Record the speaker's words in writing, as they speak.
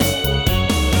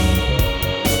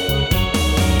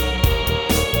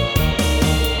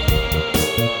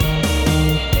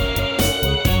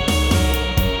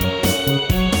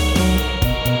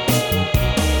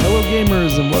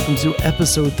welcome to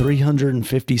episode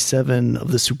 357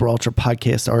 of the Super Ultra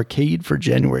Podcast Arcade for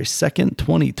January 2nd,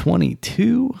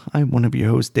 2022. I'm one of your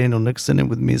hosts, Daniel Nixon, and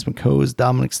with me is my co-host,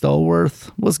 Dominic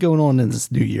Stallworth. What's going on in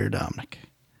this new year, Dominic?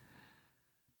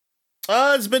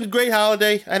 It's been a great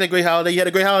holiday. I had a great holiday. You had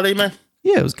a great holiday, man?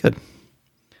 Yeah, it was good.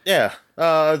 Yeah.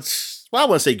 Well, I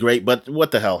wouldn't say great, but what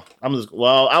the hell?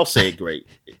 I'll say great.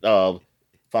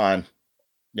 Fine.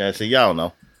 Yeah, so y'all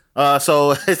know.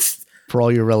 So it's... For all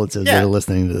your relatives that are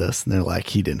listening to this, and they're like,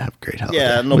 he didn't have a great holiday.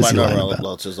 Yeah, nobody knows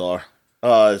relatives are.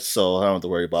 So I don't have to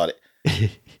worry about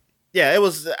it. Yeah, it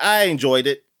was... I enjoyed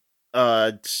it.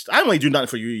 I didn't really do nothing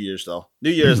for New Year's, though. New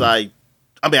Year's, I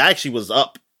actually was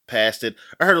up past it.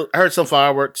 I heard some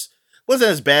fireworks.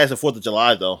 Wasn't as bad as the 4th of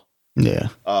July, though. Yeah.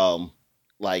 And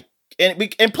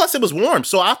plus it was warm,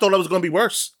 so I thought it was going to be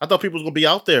worse. I thought people was going to be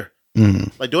out there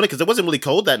doing it because it wasn't really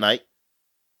cold that night.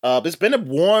 It's been a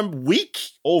warm week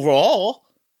overall.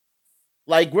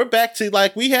 Like we're back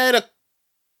to we had a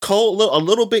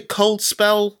little bit cold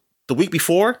spell the week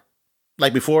before,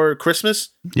 like before Christmas.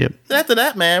 Yep. And after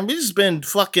that, man, we just been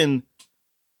fucking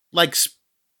like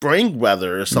spring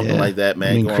weather or something like that,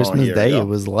 man. I mean, Christmas Day, it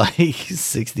was like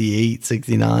 68,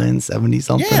 69, 70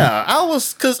 something. Yeah,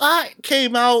 because I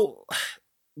came out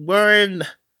wearing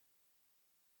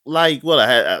I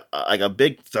had a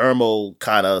big thermal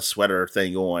kind of sweater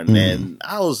thing on, and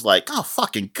I was like, oh,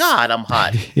 fucking God, I'm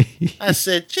hot. I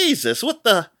said, Jesus, what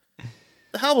the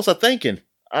hell was I thinking?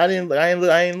 I didn't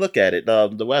look at it,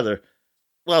 the weather.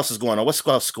 What else is going on? What's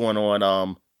else going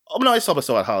on? I saw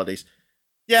myself at holidays.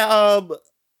 Yeah,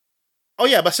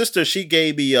 my sister, she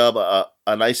gave me a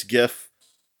nice gift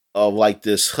of like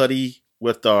this hoodie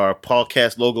with our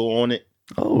podcast logo on it.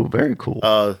 Oh, very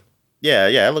cool. Yeah,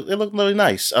 it looked really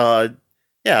nice. I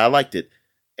liked it.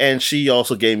 And she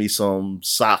also gave me some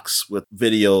socks with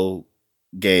video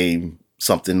game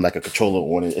something like a controller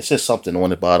on it. It says something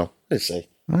on the bottom. Let's say.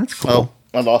 That's cool.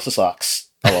 I lost the socks.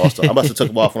 I must have took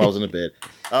them off when I was in the bed.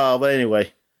 But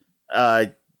anyway,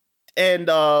 and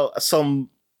some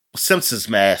Simpsons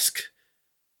mask.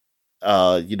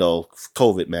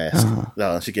 COVID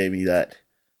mask. She gave me that.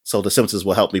 So the Simpsons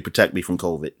will help me protect me from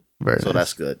COVID.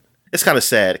 That's good. It's kind of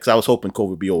sad because I was hoping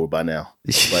COVID would be over by now,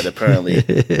 but apparently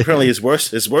it's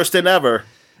worse. It's worse than ever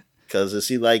because it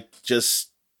seems like just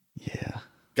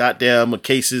goddamn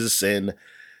cases and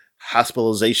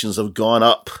hospitalizations have gone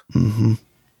up. Mm-hmm.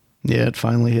 Yeah, it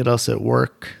finally hit us at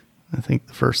work. I think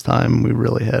the first time we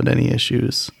really had any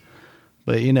issues.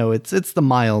 But, it's the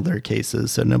milder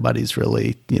cases, so nobody's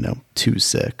really, too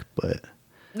sick. But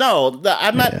no,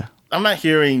 I'm not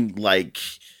hearing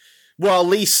at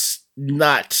least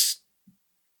not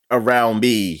around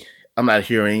me. I'm not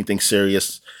hearing anything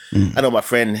serious. I know my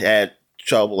friend had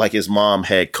trouble, like his mom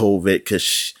had COVID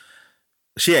because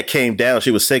she had came down.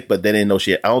 She was sick, but they didn't know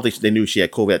I don't think they knew she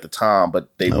had COVID at the time, but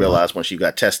they realized when she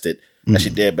got tested that she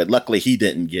did. But luckily he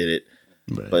didn't get it.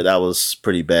 Right. But that was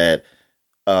pretty bad.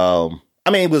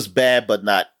 It was bad, but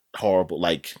not horrible,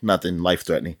 like nothing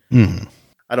life-threatening. Mm-hmm.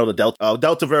 I know the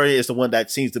Delta variant is the one that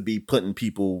seems to be putting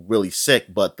people really sick,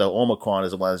 but the Omicron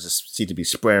is the one that just seems to be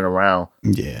spreading around.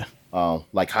 Yeah.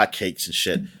 Like hotcakes and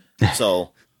shit.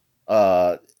 So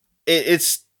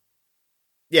it's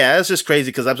just crazy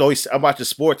because I'm watching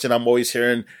sports and I'm always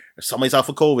hearing somebody's out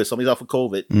for COVID,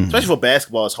 Mm-hmm. Especially for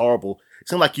basketball, it's horrible. It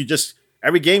seems like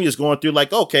every game you're just going through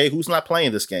like, okay, who's not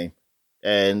playing this game?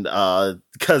 And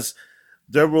because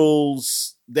their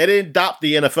rules, they didn't adopt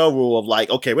the NFL rule of like,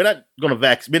 okay, we're not going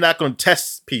to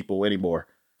test people anymore.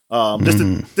 Just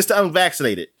the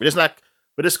unvaccinated. We're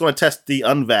just going to test the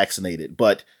unvaccinated.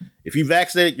 But if you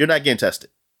vaccinated, you're not getting tested.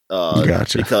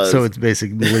 Gotcha. So it's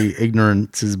basically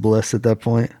ignorance is bliss at that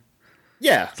point.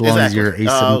 Yeah, as long as you're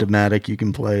asymptomatic, you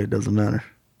can play. It doesn't matter.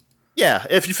 Yeah,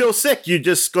 if you feel sick, you're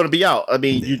just going to be out.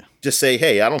 You just say,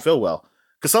 hey, I don't feel well.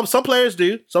 Because some players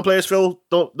do. Some players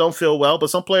don't feel well, but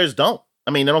some players don't.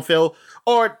 They don't feel,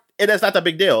 or that's not that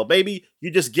big deal. Maybe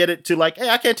you just get it to like, hey,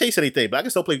 I can't taste anything, but I can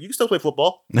still play. You can still play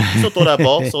football. You can still throw that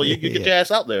ball, so you get your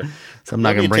ass out there. So I'm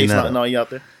not going to bring that up. No, you out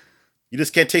there. You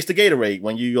just can't taste the Gatorade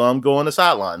when you go on the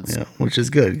sidelines. Yeah, which is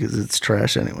good because it's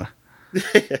trash anyway.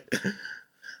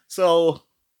 So,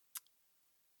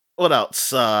 what else?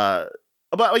 So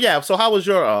how was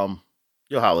your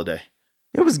holiday?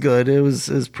 It was good. It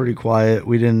was pretty quiet.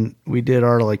 We did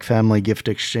our family gift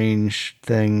exchange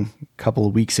thing a couple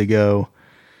of weeks ago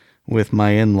with my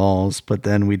in-laws, but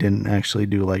then we didn't actually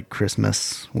do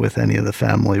Christmas with any of the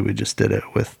family. We just did it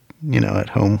with, at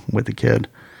home with the kid.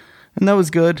 And that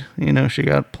was good. She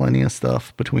got plenty of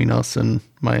stuff between us and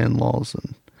my in-laws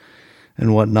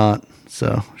and whatnot.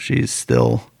 So she's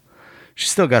still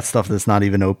She's still got stuff that's not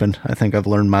even open. I think I've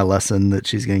learned my lesson that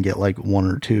she's going to get like 1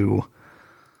 or 2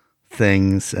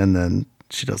 things, and then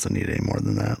she doesn't need any more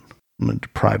than that. I'm going to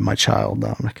deprive my child,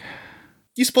 Dominic.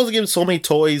 You're supposed to give them so many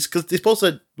toys because they're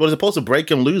supposed to break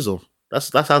and lose them.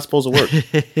 That's how it's supposed to work.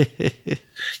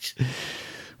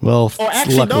 Well, or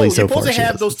actually, no, you're supposed to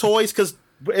have those toys because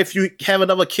if you have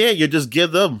another kid, you just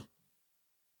give them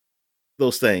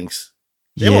those things.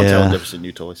 They won't tell the difference in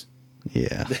new toys.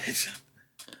 Yeah.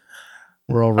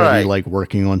 We're already like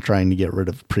working on trying to get rid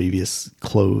of previous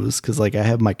clothes because like I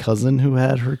have my cousin who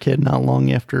had her kid not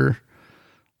long after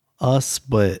us,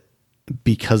 but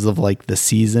because of like the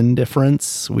season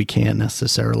difference, we can't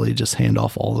necessarily just hand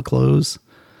off all the clothes.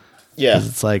 Yeah.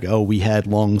 It's like, oh, we had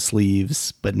long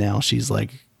sleeves, but now she's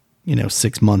like,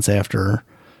 6 months after.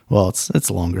 Well,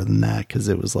 it's longer than that because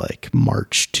it was like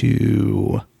March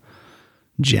to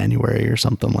January or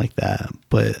something like that.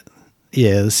 But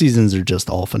yeah, the seasons are just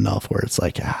off enough where it's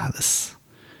like, this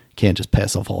can't just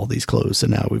pass off all these clothes. So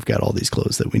now we've got all these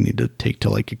clothes that we need to take to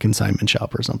like a consignment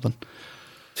shop or something.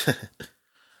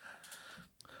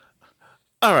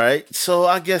 All right. So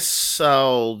I guess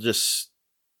I'll just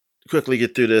quickly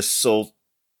get through this. So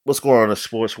what's going on in the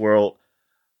sports world?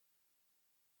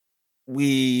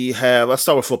 Let's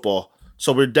start with football.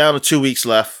 So we're down to 2 weeks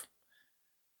left.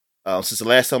 Since the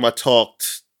last time I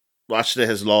talked, Washington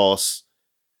has lost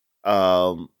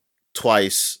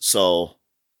twice. So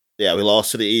yeah, we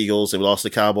lost to the Eagles and we lost to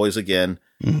the Cowboys again.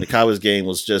 Mm-hmm. The Cowboys game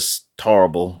was just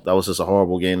horrible. That was just a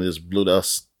horrible game. It just blew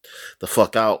us the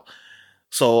fuck out.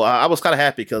 So I was kind of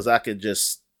happy because I could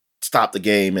just stop the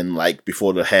game and like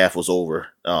before the half was over.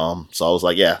 So I was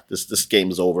like, yeah, this game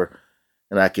is over,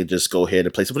 and I could just go ahead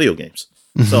and play some video games.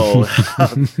 So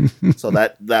so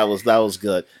that was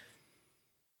good.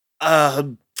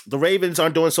 The Ravens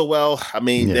aren't doing so well. I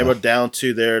mean, they were down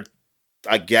to their,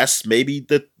 I guess maybe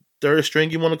the third string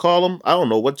you want to call him. I don't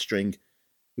know what string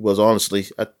he was, honestly.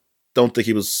 I don't think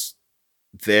he was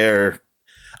there.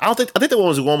 I think the one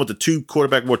was the one with the 2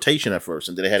 quarterback rotation at first,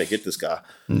 and then they had to get this guy.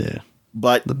 Yeah,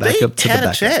 but they had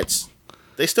a chance.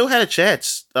 They still had a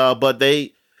chance, but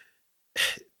they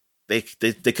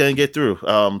couldn't get through,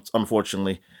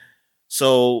 unfortunately.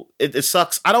 So it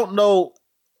sucks. I don't know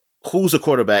who's the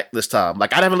quarterback this time.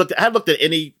 Like I haven't looked at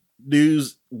any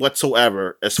news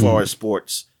whatsoever as far as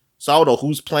sports. So I don't know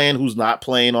who's playing, who's not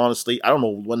playing. Honestly, I don't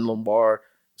know when Lamar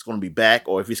is going to be back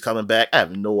or if he's coming back. I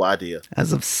have no idea.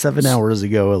 As of 7 hours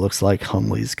ago, it looks like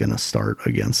Hundley's going to start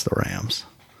against the Rams.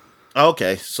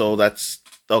 Okay, so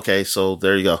so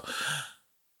there you go.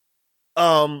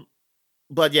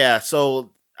 But yeah,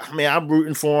 so I mean, I'm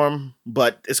rooting for them,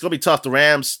 but it's going to be tough. The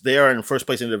Rams, they are in first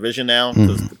place in the division now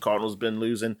because the Cardinals been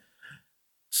losing.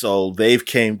 So they've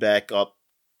came back up.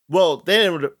 Well,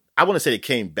 I wouldn't say they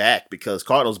came back because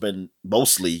Cardinals been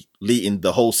mostly leading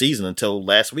the whole season until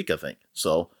last week, I think.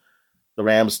 So the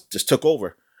Rams just took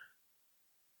over.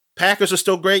 Packers are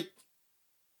still great.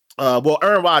 Well,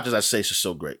 Aaron Rodgers, I say, is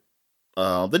still great.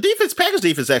 The Packers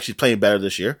defense is actually playing better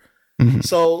this year. Mm-hmm.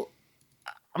 So,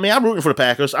 I mean, I'm rooting for the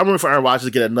Packers. I'm rooting for Aaron Rodgers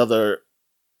to get another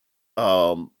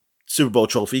Super Bowl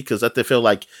trophy because I feel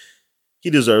like he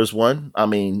deserves one. I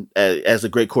mean, as a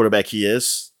great quarterback he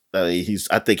is, I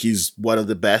think he's one of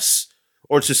the best,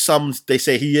 or to some they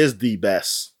say he is the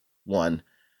best one,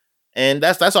 and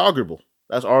that's arguable.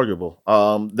 That's arguable.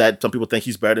 That some people think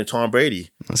he's better than Tom Brady.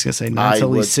 I was gonna say not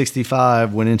until he's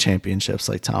 65, winning championships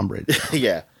like Tom Brady.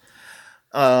 Yeah.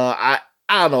 I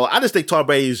don't know. I just think Tom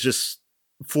Brady is just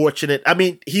fortunate. I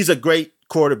mean, he's a great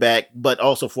quarterback, but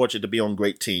also fortunate to be on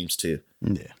great teams too.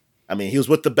 Yeah. I mean, he was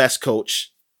with the best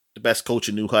coach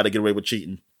who knew how to get away with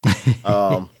cheating.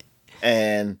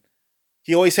 And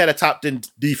he always had a top 10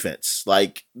 defense.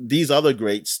 Like these other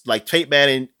greats, like Peyton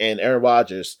Manning and Aaron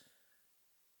Rodgers,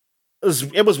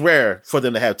 it was rare for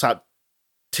them to have top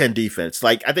 10 defense.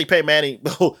 Like I think Peyton Manning,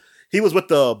 he was with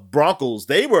the Broncos.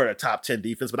 They were a top 10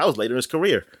 defense, but that was later in his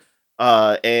career.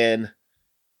 And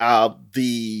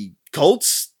the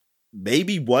Colts,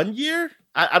 maybe 1 year.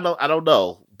 I don't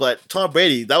know. But Tom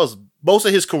Brady, that was most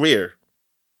of his career.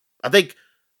 I think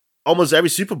almost every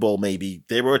Super Bowl, maybe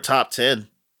they were a top 10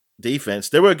 defense.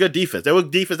 They were a good defense. They were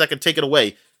defense that could take it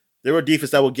away. They were a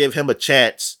defense that would give him a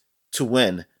chance to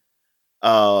win.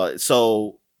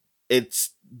 So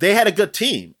they had a good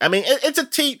team. I mean, it's a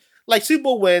team like Super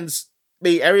Bowl wins.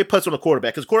 Area puts on a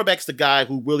quarterback because quarterback's the guy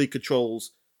who really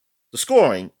controls the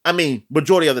scoring. I mean,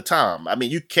 majority of the time. I mean,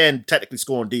 you can technically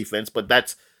score on defense, but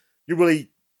you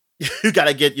got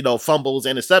to get, fumbles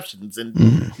and interceptions,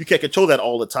 and you can't control that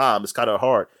all the time. It's kind of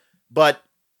hard, but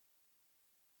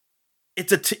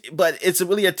it's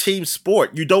really a team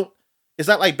sport. It's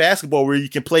not like basketball where you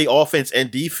can play offense and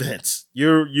defense.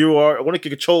 You are want to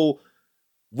control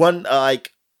one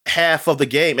like half of the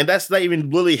game, and that's not even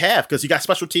really half because you got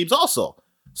special teams also.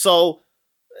 So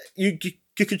you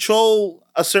control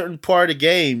a certain part of the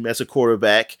game as a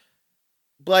quarterback,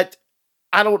 but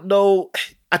I don't know.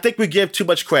 I think we give too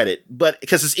much credit, but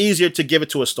because it's easier to give it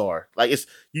to a star. Like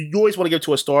you always want to give it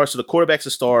to a star, so the quarterback's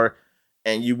a star,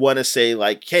 and you want to say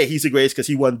like, "Hey, he's the greatest because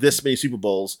he won this many Super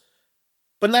Bowls,"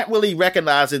 but not really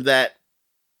recognizing that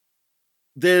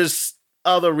there's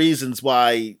other reasons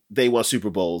why they won Super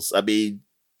Bowls. I mean,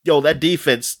 that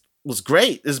defense was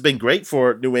great. It's been great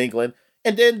for New England,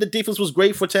 and then the defense was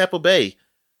great for Tampa Bay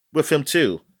with him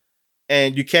too.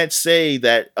 And you can't say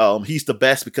that he's the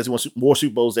best because he won more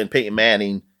Super Bowls than Peyton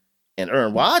Manning and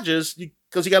Aaron Rodgers,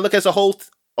 because you got to look at a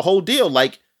whole deal.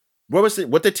 Like, what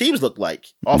the teams look like?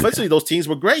 Offensively, those teams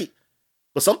were great,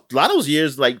 but a lot of those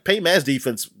years, like Peyton Manning's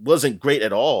defense wasn't great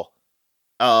at all.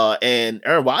 And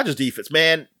Aaron Rodgers' defense,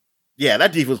 man, yeah,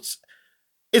 that defense,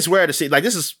 it's rare to see. Like,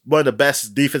 this is one of the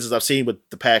best defenses I've seen with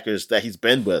the Packers that he's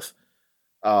been with.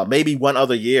 Maybe one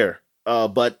other year,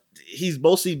 but he's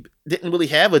mostly didn't really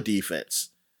have a defense.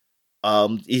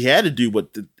 He had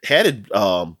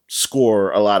to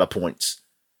score a lot of points.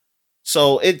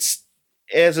 So it's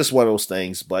just one of those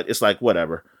things, but it's like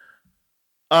whatever.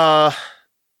 But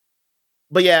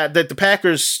yeah, the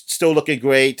Packers still looking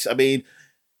great. I mean,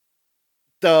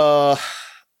 the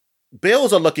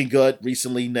Bills are looking good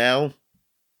recently now.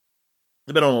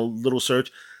 They've been on a little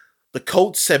surge. The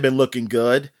Colts have been looking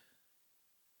good.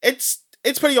 It's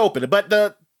pretty open, but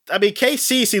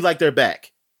KC seems like they're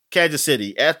back. Kansas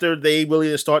City, after they really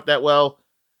didn't start that well,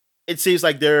 it seems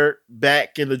like they're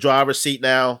back in the driver's seat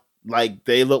now. Like,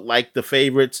 they look like the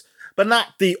favorites, but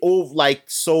not the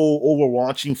so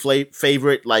overwatching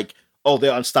favorite. Like, oh,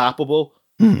 they're unstoppable.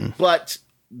 But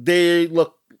they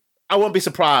look. I wouldn't be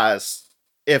surprised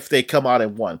if they come out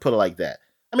and won. Put it like that.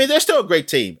 I mean, they're still a great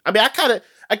team. I mean,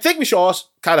 I think we should all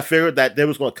kind of figure that they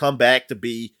was going to come back to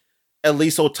be at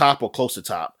least on top or close to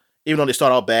top. Even though they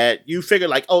start out bad, you figure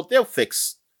like, oh, they'll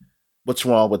fix what's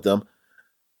wrong with them.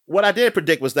 What I did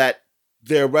predict was that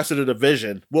the rest of the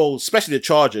division, well, especially the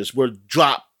Chargers, will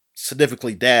drop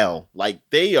significantly down. Like,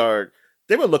 they were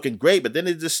looking great, but then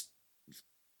they just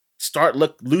start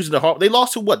losing their heart. They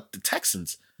lost to what? The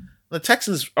Texans. The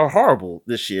Texans are horrible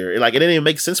this year. Like, it didn't even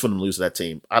make sense for them to lose to that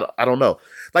team. I don't know.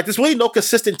 Like, there's really no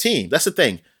consistent team. That's the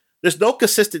thing. There's no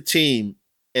consistent team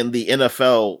in the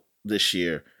NFL this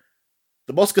year.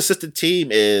 The most consistent team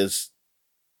is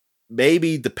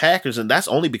maybe the Packers, and that's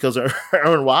only because of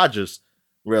Aaron Rodgers,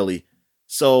 really.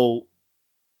 So,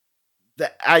 it's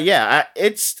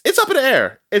up in the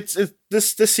air.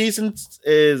 This season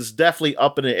is definitely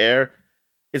up in the air.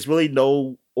 It's really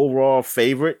no overall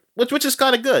favorite, which is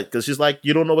kind of good because it's like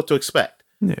you don't know what to expect.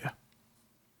 Yeah.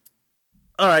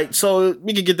 All right, so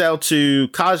we can get down to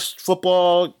college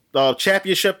football. The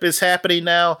championship is happening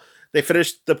now. They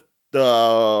finished the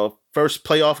first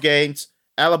playoff games.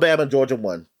 Alabama and Georgia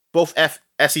won. Both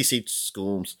SEC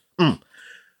schools.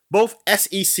 Both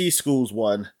SEC schools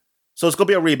won. So it's gonna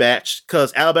be a rematch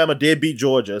because Alabama did beat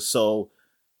Georgia. So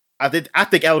I think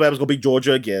Alabama's gonna beat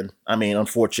Georgia again. I mean,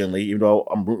 unfortunately, even though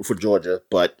I'm rooting for Georgia,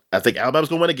 but I think Alabama's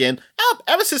gonna win again.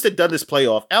 Ever since they've done this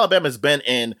playoff, Alabama's been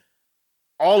in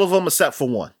all of them except for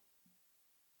one.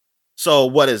 So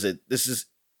what is it? This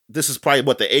is probably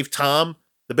what, the 8th time?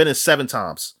 They've been in 7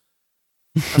 times.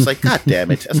 I was like, God damn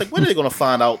it. I was like, when are they going to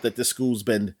find out that this school's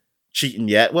been cheating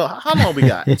yet? Well, how long we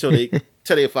got until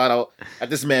they find out that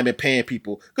this man been paying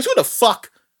people? Because who the fuck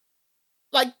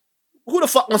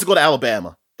wants to go to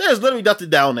Alabama? There's literally nothing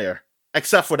down there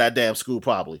except for that damn school,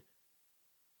 probably.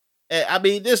 And, I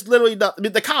mean, there's literally nothing. I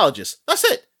mean, the colleges. That's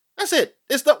it.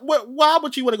 It's why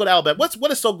would you want to go to Alabama?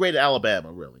 What is so great at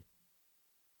Alabama, really?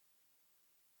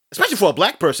 Especially for a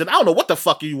black person. I don't know what the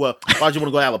fuck why'd you want to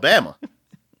go to Alabama?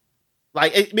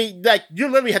 Like, I mean, like, you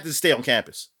literally have to stay on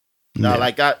campus. No,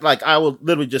 yeah. I will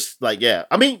literally just, like, yeah.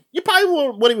 I mean, you probably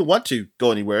wouldn't even want to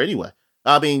go anywhere anyway.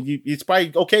 I mean, it's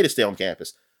probably okay to stay on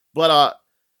campus. But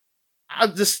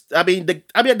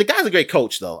the guy's a great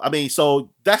coach, though. I mean,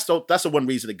 so that's the one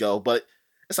reason to go. But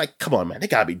it's like, come on, man, they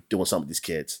gotta be doing something with these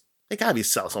kids. They gotta be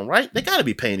selling something, right? They gotta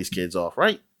be paying these kids off,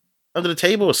 right? Under the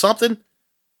table or something.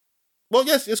 Well,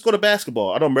 yes, let's go to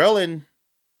basketball. I know Maryland,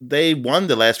 they won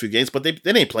the last few games, but they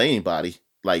didn't play anybody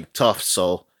like tough,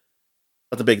 so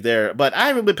nothing big there. But I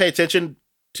haven't really paid attention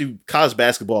to college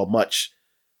basketball much.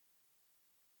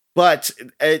 But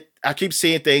I keep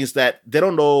seeing things that they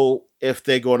don't know if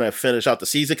they're going to finish out the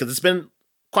season because it's been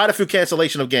quite a few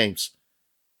cancellation of games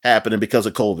happening because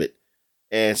of COVID.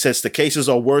 And since the cases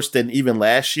are worse than even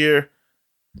last year,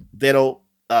 they don't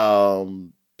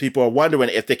people are wondering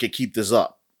if they could keep this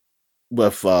up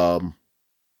with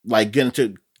like getting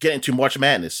to March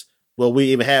Madness. Well, we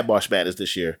even had March Madness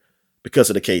this year because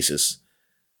of the cases.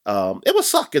 It would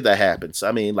suck if that happens.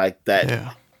 I mean, like that.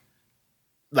 Yeah.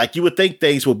 Like you would think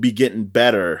things would be getting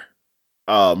better,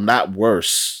 not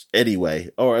worse anyway,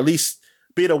 or at least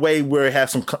be in a way where it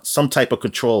has some type of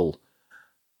control.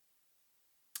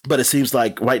 But it seems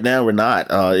like right now we're not.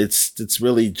 It's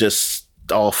really just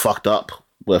all fucked up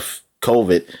with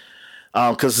COVID.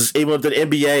 Because even with the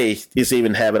NBA is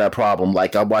even having that problem.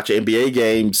 Like I'm watching NBA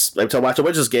games. Every time I watch a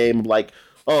Wizards game, I'm like,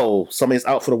 oh, somebody's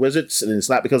out for the Wizards, and it's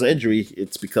not because of injury.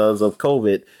 It's because of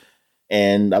COVID.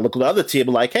 And I look at the other team,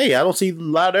 I'm like, hey, I don't see a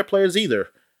lot of their players either.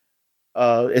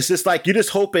 It's just like you're just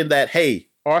hoping that, hey,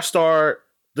 the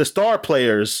star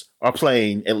players are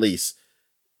playing at least,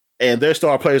 and their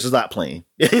star players is not playing,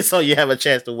 so you have a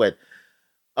chance to win.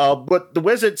 But the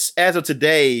Wizards, as of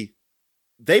today,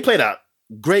 they played a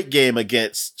great game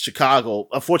against Chicago.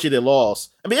 Unfortunately, they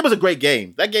lost. I mean, it was a great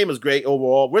game. That game was great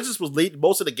overall. Wizards was leading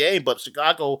most of the game, but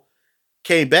Chicago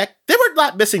came back. They were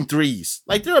not missing threes.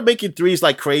 Like, they were making threes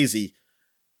like crazy.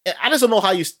 And I just don't know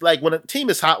how you, like, when a team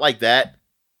is hot like that,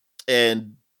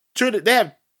 and they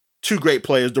have two great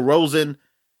players, DeRozan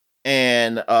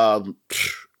and,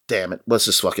 damn it, what's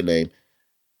his fucking name?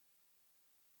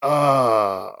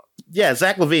 Yeah,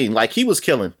 Zach LaVine. Like, he was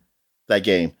killing that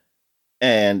game.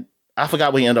 And I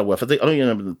forgot what he ended up with. I don't even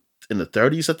remember in the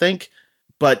 30s, I think.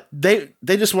 But they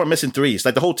just weren't missing threes.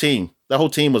 Like, the whole team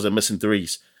wasn't missing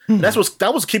threes. That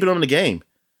was keeping them in the game.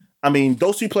 I mean,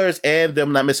 those two players and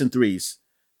them not missing threes.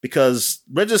 Because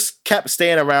we just kept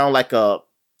staying around like a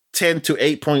 10 to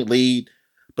 8 point lead.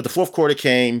 But the fourth quarter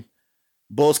came,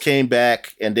 Bulls came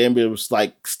back, and then it was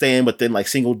like staying within like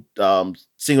single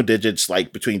digits,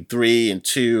 like between 3 and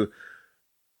 2.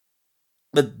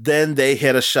 But then they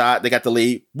hit a shot, they got the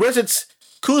lead. Wizards,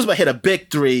 Kuzma hit a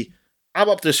big 3. I'm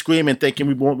up there screaming,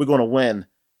 thinking we're going to win.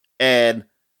 And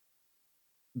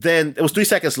then it was 3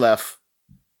 seconds left.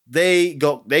 They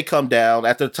come down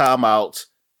after the timeout.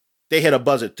 They hit a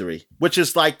buzzer 3, which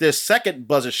is like their second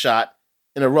buzzer shot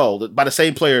in a row by the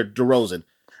same player, DeRozan.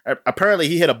 Apparently,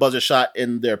 he hit a buzzer shot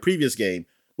in their previous game,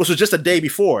 which was just a day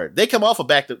before. They come off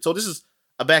so this is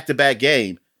a back-to-back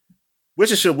game.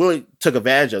 Wizards should really took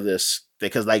advantage of this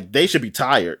because like they should be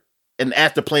tired. And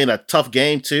after playing a tough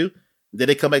game too, did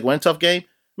they come back one tough game? I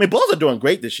mean, Bulls are doing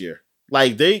great this year.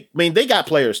 Like they got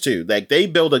players too. Like they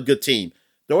build a good team.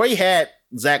 They already had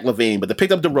Zach LaVine, but they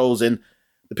picked up DeRozan.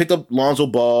 They picked up Lonzo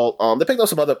Ball. They picked up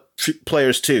some other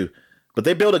players too, but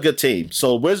they built a good team.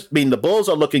 So the Bulls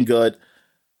are looking good.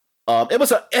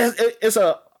 It's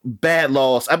a bad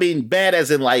loss. I mean, bad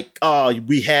as in like, oh,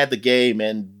 we had the game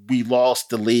and we lost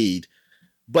the lead,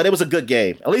 but it was a good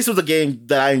game. At least it was a game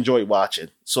that I enjoyed watching.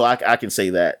 So I can say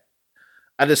that.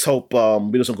 I just hope we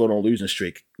don't go on a losing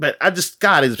streak. But it just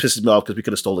pisses me off because we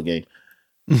could have stole the game.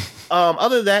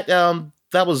 Other than that,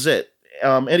 that was it.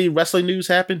 Any wrestling news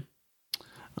happen?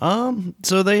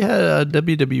 So they had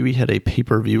WWE had a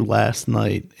pay-per-view last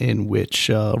night in which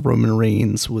Roman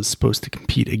Reigns was supposed to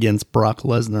compete against Brock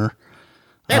Lesnar.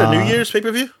 They had a New Year's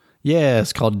pay-per-view? Yeah,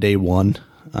 it's called Day One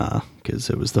because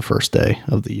it was the first day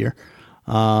of the year.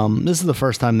 This is the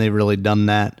first time they've really done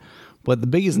that. But the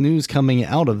biggest news coming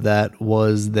out of that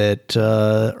was that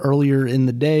earlier in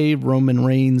the day, Roman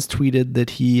Reigns tweeted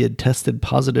that he had tested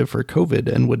positive for COVID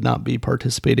and would not be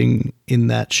participating in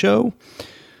that show.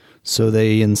 So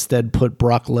they instead put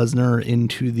Brock Lesnar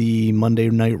into the Monday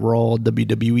Night Raw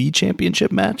WWE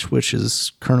Championship match, which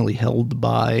is currently held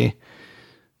by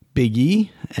Big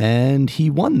E, and he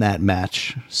won that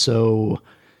match. So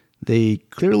they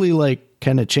clearly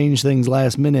kind of changed things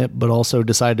last minute, but also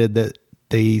decided that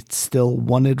they still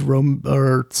wanted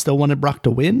Brock to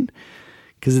win,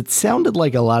 because it sounded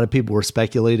like a lot of people were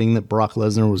speculating that Brock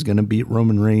Lesnar was going to beat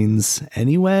Roman Reigns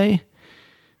anyway,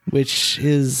 which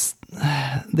is,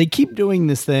 they keep doing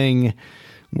this thing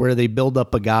where they build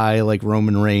up a guy like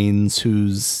Roman Reigns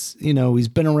who's, he's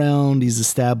been around, he's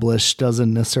established,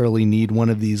 doesn't necessarily need one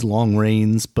of these long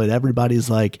reigns, but everybody's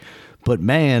like, but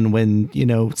man, when,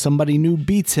 somebody new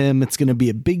beats him, it's going to be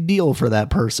a big deal for that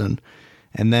person.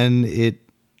 And then it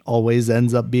always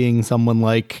ends up being someone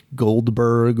like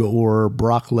Goldberg or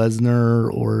Brock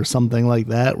Lesnar or something like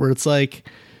that, where it's like,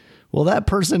 well, that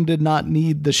person did not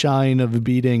need the shine of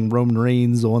beating Roman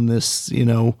Reigns on this,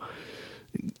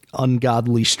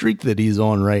 ungodly streak that he's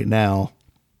on right now.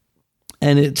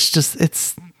 And it's just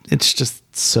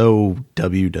so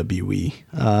WWE.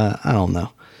 I don't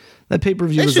know. That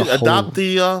pay-per-view is a whole... adopt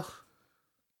the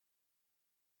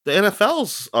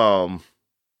NFL's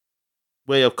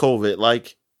way of COVID,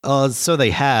 like. So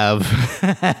they have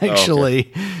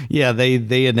actually. Okay. Yeah,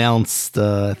 they announced,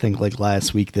 I think like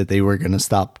last week, that they were going to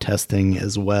stop testing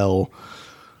as well.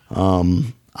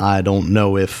 I don't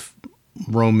know if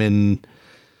Roman,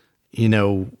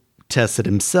 tested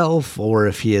himself or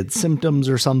if he had symptoms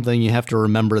or something. You have to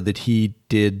remember that he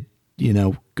did,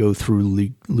 go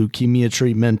through leukemia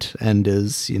treatment and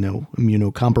is,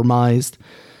 immunocompromised.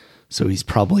 So he's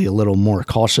probably a little more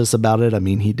cautious about it. I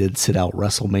mean, he did sit out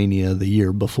WrestleMania the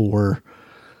year before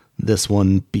this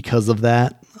one because of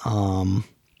that.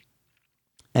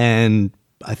 And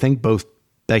I think both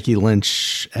Becky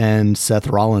Lynch and Seth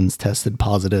Rollins tested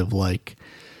positive like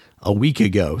a week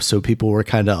ago. So people were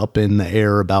kind of up in the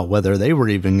air about whether they were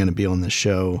even going to be on the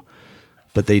show,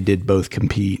 but they did both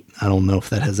compete. I don't know if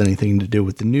that has anything to do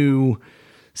with the new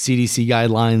CDC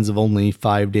guidelines of only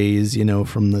 5 days,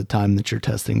 from the time that you're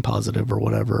testing positive or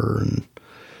whatever, and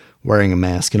wearing a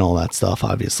mask and all that stuff.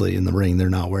 Obviously in the ring, they're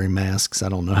not wearing masks. I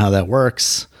don't know how that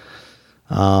works.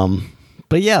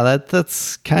 But yeah,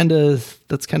 that's kind of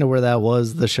where that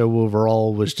was. The show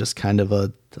overall was just kind of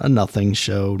a nothing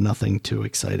show. Nothing too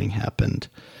exciting happened.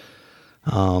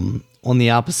 On the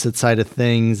opposite side of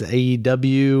things,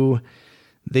 AEW,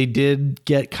 they did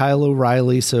get Kyle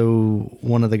O'Reilly. So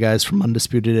one of the guys from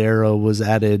Undisputed Era was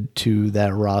added to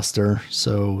that roster.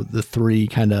 So the three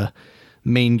kind of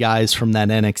main guys from that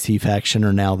NXT faction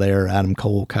are now there: Adam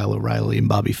Cole, Kyle O'Reilly, and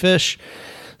Bobby Fish.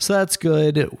 So that's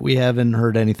good. We haven't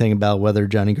heard anything about whether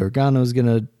Johnny Gargano is going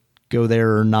to go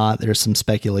there or not. There's some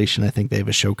speculation. I think they have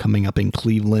a show coming up in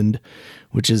Cleveland,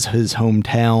 which is his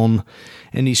hometown,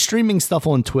 and he's streaming stuff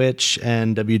on Twitch,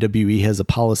 and WWE has a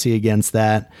policy against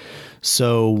that.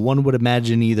 So one would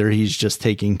imagine either he's just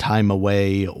taking time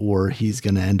away or he's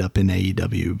going to end up in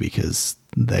AEW because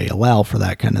they allow for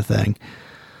that kind of thing.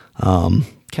 Kind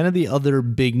of the other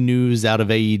big news out of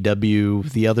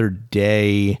AEW the other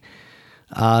day,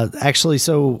 actually,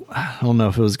 so I don't know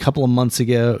if it was a couple of months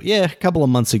ago. Yeah, a couple of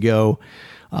months ago,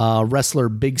 wrestler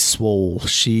Big Swole,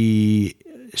 she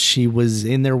was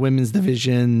in their women's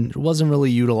division, wasn't really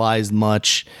utilized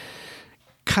much,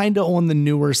 kind of on the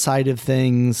newer side of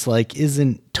things, like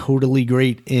isn't totally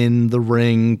great in the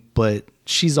ring, but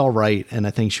she's all right, and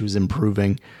I think she was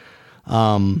improving.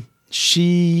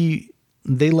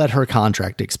 They let her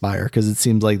contract expire because it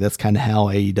seems like that's kind of how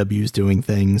AEW is doing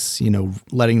things,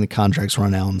 letting the contracts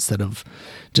run out instead of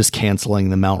just canceling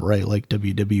them outright like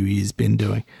WWE's been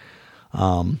doing.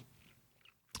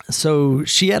 So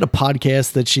she had a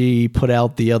podcast that she put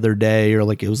out the other day, or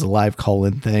like it was a live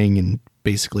call-in thing, and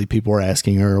basically people were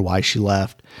asking her why she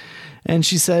left. And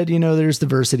she said, there's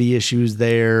diversity issues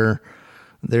there.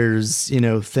 There's,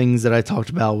 things that I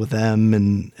talked about with them,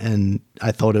 and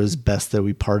I thought it was best that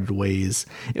we parted ways.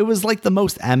 It was like the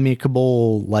most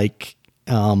amicable, like,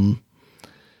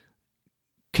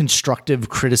 constructive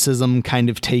criticism kind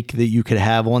of take that you could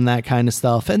have on that kind of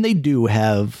stuff. And they do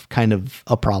have kind of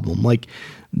a problem. Like,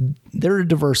 they're a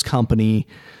diverse company,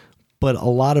 but a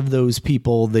lot of those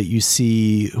people that you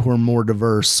see who are more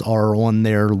diverse are on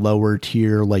their lower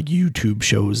tier, like YouTube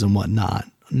shows and whatnot,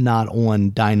 not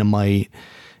on Dynamite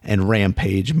and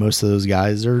Rampage. Most of those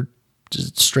guys are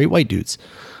just straight white dudes.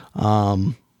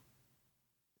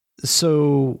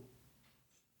 So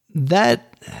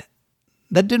that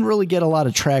didn't really get a lot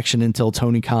of traction until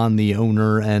Tony Khan, the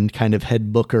owner and kind of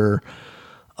head booker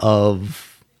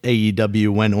of AEW,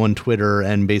 went on Twitter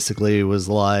and basically was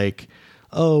like,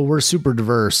 oh, we're super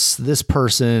diverse. This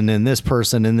person and this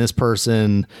person and this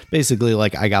person. Basically,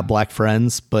 like, I got black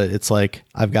friends, but it's like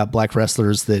I've got black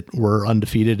wrestlers that were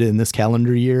undefeated in this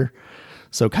calendar year.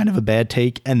 So kind of a bad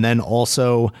take. And then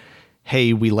also,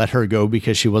 hey, we let her go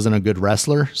because she wasn't a good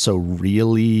wrestler. So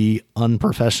really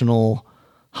unprofessional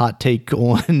hot take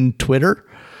on Twitter.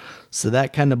 So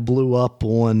that kind of blew up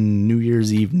on New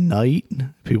Year's Eve night.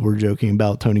 People were joking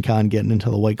about Tony Khan getting into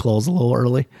the White Claws a little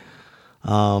early.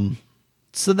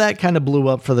 So that kind of blew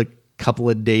up for the couple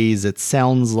of days. It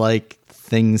sounds like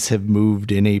things have moved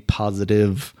in a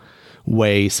positive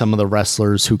way. Some of the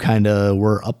wrestlers who kind of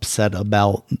were upset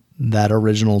about that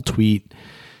original tweet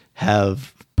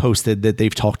have posted that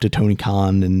they've talked to Tony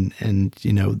Khan, and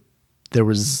there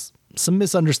was some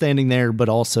misunderstanding there, but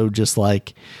also just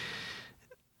like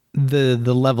the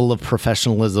level of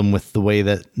professionalism with the way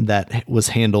that was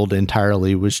handled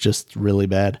entirely was just really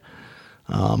bad.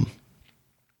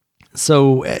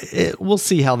 So we'll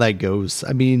see how that goes.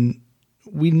 I mean,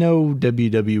 we know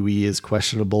WWE is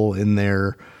questionable in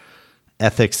their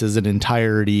ethics as an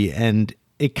entirety, and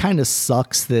it kind of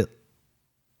sucks that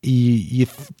you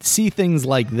see things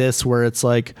like this where it's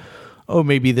like, oh,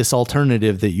 maybe this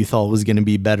alternative that you thought was going to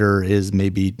be better is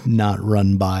maybe not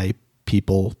run by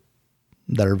people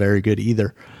that are very good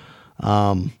either.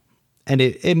 And and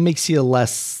it makes you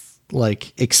less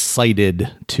like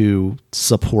excited to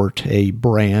support a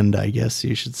brand, I guess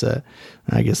you should say.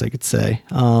 I guess I could say.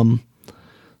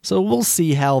 So we'll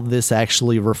see how this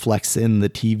actually reflects in the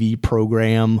TV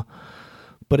program.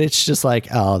 But it's just like,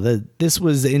 this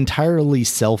was entirely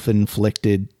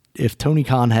self-inflicted. If Tony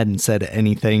Khan hadn't said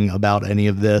anything about any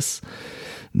of this,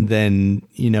 then,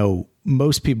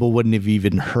 most people wouldn't have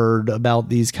even heard about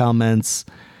these comments.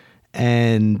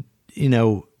 And,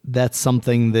 that's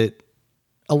something that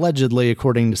allegedly,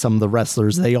 according to some of the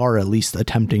wrestlers, they are at least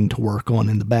attempting to work on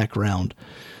in the background.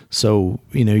 So,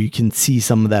 you can see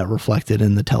some of that reflected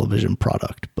in the television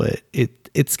product, but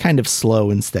it's kind of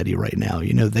slow and steady right now.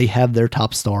 They have their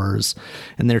top stars,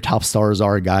 and their top stars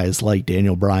are guys like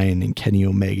Daniel Bryan and Kenny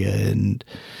Omega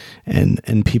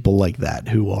and people like that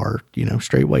who are,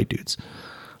 straight white dudes.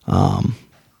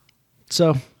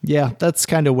 So yeah, that's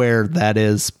kind of where that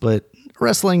is, but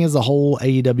wrestling as a whole,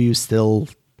 AEW is still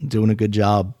doing a good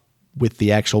job with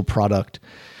the actual product,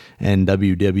 and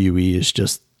WWE is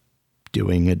just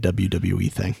doing a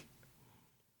WWE thing.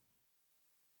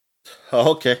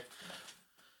 Okay.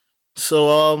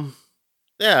 So,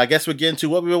 I guess we're getting to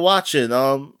what we were watching.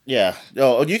 Yeah.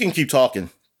 Oh, you can keep talking.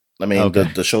 I mean,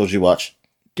 okay. The shows you watch.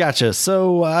 Gotcha.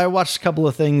 So I watched a couple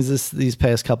of things these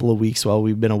past couple of weeks while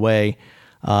we've been away.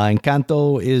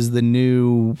 Encanto is the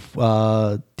new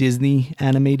Disney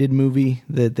animated movie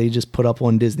that they just put up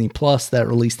on Disney Plus that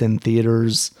released in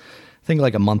theaters, I think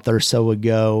like a month or so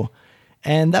ago.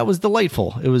 And that was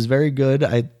delightful. It was very good.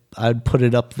 I'd put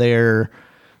it up there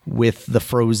with the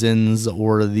Frozens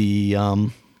or the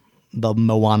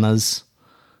Moanas.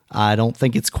 I don't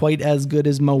think it's quite as good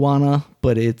as Moana,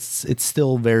 but it's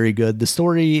still very good. The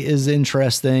story is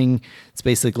interesting. It's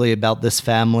basically about this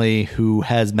family who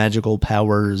has magical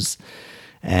powers,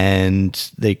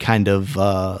 and they kind of,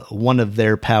 one of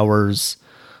their powers,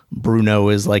 Bruno,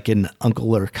 is like an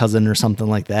uncle or cousin or something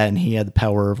like that, and he had the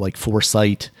power of like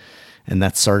foresight. And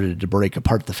that started to break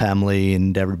apart the family,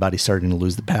 and everybody starting to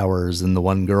lose the powers. And the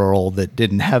one girl that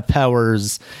didn't have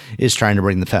powers is trying to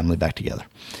bring the family back together.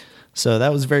 So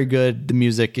that was very good. The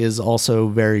music is also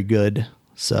very good.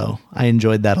 So I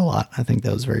enjoyed that a lot. I think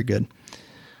that was very good.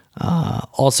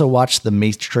 Also watched The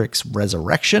Matrix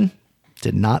Resurrection.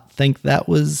 Did not think that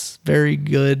was very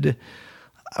good.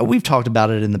 We've talked about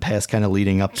it in the past, kind of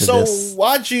leading up to this. So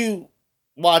why'd you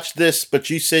watch this, but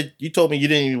you told me you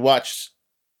didn't even watch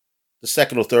the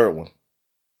second or third one?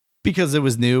 Because it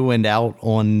was new and out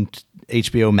on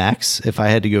HBO Max. If I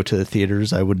had to go to the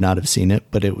theaters, I would not have seen it,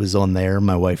 but it was on there.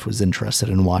 My wife was interested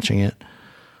in watching it.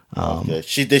 Okay.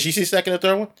 Did she see second or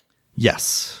third one?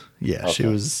 Yes. Yeah.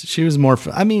 Okay. She was more,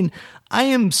 I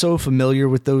am so familiar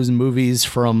with those movies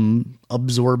from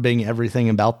absorbing everything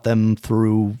about them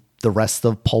through the rest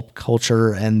of pulp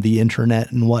culture and the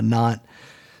internet and whatnot,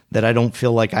 that I don't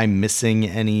feel like I'm missing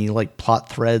any like plot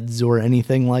threads or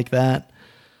anything like that.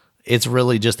 It's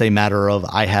really just a matter of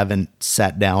I haven't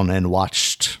sat down and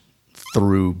watched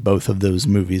through both of those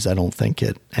movies, I don't think,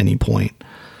 at any point.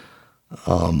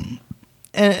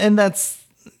 And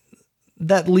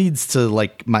that leads to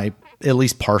like at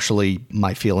least partially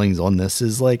my feelings on this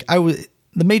is like The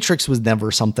Matrix was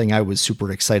never something I was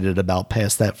super excited about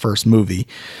past that first movie.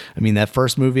 That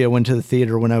first movie I went to the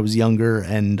theater when I was younger,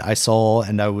 and I saw,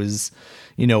 and I was,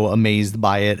 amazed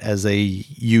by it as a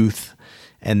youth.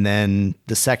 And then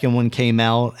the second one came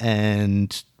out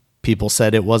and people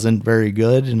said it wasn't very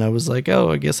good. And I was like,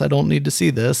 oh, I guess I don't need to see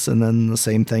this. And then the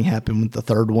same thing happened with the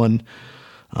third one.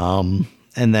 And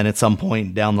then at some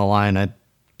point down the line, I'm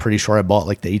pretty sure I bought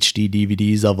like the HD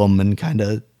DVDs of them and kind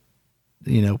of,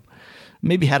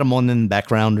 maybe had them on in the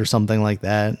background or something like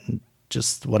that.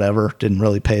 Just whatever. Didn't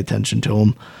really pay attention to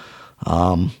them.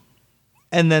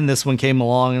 And then this one came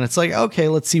along and it's like, okay,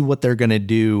 let's see what they're going to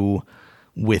do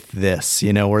with this.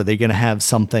 Are they going to have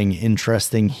something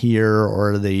interesting here,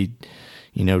 or are they,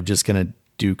 just going to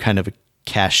do kind of a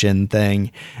cash-in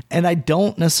thing? And I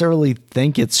don't necessarily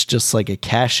think it's just like a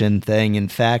cash-in thing. In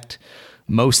fact,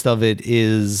 most of it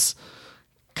is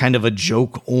kind of a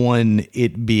joke on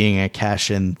it being a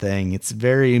cash-in thing. It's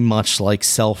very much like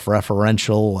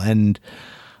self-referential, and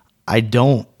I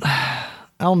don't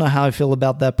know how I feel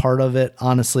about that part of it.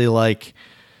 Honestly, like,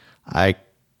 I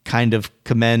kind of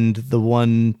commend the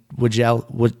one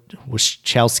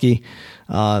Wachowski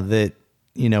that,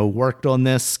 worked on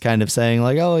this, kind of saying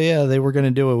like, oh yeah, they were going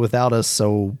to do it without us.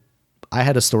 So I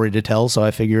had a story to tell, so I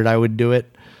figured I would do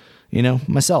it,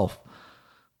 myself.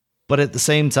 But at the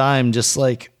same time, just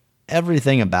like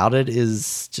everything about it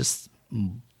is just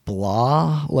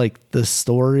blah. Like the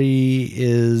story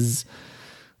is,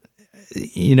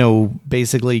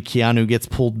 basically Keanu gets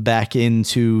pulled back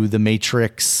into the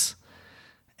Matrix,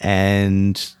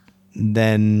 and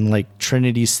then like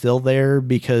Trinity's still there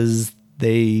because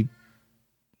they,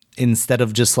 instead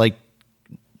of just like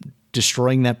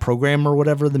destroying that program or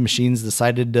whatever, the machines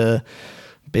decided to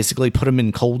basically put them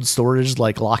in cold storage,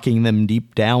 like locking them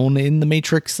deep down in the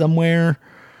Matrix somewhere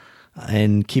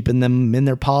and keeping them in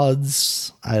their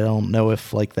pods. I don't know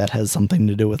if like that has something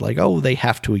to do with like, oh, they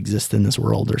have to exist in this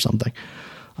world or something.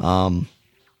 And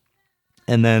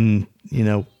then,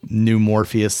 new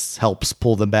Morpheus helps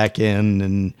pull them back in,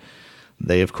 and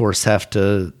they of course have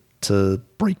to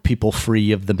break people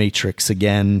free of the Matrix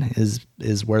again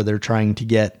is where they're trying to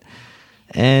get.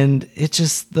 And it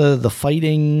just, the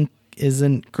fighting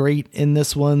isn't great in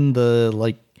this one. The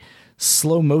like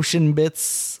slow motion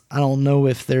bits, I don't know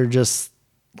if they're just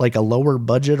like a lower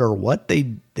budget or what.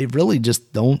 They really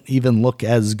just don't even look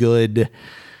as good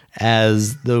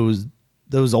as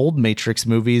those old Matrix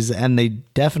movies, and they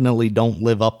definitely don't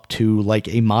live up to like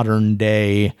a modern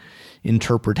day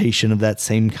interpretation of that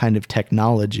same kind of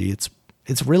technology.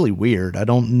 It's really weird. I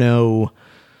don't know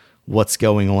what's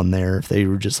going on there, if they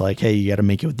were just like, hey, you got to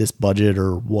make it with this budget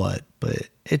or what, but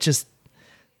it's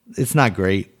not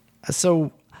great.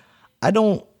 So I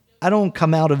don't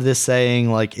come out of this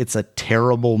saying like it's a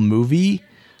terrible movie.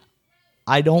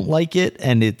 I don't like it,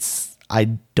 and I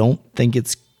don't think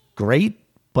it's great,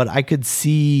 but I could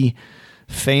see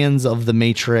fans of The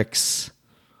Matrix,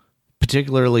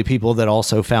 particularly people that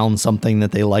also found something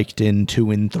that they liked in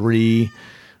 2 and 3,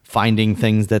 finding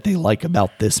things that they like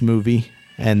about this movie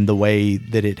and the way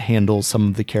that it handles some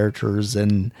of the characters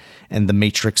and the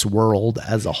Matrix world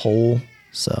as a whole.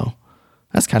 So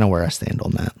that's kind of where I stand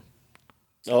on that.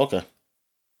 Oh, okay.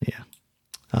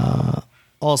 Yeah.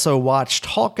 Also watched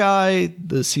Hawkeye.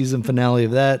 The season finale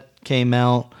of that came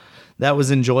out. That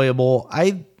was enjoyable.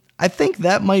 I think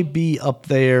that might be up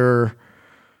there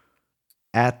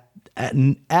at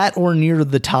or near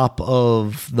the top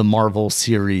of the Marvel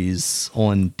series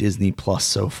on Disney Plus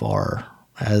so far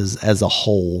as a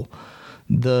whole.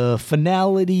 The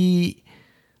finale,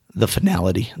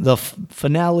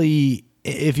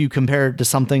 if you compare it to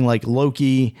something like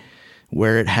Loki,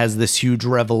 where it has this huge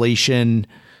revelation,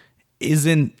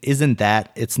 isn't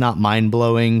that, it's not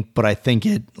mind-blowing, but I think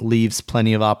it leaves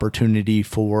plenty of opportunity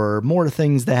for more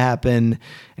things to happen.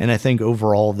 And I think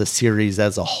overall the series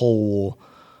as a whole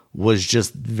was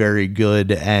just very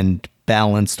good and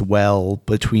balanced well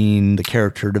between the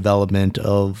character development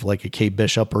of like a Kate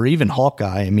Bishop or even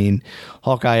Hawkeye. I mean,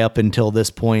 Hawkeye up until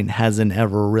this point hasn't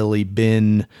ever really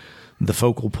been the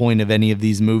focal point of any of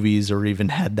these movies or even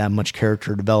had that much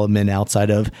character development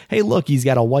outside of, hey, look, he's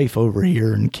got a wife over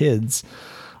here and kids.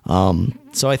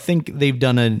 So I think they've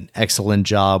done an excellent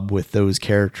job with those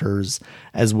characters,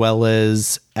 as well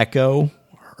as Echo,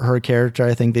 her character.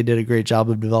 I think they did a great job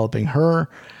of developing her.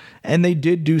 And they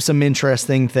did do some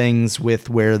interesting things with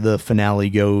where the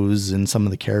finale goes and some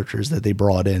of the characters that they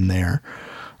brought in there.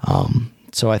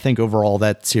 So I think overall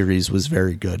that series was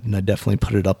very good, and I definitely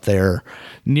put it up there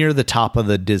near the top of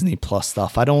the Disney Plus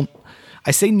stuff.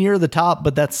 I say near the top,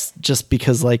 but that's just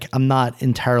because like I'm not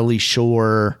entirely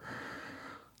sure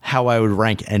how I would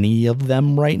rank any of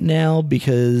them right now,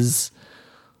 because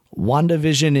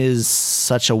WandaVision is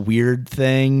such a weird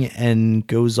thing and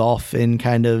goes off in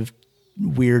kind of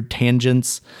weird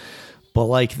tangents. But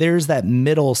like there's that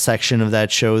middle section of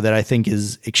that show that I think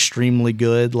is extremely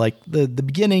good. Like the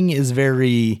beginning is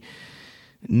very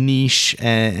niche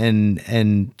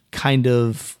and kind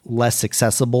of less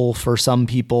accessible for some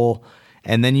people.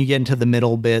 And then you get into the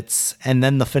middle bits, and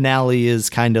then the finale is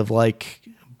kind of like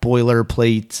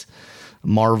boilerplate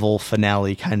Marvel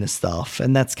finale kind of stuff.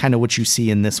 And that's kind of what you see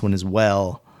in this one as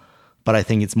well. But I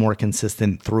think it's more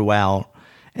consistent throughout.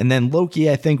 And then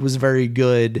Loki, I think, was very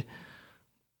good,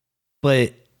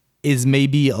 but is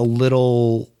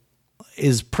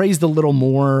praised a little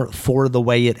more for the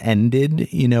way it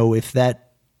ended. You know, if that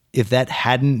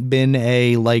hadn't been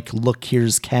a like, look,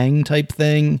 here's Kang type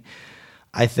thing,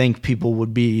 I think people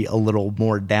would be a little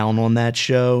more down on that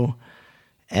show.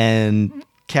 And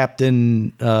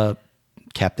Captain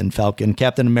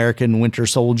America and Winter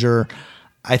Soldier,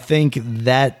 I think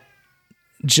that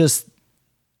just,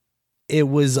 it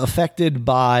was affected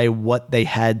by what they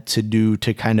had to do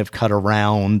to kind of cut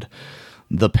around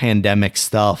the pandemic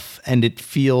stuff. And it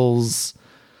feels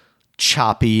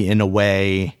choppy in a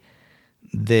way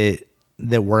that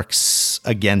works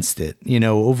against it. You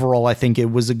know, overall, I think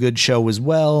it was a good show as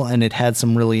well. And it had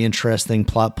some really interesting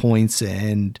plot points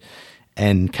and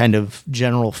kind of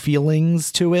general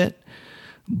feelings to it.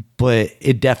 But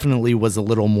it definitely was a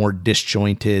little more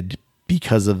disjointed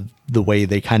because of the way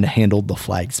they kind of handled the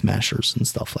Flag Smashers and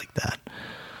stuff like that.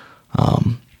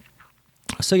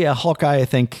 So yeah, Hawkeye, I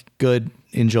think good,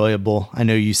 enjoyable. I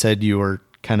know you said you were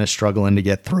kind of struggling to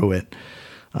get through it,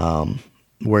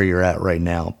 where you're at right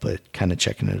now, but kind of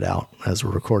checking it out as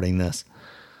we're recording this.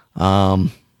 After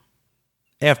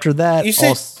that, you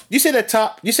said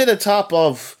the top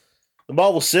of the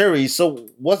Marvel series. So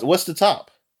what's the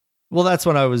top? Well, that's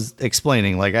what I was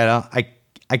explaining. Like I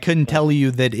couldn't tell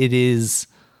you that it is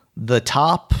the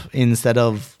top instead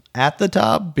of at the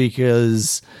top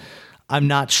because I'm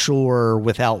not sure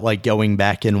without like going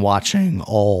back and watching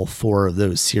all 4 of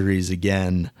those series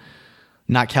again,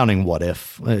 not counting What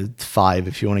If, 5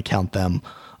 if you want to count them.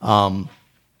 I'm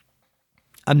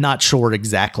not sure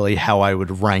exactly how I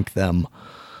would rank them,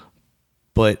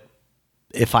 but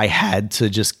if I had to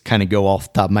just kind of go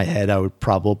off the top of my head, I would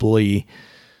probably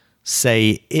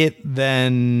say it,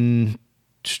 then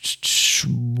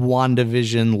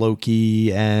WandaVision,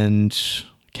 Loki, and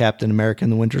Captain America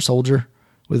and the Winter Soldier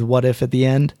with What If at the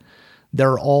end.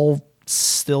 They're all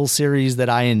still series that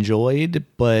I enjoyed,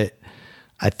 but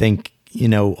I think,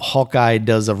 Hawkeye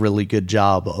does a really good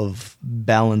job of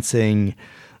balancing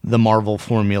the Marvel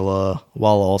formula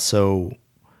while also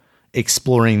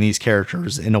exploring these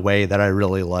characters in a way that I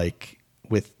really like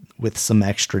with some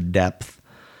extra depth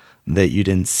that you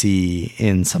didn't see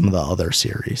in some of the other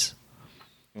series.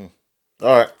 All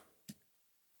right.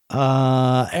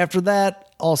 After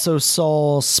that, also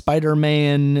saw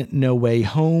Spider-Man No Way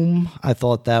Home. I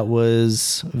thought that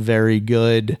was very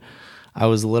good. I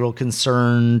was a little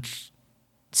concerned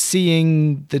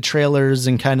seeing the trailers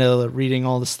and kind of reading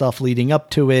all the stuff leading up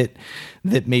to it,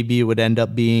 that maybe it would end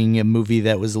up being a movie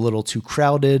that was a little too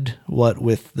crowded, what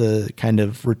with the kind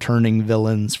of returning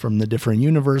villains from the different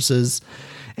universes.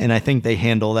 And I think they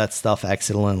handle that stuff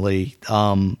excellently.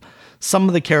 Some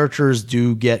of the characters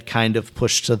do get kind of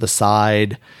pushed to the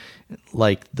side,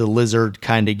 like the Lizard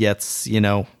kind of gets,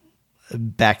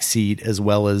 backseat as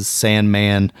well as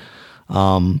Sandman.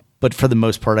 But for the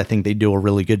most part, I think they do a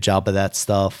really good job of that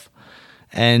stuff.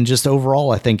 And just overall,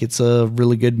 I think it's a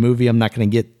really good movie. I'm not going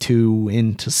to get too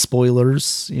into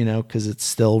spoilers, because it's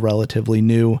still relatively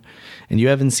new and you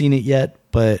haven't seen it yet.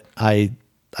 But I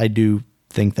do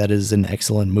think that is an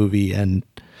excellent movie and,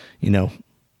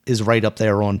 is right up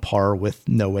there on par with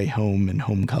No Way Home and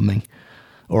Homecoming,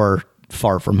 or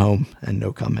Far From Home and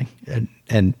No Coming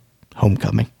and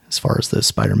Homecoming as far as the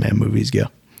Spider-Man movies go.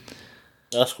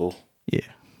 That's cool. Yeah.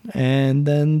 And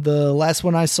then the last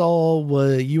one I saw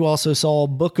was, you also saw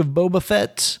Book of Boba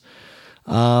Fett.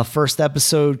 First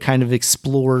episode kind of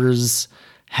explores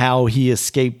how he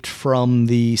escaped from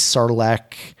the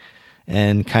Sarlacc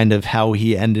and kind of how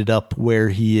he ended up where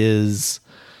he is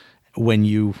when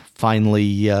you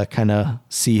finally kind of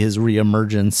see his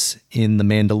reemergence in The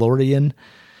Mandalorian.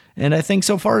 And I think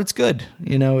so far it's good.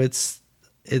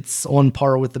 It's on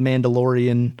par with The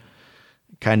Mandalorian,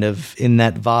 kind of in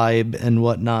that vibe and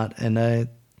whatnot. And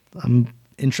I'm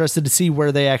interested to see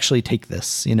where they actually take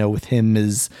this, with him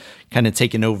is kind of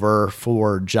taken over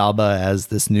for Jabba as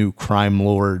this new crime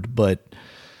lord, but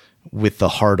with the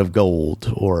heart of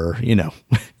gold, or,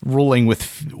 ruling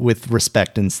with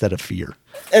respect instead of fear.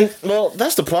 And well,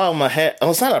 that's the problem I had.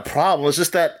 Well, it's not a problem. It's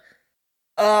just that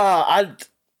I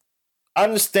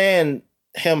understand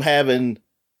him having.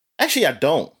 Actually, I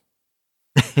don't.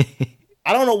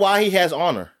 I don't know why he has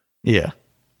honor. Yeah.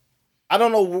 I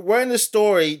don't know where in the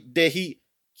story that he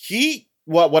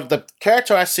what the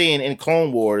character I seen in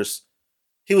Clone Wars,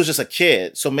 he was just a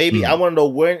kid. So maybe I want to know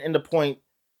where in the point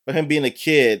of him being a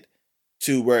kid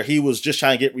to where he was just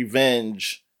trying to get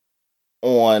revenge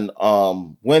on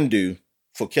Windu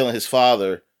for killing his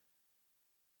father.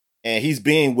 And he's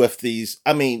being with these,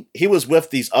 he was with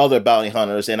these other bounty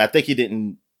hunters, and I think he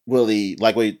didn't really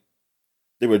like what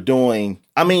they were doing.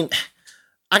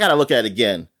 I gotta look at it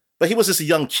again. But he was just a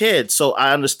young kid, so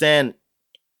I understanding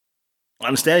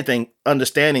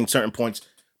certain points.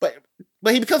 But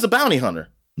he becomes a bounty hunter.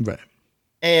 Right.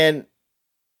 And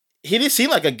he didn't seem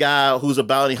like a guy who's a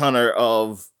bounty hunter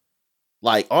of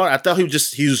like, I thought he was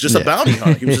just a bounty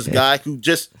hunter. He was just a guy who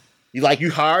just,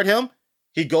 you hired him,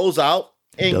 he goes out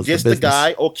and gets the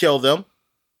guy or kill them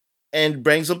and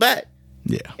brings them back.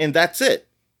 Yeah. And that's it.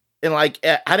 And I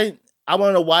want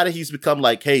to know why he's become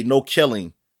like, hey, no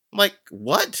killing. I'm like,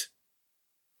 what?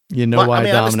 Why,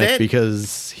 Dominic?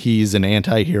 Because he's an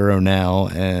anti-hero now,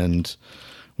 and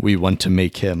we want to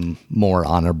make him more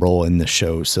honorable in the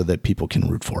show so that people can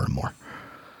root for him more.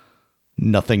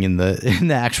 Nothing in the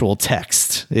actual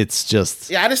text. It's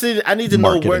just I need to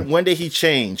marketing. Know when did he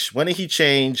change? When did he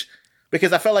change?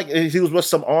 Because I felt like if he was with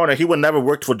some honor, he would never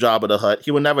worked for Jabba the Hutt.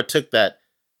 He would never took that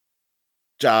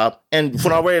job. And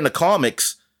when I read in the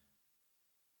comics,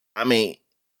 I mean,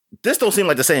 this don't seem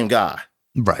like the same guy.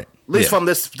 Right. At least from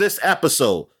this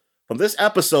episode. From this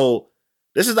episode,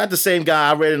 this is not the same guy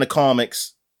I read in the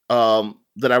comics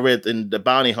that I read in the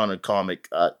Bounty Hunter comic.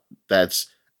 I think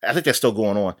that's still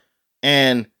going on.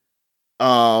 And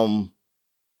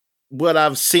what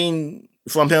I've seen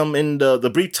from him in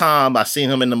the brief time I've seen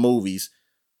him in the movies,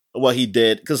 what he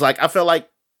did, because like I felt like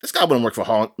this guy wouldn't work for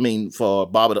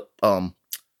Bob the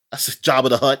Jabba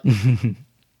the Hutt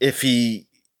if he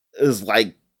is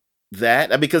like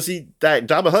that, because Jabba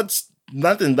the Hutt's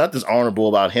nothing's honorable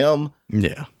about him.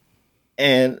 Yeah.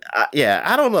 And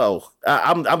I don't know.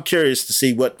 I'm curious to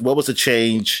see what was the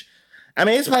change. I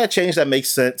mean, it's probably a change that makes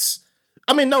sense.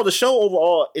 I mean, no, the show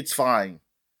overall, it's fine.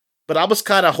 But I was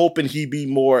kind of hoping he'd be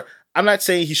more. I'm not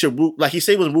saying he should rule, like he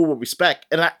said, was rule with respect.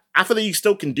 And I feel like you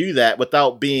still can do that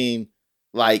without being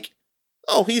like,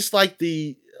 oh, he's like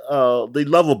the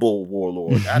lovable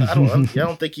warlord. I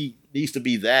don't think he needs to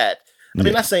be that. I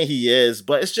mean, not saying he is,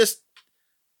 but it's just,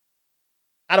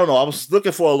 I don't know. I was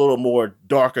looking for a little more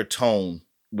darker tone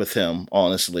with him,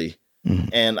 honestly. Mm-hmm.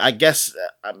 And I guess,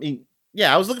 I mean,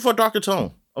 yeah, I was looking for a darker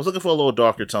tone. I was looking for a little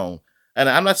darker tone. And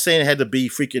I'm not saying it had to be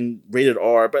freaking rated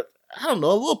R, but I don't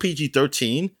know, a little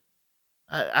PG-13.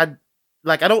 I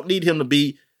don't need him to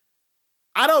be,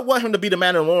 I don't want him to be the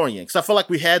Mandalorian, because I feel like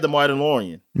we had the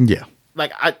Mandalorian. Yeah.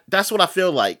 Like, that's what I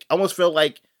feel like. I almost feel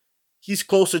like he's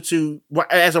closer to,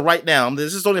 as of right now,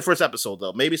 this is only the first episode,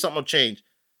 though. Maybe something will change.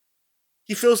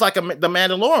 He feels like the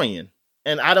Mandalorian.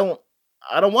 And I don't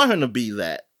want him to be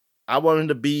that. I want him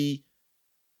to be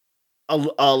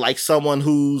like someone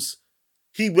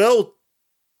he will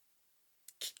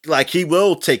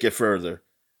take it further.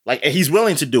 Like, and he's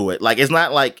willing to do it. Like, it's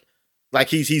not like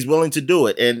he's willing to do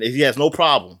it, and he has no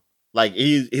problem. Like,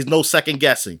 he's no second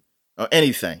guessing or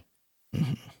anything.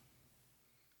 Mm-hmm.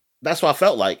 That's what I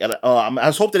felt like. And, I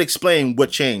was hoping to explain what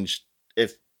changed,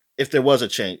 if there was a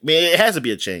change. I mean, it has to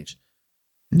be a change.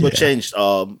 Yeah. What changed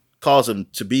caused him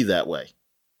to be that way.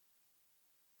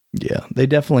 Yeah, they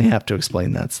definitely have to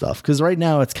explain that stuff, because right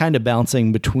now it's kind of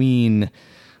bouncing between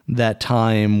that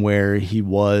time where he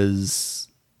was,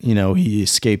 he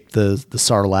escaped the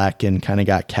Sarlacc and kind of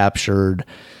got captured,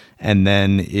 and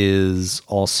then is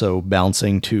also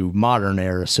bouncing to modern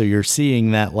era. So you're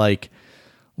seeing that like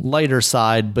lighter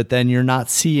side, but then you're not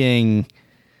seeing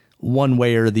one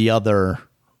way or the other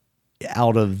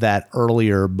out of that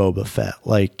earlier Boba Fett.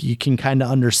 Like, you can kind of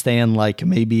understand like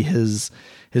maybe his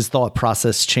thought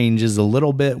process changes a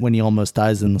little bit when he almost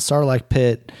dies in the Sarlacc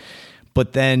pit,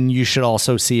 but then you should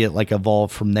also see it like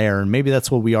evolve from there. And maybe that's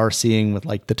what we are seeing with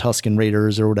like the Tusken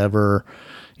Raiders or whatever.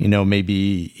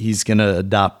 Maybe he's going to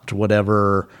adopt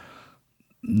whatever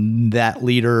that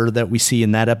leader that we see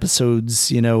in that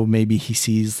episodes, maybe he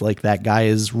sees like that guy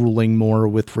is ruling more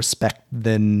with respect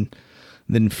than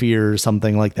fear or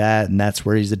something like that. And that's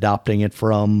where he's adopting it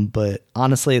from. But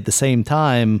honestly, at the same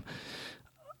time,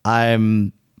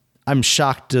 I'm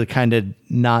shocked to kind of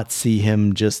not see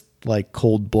him just like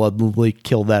cold-bloodedly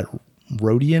kill that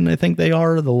Rodian, I think they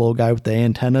are, the little guy with the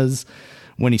antennas,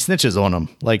 when he snitches on him,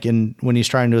 like when he's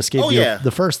trying to escape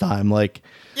the first time. Like,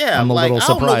 I'm a little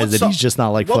surprised that he's just not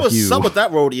like, fuck you. What was up with that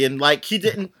Rodian? Like,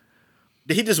 did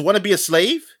he just want to be a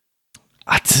slave?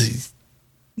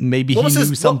 Maybe he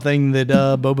knew something that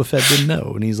Boba Fett didn't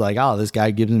know. And he's like, this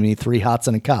guy gives me 3 hots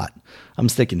and a cot. I'm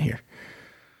sticking here.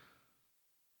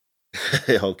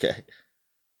 Okay.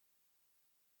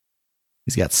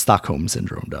 He's got Stockholm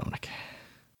Syndrome, Dominic.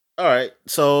 All right.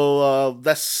 So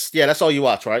that's all you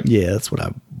watch, right? Yeah, that's what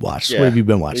I watched. Yeah. What have you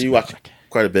been watching? You watch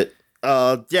quite a bit.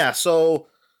 So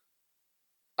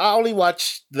I only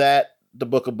watched the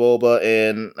Book of Boba,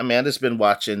 and I mean, I've just been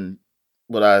watching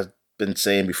what I've been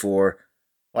saying before,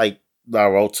 like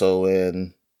Naruto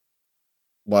and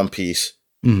One Piece,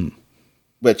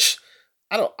 which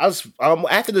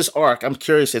after this arc, I'm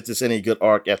curious if there's any good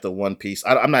arc after One Piece.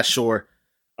 I'm not sure.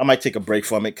 I might take a break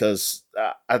from it, because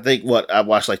I think I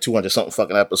watched like 200 something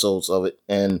fucking episodes of it,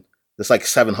 and there's like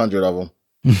 700 of them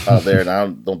out there, and I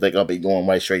don't think I'll be going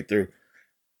right straight through.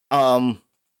 And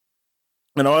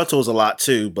Naruto's a lot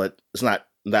too, but it's not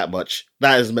that much.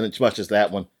 Not as much as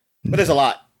that one, but there's a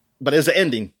lot. But there's an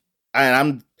ending,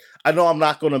 and I know I'm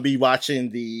not going to be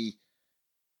watching the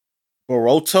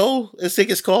Boruto, I think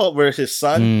it's called, where his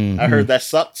son. Mm-hmm. I heard that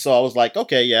sucked, so I was like,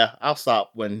 okay, yeah, I'll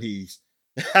stop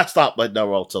I'll stop with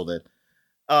Naruto then.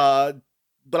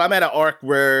 But I'm at an arc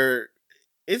where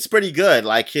it's pretty good.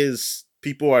 Like, his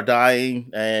people are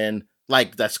dying, and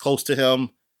like that's close to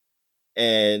him,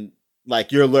 and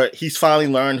like he's finally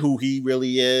learned who he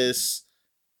really is,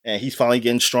 and he's finally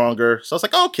getting stronger. So it's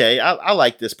like, okay, I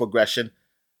like this progression.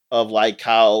 of like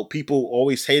how people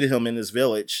always hated him in his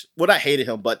village. Well, not hated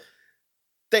him, but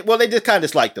they just kind of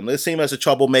disliked him. They see him as a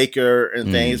troublemaker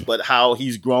and things, but how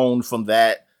he's grown from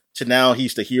that to now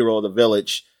he's the hero of the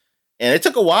village. And it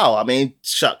took a while. I mean,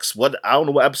 shucks, I don't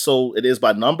know what episode it is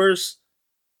by numbers,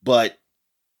 but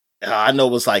I know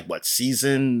it was like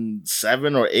season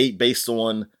 7 or 8 based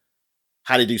on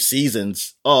how to do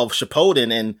seasons of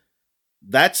Shippuden, and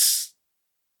that's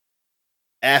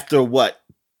after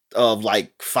of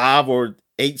like 5 or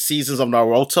 8 seasons of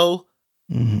Naruto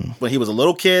when he was a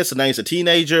little kid, so now he's a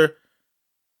teenager.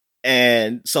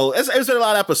 And so it's been a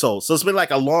lot of episodes. So it's been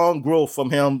like a long growth from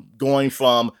him going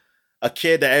from a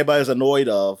kid that everybody's annoyed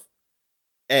of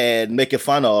and making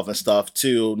fun of and stuff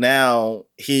to now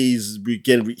he's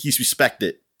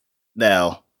respected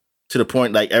now to the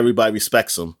point like everybody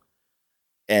respects him.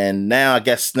 And now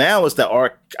is the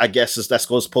arc, that's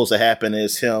supposed to happen,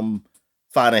 is him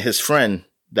finding his friend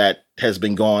that has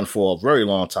been gone for a very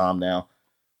long time now.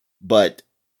 But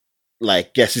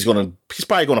like, guess he's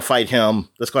probably gonna fight him.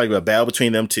 There's going to be a battle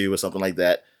between them two or something like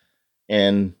that.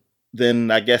 And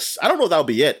then I guess, I don't know if that'll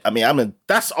be it. I mean,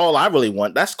 that's all I really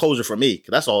want. That's closure for me.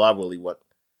 That's all I really want,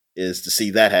 is to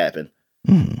see that happen.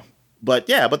 But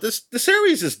yeah, the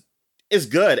series is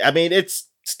good. I mean, it's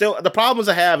still, the problems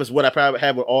I have is what I probably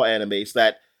have with all animes,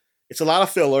 that it's a lot of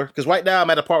filler. Because right now I'm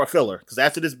at a part of filler. Because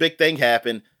after this big thing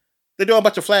happened, they're doing a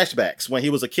bunch of flashbacks when he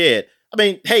was a kid. I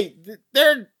mean, hey,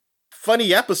 they're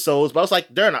funny episodes, but I was like,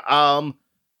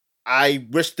 I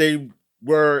wish they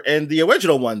were in the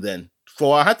original one then,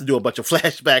 before I have to do a bunch of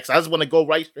flashbacks. I just want to go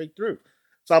straight through.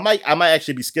 So I might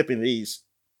actually be skipping these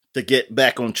to get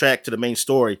back on track to the main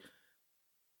story.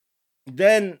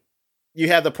 Then you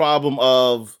have the problem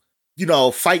of,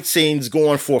 fight scenes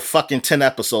going for fucking 10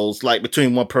 episodes, like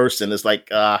between one person. It's like,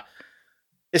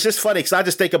 it's just funny because I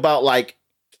just think about like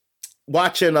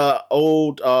watching an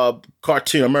old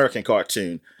American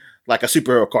cartoon, like a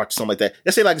superhero cartoon, something like that.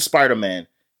 Let's say like Spider-Man,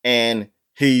 and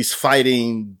he's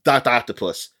fighting Dr.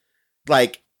 Octopus.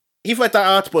 Like, he fought Dr.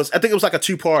 Octopus, I think it was like a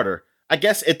 2-parter. I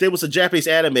guess if there was a Japanese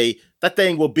anime, that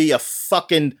thing will be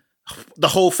the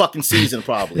whole fucking season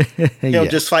probably.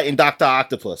 Just fighting Dr.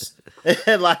 Octopus.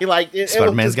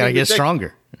 Spider-Man's got to get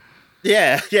stronger.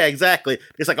 Yeah, exactly.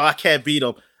 It's like, I can't beat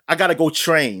him. I got to go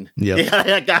train. Yep.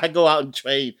 I got to go out and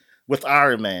train with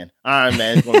Iron Man. Iron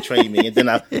Man is going to train me, and then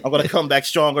I'm going to come back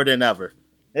stronger than ever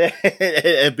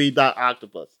and be Dr.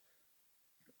 Octopus.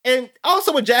 And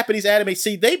also with Japanese anime,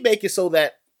 see, they make it so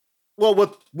that,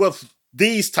 with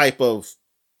these type of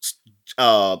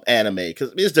anime,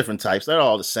 because there's different types, they're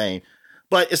all the same,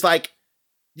 but it's like,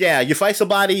 yeah, you fight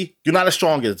somebody, you're not as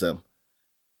strong as them,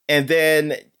 and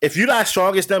then if you're not as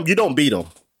strong as them, you don't beat them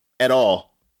at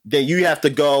all. Then you have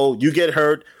to go, you get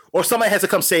hurt, or somebody has to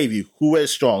come save you who is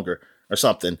stronger or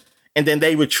something, and then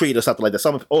they retreat or something like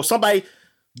that. Somebody,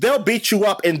 they'll beat you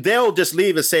up and they'll just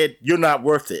leave and say you're not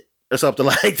worth it or something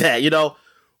like that,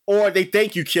 or they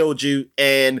think you killed you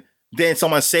and then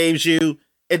someone saves you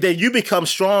and then you become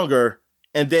stronger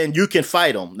and then you can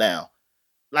fight them now.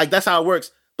 Like, that's how it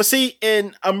works. But see,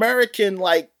 in American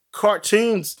like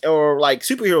cartoons or like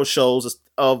superhero shows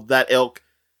of that ilk,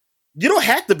 you don't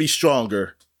have to be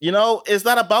stronger. It's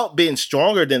not about being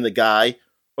stronger than the guy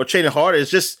or training harder.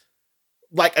 It's just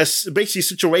like a basically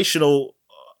situational,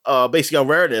 basic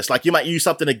awareness. Like, you might use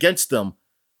something against them,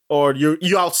 or you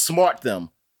outsmart them,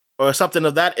 or something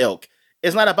of that ilk.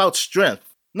 It's not about strength.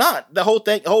 Not the whole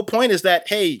thing. The whole point is that,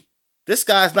 hey, this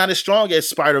guy's not as strong as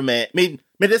Spider-Man. I mean,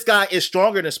 this guy is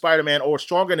stronger than Spider-Man or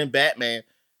stronger than Batman.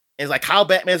 And it's like, how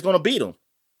Batman's going to beat him.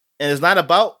 And it's not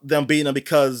about them beating him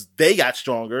because they got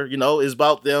stronger. It's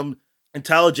about them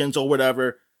intelligence or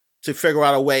whatever to figure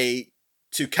out a way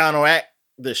to counteract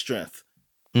their strength.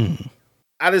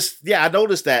 I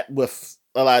noticed that with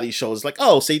a lot of these shows. It's like,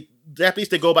 oh, see, Japanese,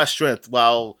 they go by strength,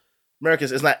 while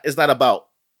Americans, it's not about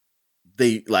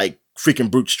the like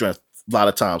freaking brute strength a lot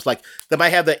of times. Like, they might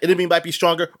have the enemy might be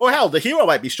stronger, or hell, the hero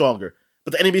might be stronger,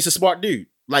 but the enemy's a smart dude.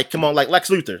 Like, come on, like Lex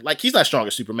Luthor. Like, he's not strong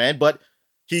as Superman, but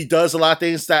he does a lot of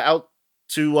things that out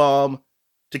to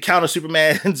counter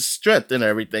Superman's strength and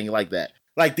everything like that.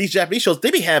 Like, these Japanese shows,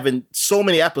 they be having so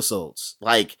many episodes.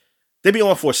 Like, they be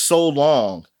on for so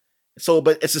long. So,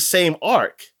 but it's the same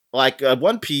arc. Like,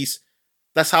 One Piece,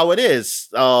 that's how it is.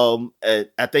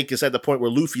 I think it's at the point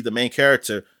where Luffy, the main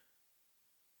character,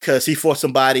 because he fought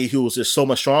somebody who was just so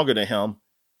much stronger than him.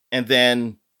 And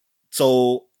then,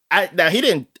 I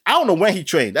don't know when he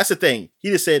trained. That's the thing. He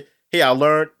just said, hey, I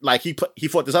learned, like, he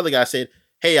fought this other guy, said,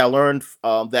 hey, I learned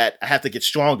that I have to get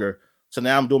stronger. So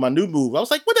now I'm doing my new move. I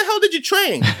was like, what the hell did you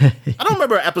train? I don't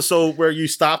remember an episode where you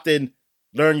stopped and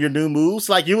learned your new moves.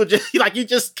 Like, you would just, like, you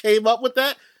just came up with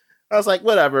that. I was like,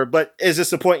 whatever. But is this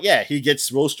the point? Yeah, he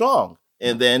gets real strong.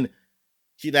 And then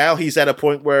he's at a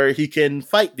point where he can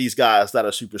fight these guys that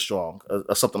are super strong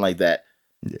or something like that.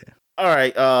 Yeah. All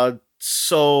right.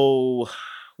 So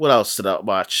what else did I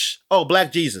watch? Oh,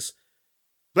 Black Jesus.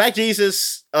 Black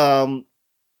Jesus, it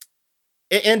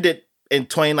ended in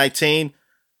 2019,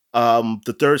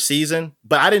 the third season,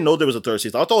 but I didn't know there was a third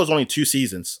season. I thought it was only 2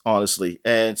 seasons, honestly.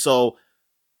 And so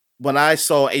when I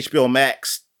saw HBO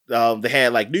Max, they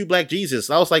had like new Black Jesus.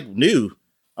 I was like, new.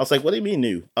 I was like, what do you mean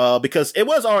new? Because it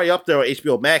was already up there on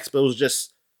HBO Max, but it was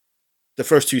just the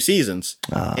first 2 seasons.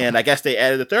 And I guess they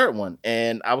added a third one.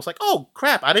 And I was like, oh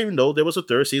crap, I didn't even know there was a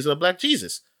third season of Black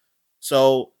Jesus.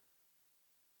 So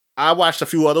I watched a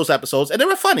few of those episodes, and they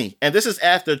were funny. And this is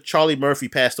after Charlie Murphy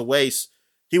passed away.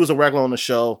 He was a regular on the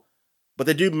show, but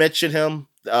they do mention him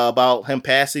about him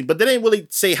passing. But they didn't really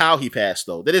say how he passed,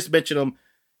 though. They just mentioned him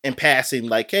in passing,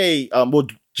 like, "Hey,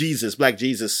 Jesus, Black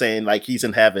Jesus, saying like he's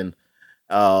in heaven,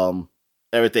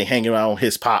 everything hanging around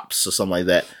his pops or something like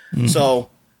that." Mm-hmm. So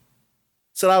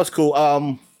that was cool.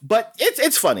 But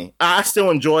it's funny. I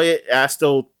still enjoy it. I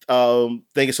still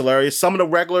think it's hilarious. Some of the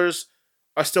regulars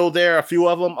are still there, a few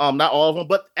of them, not all of them,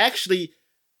 but actually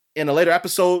in a later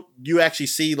episode, you actually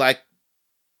see like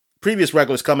previous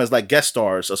regulars come as like guest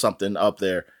stars or something up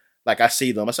there. Like I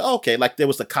see them. I said, oh, okay, like there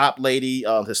was the cop lady,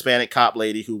 Hispanic cop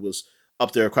lady who was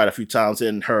up there quite a few times,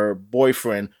 and her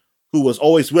boyfriend who was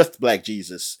always with Black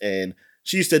Jesus. And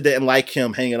she still didn't like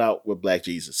him hanging out with Black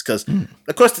Jesus. Cause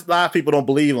of course, a lot of people don't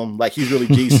believe him, like he's really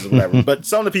Jesus or whatever. But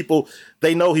some of the people,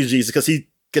 they know he's Jesus because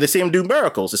they see him do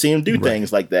miracles. They see him do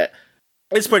things like that.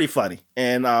 It's pretty funny,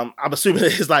 and I'm assuming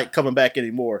it's like coming back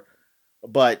anymore.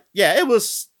 But yeah, it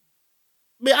was.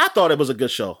 I mean, I thought it was a good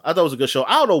show. I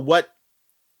don't know what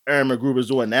Aaron McGruber is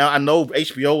doing now. I know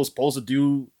HBO was supposed to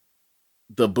do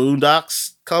the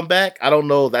Boondocks comeback. I don't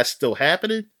know if that's still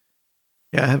happening.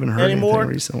 Yeah, I haven't heard anything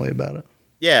recently about it.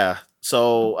 Yeah,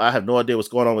 so I have no idea what's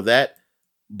going on with that.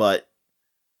 But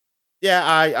yeah,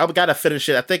 I gotta finish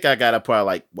it. I think I got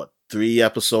probably like 3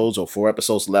 episodes or 4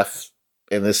 episodes left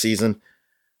in this season.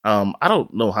 I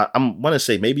don't know how. I'm gonna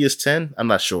say maybe it's 10. I'm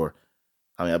not sure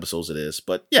how many episodes it is,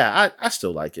 but yeah, I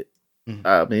still like it. Mm-hmm.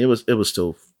 I mean, it was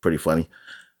still pretty funny.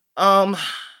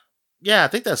 Yeah, I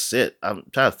think that's it. I'm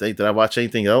trying to think. Did I watch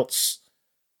anything else?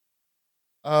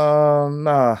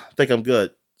 Nah, I think I'm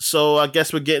good. So I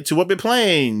guess we're getting to what we're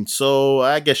playing. So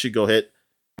I guess you go ahead.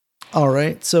 All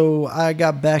right. So I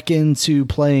got back into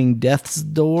playing Death's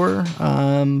Door.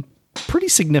 Pretty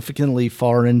significantly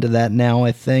far into that now.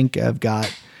 I think I've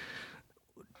got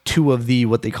 2 of the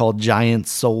what they call giant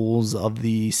souls of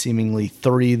the seemingly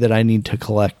 3 that I need to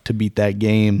collect to beat that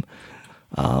game.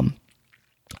 I'm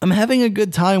having a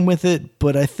good time with it,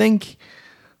 but I think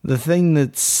the thing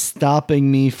that's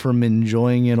stopping me from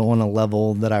enjoying it on a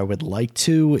level that I would like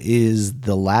to is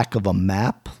the lack of a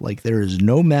map. Like there is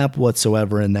no map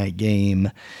whatsoever in that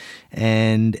game,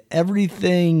 and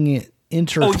everything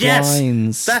intertwines. Oh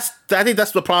yes, I think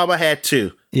that's the problem I had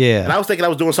too. Yeah, and I was thinking I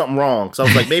was doing something wrong, so I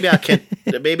was like, maybe I can't.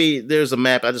 Maybe there's a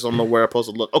map. I just don't know where I'm supposed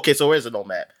to look. Okay, so where's the no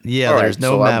map? Yeah, there's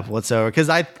no map whatsoever. Because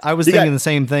I was thinking the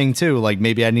same thing too. Like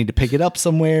maybe I need to pick it up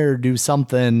somewhere or do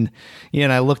something. Yeah,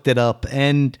 and I looked it up,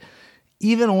 and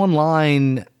even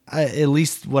online, at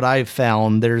least what I've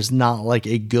found, there's not like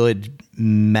a good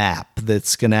map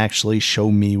that's gonna actually show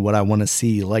me what I want to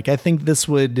see. Like I think this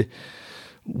would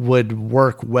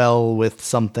work well with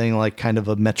something like kind of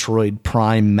a Metroid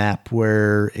Prime map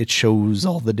where it shows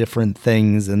all the different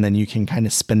things and then you can kind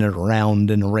of spin it around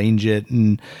and arrange it.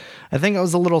 And I think I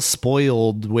was a little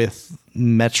spoiled with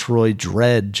Metroid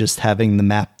Dread just having the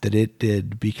map that it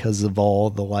did because of all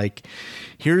the like,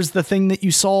 here's the thing that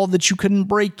you saw that you couldn't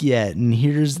break yet, and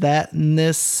here's that and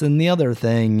this and the other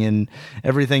thing, and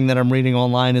everything that I'm reading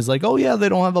online is like, oh yeah, they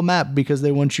don't have a map because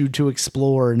they want you to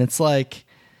explore. And it's like,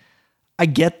 I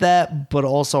get that, but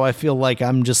also I feel like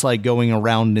I'm just like going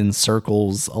around in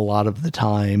circles a lot of the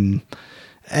time.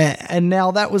 And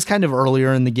now that was kind of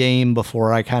earlier in the game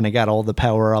before I kind of got all the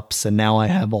power-ups, and now I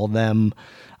have all them.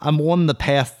 I'm on the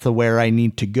path to where I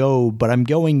need to go, but I'm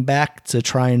going back to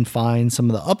try and find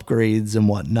some of the upgrades and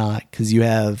whatnot, because you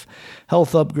have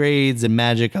health upgrades and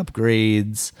magic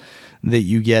upgrades that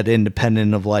you get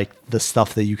independent of like the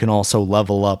stuff that you can also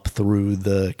level up through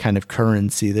the kind of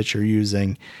currency that you're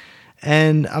using.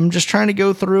 And I'm just trying to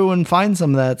go through and find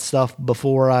some of that stuff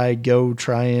before I go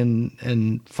try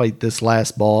and fight this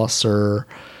last boss, or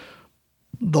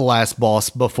the last boss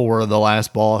before the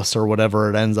last boss, or whatever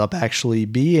it ends up actually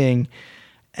being.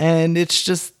 And it's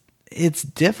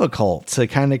difficult to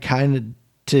kind of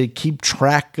to keep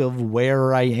track of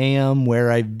where I am,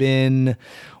 where I've been,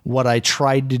 what I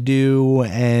tried to do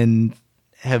and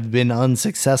have been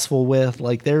unsuccessful with.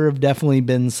 Like there have definitely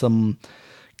been some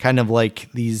kind of like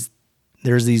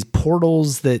there's these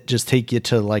portals that just take you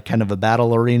to like kind of a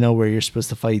battle arena where you're supposed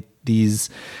to fight these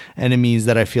enemies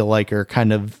that I feel like are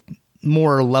kind of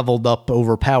more leveled up,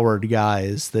 overpowered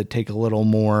guys that take a little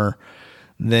more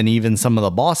than even some of the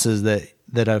bosses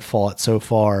that I've fought so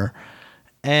far.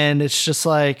 And it's just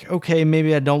like, okay,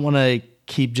 maybe I don't want to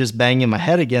keep just banging my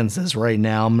head against this right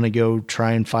now. I'm going to go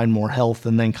try and find more health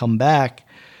and then come back.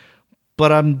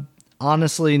 But I'm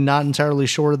honestly not entirely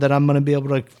sure that I'm going to be able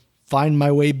to find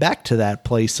my way back to that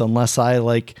place unless I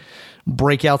like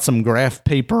break out some graph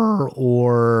paper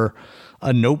or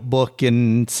a notebook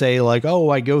and say like, oh,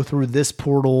 I go through this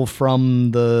portal from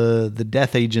the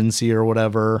death agency or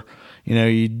whatever. You know,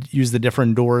 you use the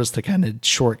different doors to kind of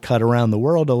shortcut around the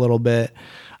world a little bit.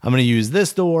 I'm going to use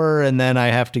this door and then I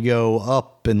have to go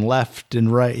up and left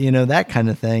and right, you know, that kind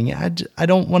of thing. I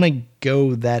don't want to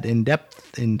go that in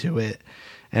depth into it.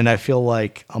 And I feel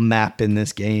like a map in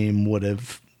this game would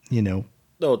have, you know.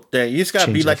 No, dang, you just got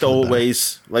to be like the old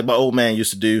ways, like my old man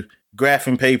used to do,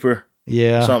 graphing paper.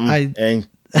 Yeah. Something. And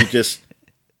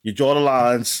you draw the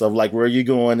lines of like where you're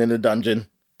going in the dungeon.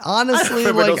 Honestly,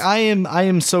 like I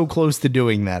am so close to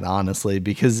doing that, honestly,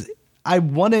 because I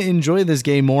want to enjoy this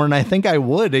game more. And I think I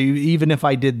would, even if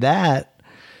I did that,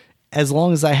 as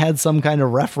long as I had some kind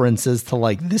of references to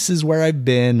like, this is where I've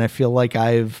been. I feel like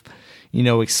I've, you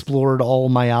know, explored all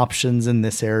my options in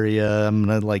this area. I'm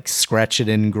going to like scratch it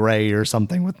in gray or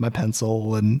something with my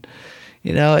pencil. And,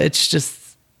 you know, it's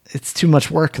too much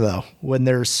work though, when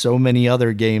there's so many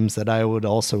other games that I would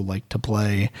also like to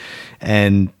play.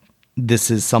 And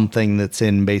this is something that's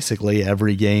in basically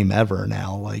every game ever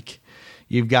now. Like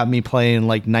you've got me playing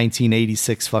like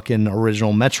 1986 fucking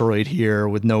original Metroid here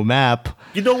with no map.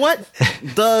 You know what?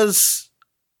 Does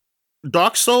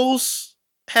Dark Souls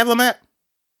have a map?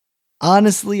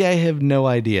 Honestly, I have no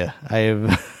idea.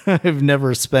 I've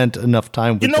never spent enough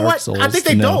time with Dark Souls. I think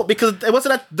they don't, because it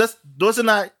wasn't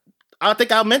that. I don't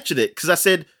think I mentioned it because I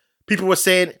said people were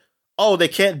saying, "Oh, they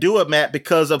can't do a map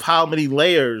because of how many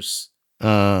layers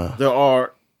there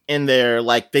are in there."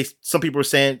 Like some people were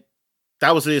saying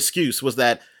that was the excuse, was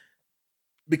that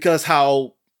because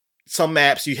how some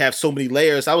maps you have so many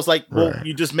layers. I was like, well,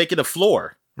 you just make it a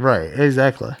floor, right?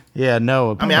 Exactly. Yeah. No,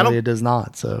 apparently it does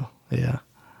not. So yeah.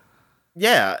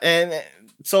 Yeah, and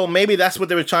so maybe that's what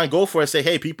they were trying to go for and say,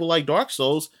 hey, people like Dark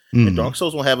Souls, and Dark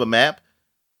Souls won't have a map.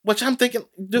 Which I'm thinking,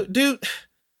 dude,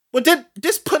 well,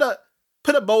 just put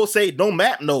a bold say no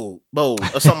map, no mode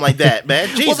or something like that, man.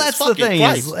 Jesus, well, that's the thing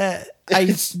is,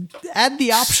 I add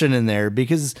the option in there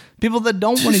because people that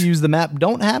don't want to use the map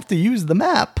don't have to use the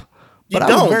map. But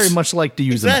I would very much like to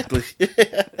use the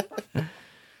map.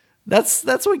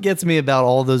 That's what gets me about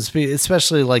all those,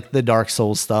 especially like the Dark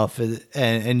Souls stuff.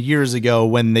 And years ago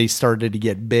when they started to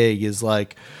get big is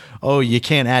like, oh, you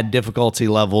can't add difficulty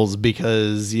levels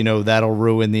because, you know, that'll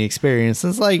ruin the experience.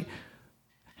 It's like,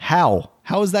 how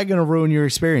is that going to ruin your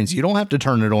experience? You don't have to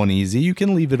turn it on easy. You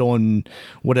can leave it on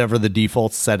whatever the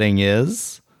default setting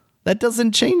is. That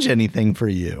doesn't change anything for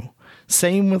you.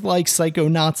 Same with like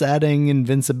Psychonauts adding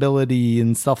invincibility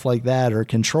and stuff like that, or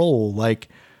control. Like,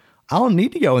 I don't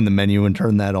need to go in the menu and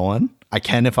turn that on. I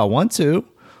can if I want to,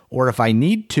 or if I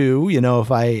need to, you know,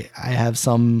 if I have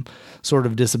some sort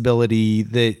of disability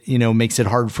that, you know, makes it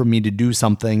hard for me to do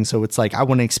something. So it's like, I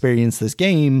want to experience this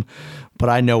game, but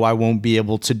I know I won't be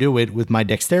able to do it with my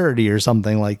dexterity or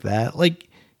something like that. Like,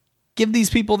 give these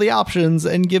people the options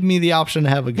and give me the option to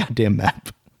have a goddamn map.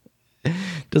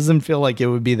 Doesn't feel like it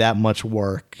would be that much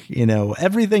work. You know,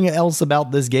 everything else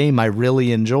about this game I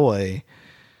really enjoy,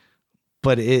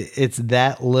 but it's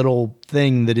that little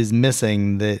thing that is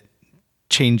missing that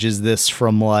changes this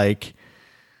from like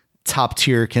top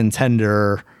tier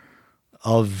contender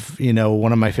of, you know,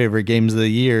 one of my favorite games of the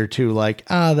year to like,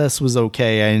 this was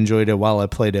okay. I enjoyed it while I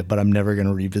played it, but I'm never going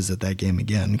to revisit that game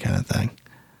again kind of thing.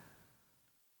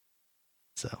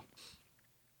 So,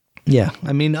 yeah,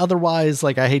 I mean, otherwise,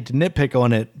 like, I hate to nitpick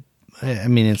on it. I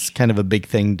mean, it's kind of a big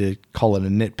thing to call it a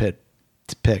nitpick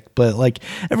to pick, but like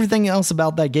everything else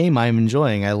about that game I'm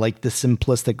enjoying. I like the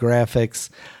simplistic graphics.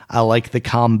 I like the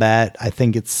combat. I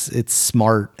think it's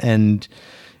smart, and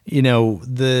you know,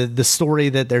 the story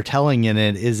that they're telling in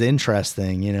it is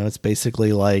interesting. You know, it's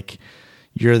basically like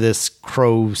you're this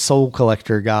crow soul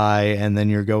collector guy, and then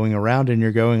you're going around and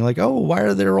you're going like, oh, why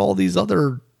are there all these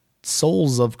other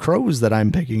souls of crows that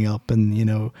I'm picking up? And you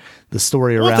know, the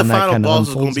story around that kind of unfolds.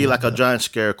 Is going to be like a giant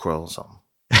scarecrow or something.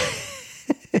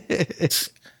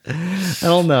 I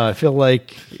don't know. I feel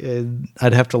like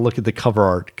I'd have to look at the cover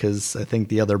art because I think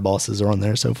the other bosses are on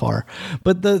there so far.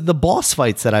 But the boss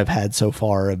fights that I've had so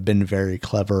far have been very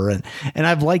clever, and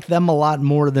I've liked them a lot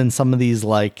more than some of these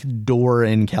like door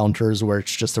encounters where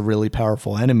it's just a really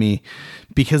powerful enemy,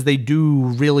 because they do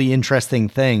really interesting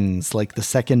things. Like the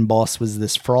second boss was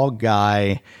this frog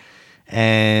guy,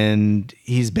 and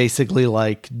he's basically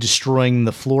like destroying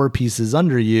the floor pieces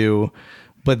under you.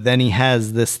 But then he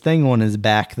has this thing on his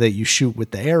back that you shoot with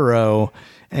the arrow,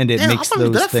 and it makes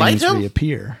those things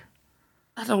reappear.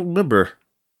 I don't remember.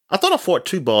 I thought I fought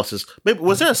two bosses. Maybe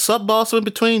was there a sub boss in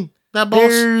between that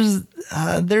boss?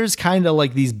 There's kind of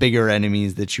like these bigger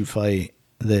enemies that you fight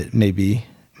that maybe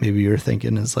you're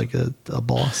thinking is like a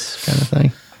boss kind of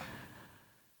thing.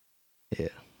 Yeah.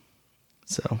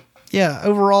 So yeah,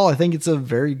 overall, I think it's a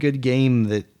very good game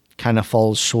that kind of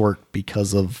falls short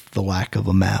because of the lack of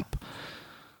a map.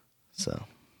 So,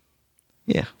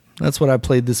 yeah, that's what I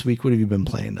played this week. What have you been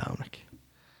playing, Dominic?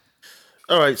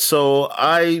 All right, so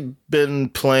I've been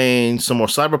playing some more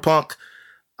Cyberpunk.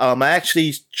 I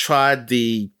actually tried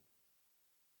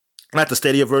not the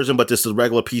Stadia version, but just the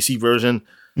regular PC version.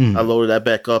 I loaded that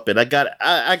back up, and I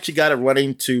actually got it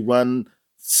run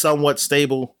somewhat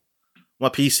stable on my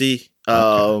PC.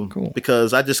 Cool.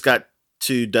 Because I just got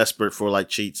too desperate for like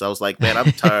cheats. I was like, man,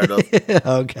 I'm tired of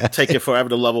taking forever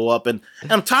to level up, and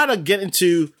I'm tired of getting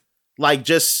to like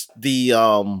just the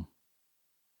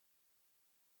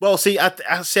well, see, I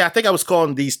think I was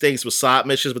calling these things with side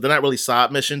missions, but they're not really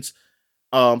side missions.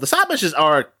 The side missions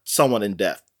are somewhat in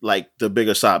depth, like the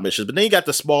bigger side missions, but then you got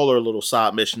the smaller little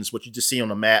side missions, what you just see on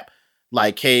the map,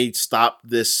 like, hey, stop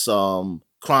this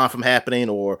crime from happening,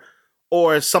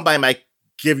 or somebody might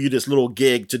give you this little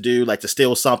gig to do, like to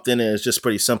steal something, and it's just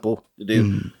pretty simple to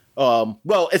do.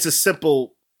 Well, it's a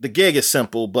simple. The gig is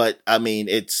simple, but I mean,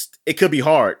 it could be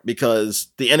hard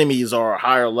because the enemies are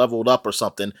higher leveled up or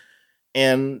something,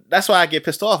 and that's why I get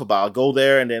pissed off about. I'll go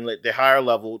there and then they're higher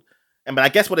leveled, but I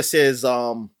guess what it says,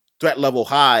 threat level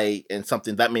high and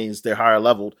something, that means they're higher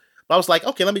leveled. But I was like,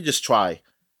 okay, let me just try,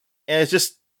 and it's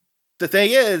just the thing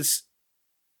is,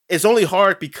 it's only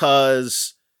hard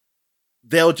because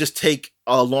they'll just take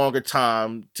a longer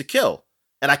time to kill.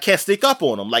 And I can't sneak up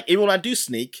on them. Like, even when I do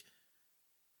sneak,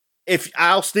 if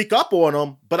I'll sneak up on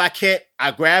them, but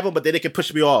I grab them, but then they can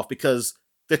push me off because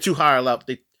they're too higher level.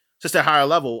 Since they're higher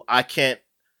level, I can't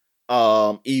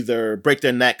either break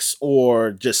their necks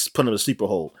or just put them in a sleeper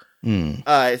hold.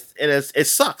 It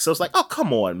sucks. So I was like, oh,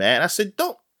 come on, man. I said,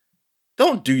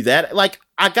 don't do that. Like,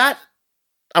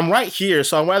 I'm right here,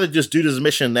 so I'd rather just do this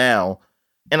mission now.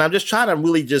 And I'm just trying to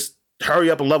really just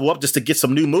hurry up and level up just to get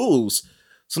some new moves.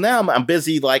 So now I'm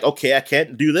busy like, okay, I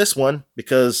can't do this one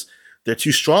because they're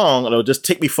too strong. It'll just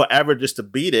take me forever just to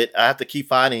beat it. I have to keep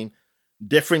finding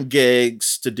different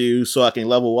gigs to do so I can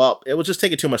level up. It was just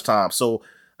taking too much time. So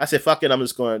I said, fuck it, I'm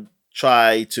just going to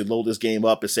try to load this game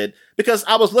up. And said, because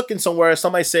I was looking somewhere,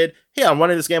 somebody said, hey, I'm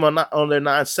running this game on their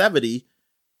 970.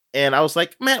 And I was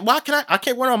like, man, why I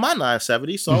can't run on my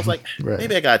 970. So I was like,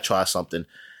 maybe I got to try something.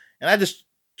 And I just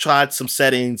tried some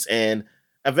settings, and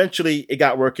eventually it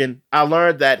got working. I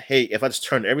learned that, hey, if I just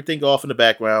turn everything off in the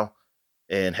background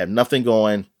and have nothing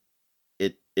going,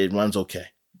 it runs okay.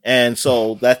 And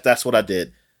so that's what I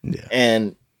did. Yeah.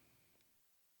 And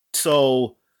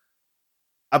so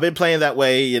I've been playing that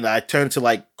way, and I turned to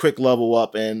like quick level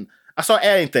up, and I started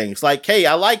adding things like, hey,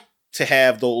 I like to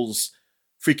have those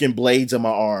freaking blades in my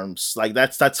arms. Like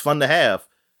that's fun to have.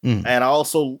 And I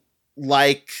also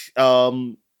like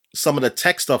some of the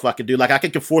tech stuff I can do. Like I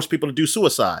can force people to do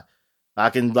suicide. I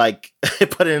can like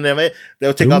put it in them.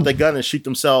 They'll take out their gun and shoot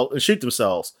themselves.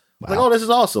 Wow. Like, oh, this is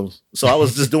awesome. So I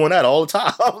was just doing that all the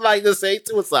time. I'm like, just say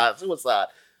suicide.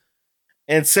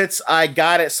 And since I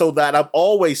got it so that I'm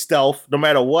always stealth, no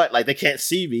matter what, like they can't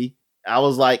see me. I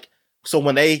was like, so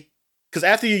because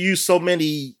after you use so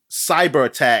many cyber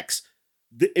attacks,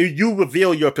 you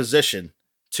reveal your position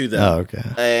to them. Oh,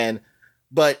 okay.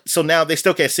 But so now they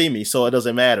still can't see me, so it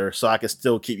doesn't matter. So I can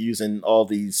still keep using all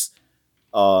these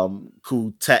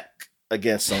cool tech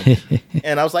against them.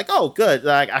 And I was like, oh, good.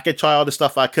 Like I could try all the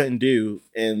stuff I couldn't do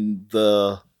in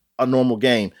a normal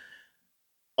game.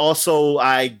 Also,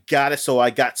 I got it so I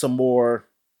got some more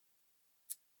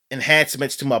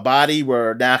enhancements to my body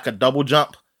where now I can double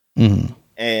jump.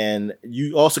 And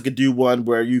you also could do one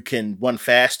where you can run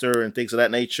faster and things of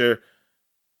that nature.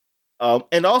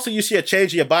 And also you see a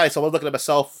change in your body. So I was looking at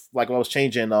myself, like when I was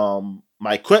changing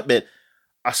my equipment,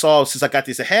 I saw since I got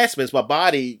these enhancements, my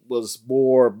body was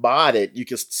more modded. You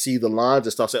can see the lines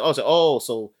and stuff.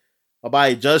 So my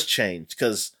body does change.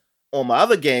 Because on my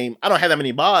other game, I don't have that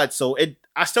many mods, so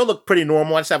I still look pretty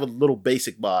normal. I just have a little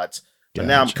basic mods. But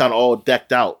now I'm kind of all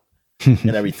decked out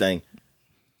and everything.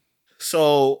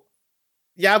 So,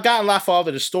 yeah, I've gotten a lot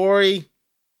farther the story.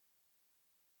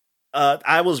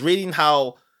 I was reading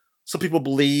how some people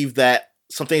believe that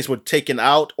some things were taken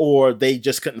out or they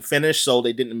just couldn't finish, so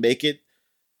they didn't make it.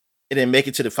 It didn't make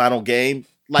it to the final game.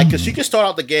 Like, because you can start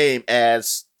out the game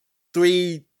as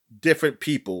 3 different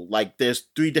people. Like, there's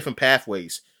 3 different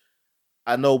pathways.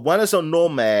 I know one is a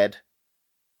nomad.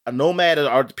 A nomad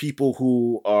are the people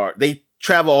who they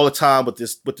travel all the time with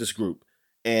this group,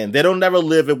 and they don't never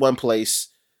live in one place.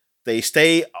 They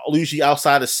stay usually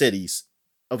outside of cities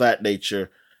of that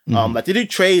nature. Like they do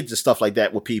trades and stuff like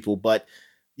that with people, but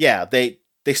yeah, they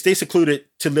stay secluded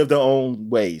to live their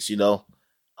own ways, you know.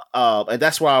 And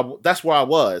that's where I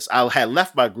was. I had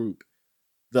left my group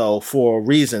though for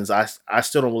reasons I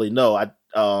still don't really know. I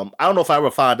don't know if I ever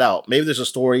find out. Maybe there's a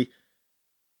story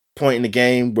point in the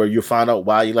game where you find out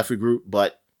why you left your group,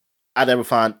 but I haven't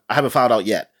found out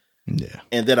yet. Yeah.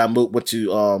 And then I went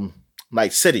to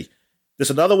Night City.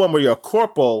 There's another one where you're a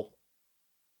corporal.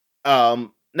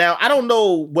 Now I don't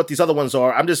know what these other ones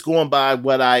are. I'm just going by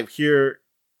what I hear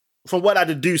from what I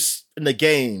deduce in the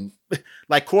game.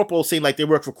 Like corporals seem like they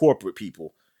work for corporate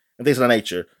people and things of that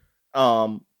nature.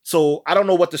 So I don't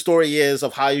know what the story is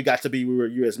of how you got to be where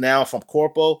you is now from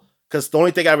corporal. Because the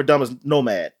only thing I ever done was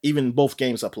Nomad, even both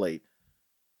games I played.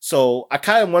 So I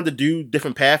kind of wanted to do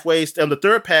different pathways. And the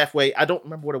third pathway, I don't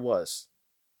remember what it was.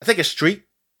 I think a street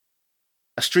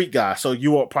guy. So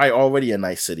you were probably already in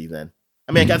Night City then.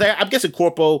 I mean, I'm guessing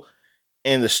Corpo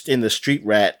in the street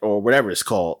rat or whatever it's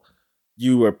called,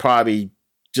 you were probably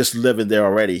just living there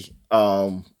already.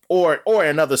 Or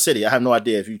another city. I have no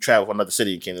idea if you travel from another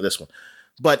city and came to this one.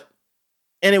 But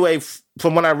anyway,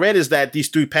 from what I read is that these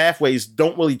 3 pathways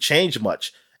don't really change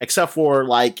much, except for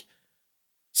like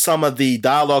some of the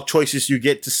dialogue choices you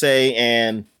get to say,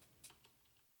 and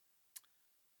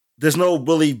there's no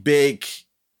really big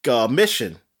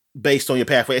mission based on your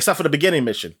pathway, except for the beginning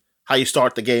mission, how you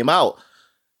start the game out.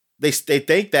 They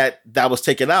think that was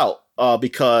taken out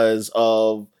because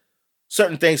of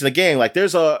certain things in the game. Like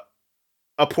there's a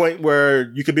point where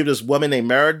you could be with this woman named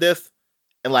Meredith.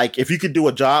 And like, if you could do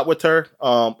a job with her,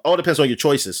 all depends on your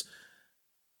choices.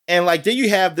 And like, then you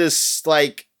have this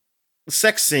like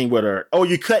sex scene with her. Oh,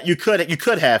 you could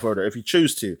have her if you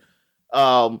choose to,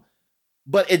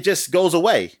 but it just goes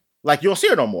away. Like you don't see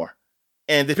her no more.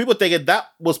 And the people thinking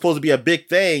that was supposed to be a big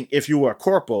thing if you were a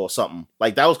corporal or something.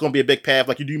 Like that was going to be a big path.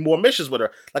 Like you do more missions with her.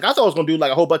 Like I thought I was going to do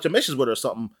like a whole bunch of missions with her or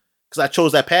something because I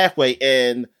chose that pathway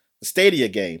in the Stadia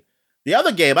game. The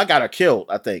other game, I got her killed,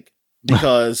 I think,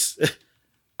 because.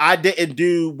 I didn't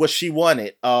do what she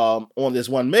wanted on this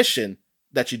one mission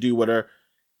that you do with her.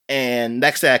 And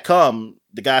next day I come,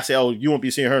 the guy said, "Oh, you won't be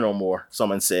seeing her no more."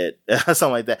 Someone said something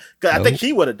like that. Because I think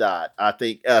he would have died. I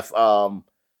think if I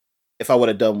would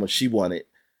have done what she wanted.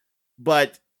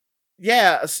 But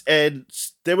yeah, and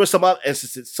there were some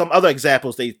other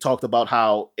examples they talked about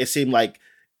how it seemed like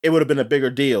it would have been a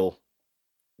bigger deal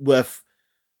with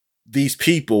these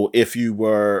people if you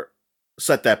were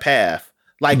set that path.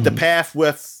 Like the path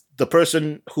with the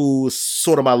person who's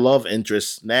sort of my love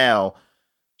interest now,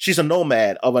 she's a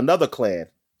nomad of another clan.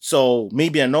 So me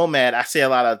being a nomad, I say a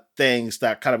lot of things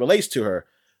that kind of relates to her.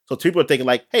 So people are thinking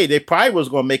like, hey, they probably was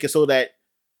going to make it so that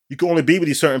you can only be with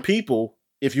these certain people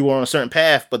if you were on a certain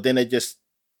path, but then they just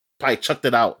probably chucked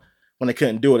it out when they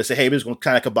couldn't do it. They said, hey, we're just going to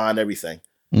kind of combine everything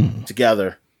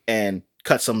together and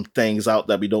cut some things out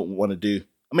that we don't want to do.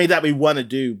 I mean, that we want to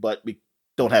do, but we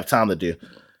don't have time to do.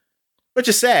 Which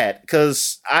is sad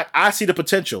because I see the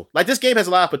potential. Like this game has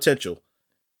a lot of potential.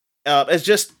 It's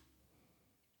just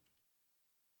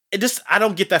I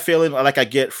don't get that feeling like I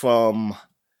get from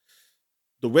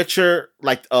The Witcher,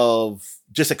 like of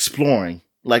just exploring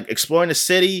the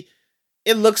city.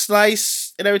 It looks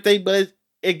nice and everything, but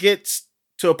it gets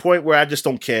to a point where I just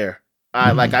don't care.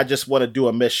 I just want to do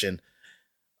a mission.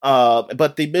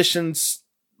 But the missions.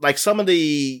 Like some of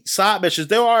the side missions,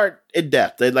 they are in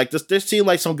depth. They seem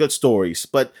like some good stories,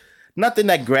 but nothing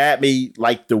that grabbed me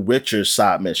like The Witcher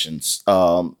side missions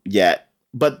yet.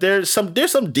 But there's some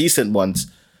decent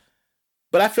ones.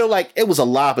 But I feel like it was a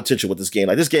lot of potential with this game.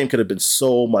 Like this game could have been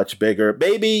so much bigger.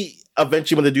 Maybe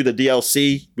eventually when they do the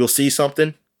DLC, we'll see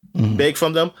something big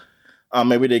from them.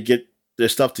 Maybe they get their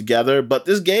stuff together. But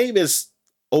this game is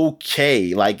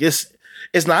okay. Like it's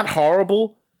not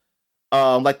horrible.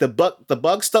 Like the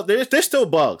bug stuff, there's still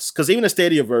bugs because even the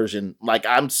Stadia version, like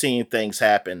I'm seeing things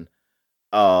happen,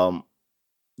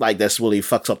 like that's really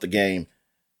fucks up the game.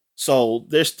 So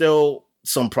there's still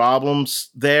some problems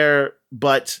there,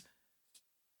 but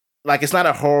like it's not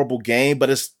a horrible game, but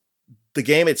it's the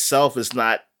game itself is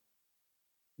not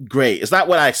great. It's not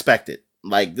what I expected.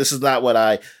 Like, this is not what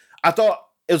I thought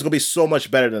it was going to be so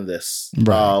much better than this.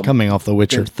 Right. Coming off The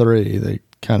Witcher 3, they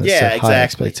kind of set high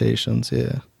expectations.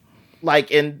 Yeah. Like,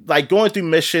 going through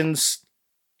missions,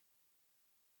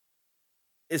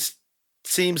 it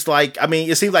seems like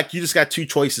you just got two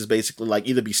choices, basically. Like,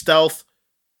 either be stealth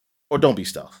or don't be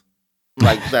stealth.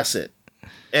 Like, that's it.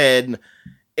 And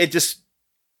it just,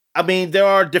 there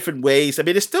are different ways.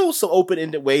 There's still some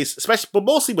open-ended ways, especially, but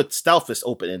mostly with stealth is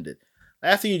open-ended.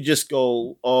 After you just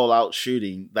go all out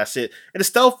shooting, that's it. And the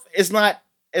stealth is not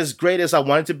as great as I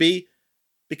want it to be,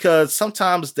 because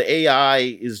sometimes the AI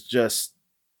is just,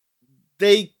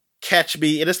 they catch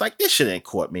me and it's like, this shit ain't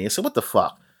caught me. So what the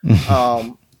fuck?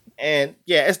 And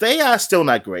yeah, the AI is still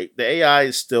not great. The AI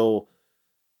is still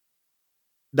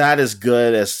not as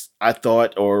good as I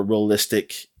thought or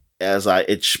realistic as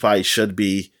it probably should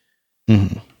be.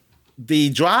 Mm-hmm. The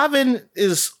driving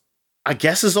is, I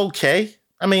guess, is okay.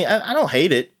 I don't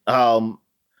hate it.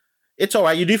 It's all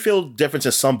right. You do feel difference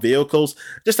in some vehicles.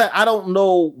 Just that I don't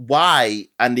know why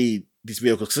I need these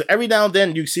vehicles. Because every now and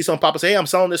then you see someone pop up and say, hey, I'm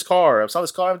selling this car.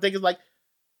 I'm thinking, like,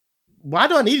 why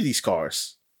do I need these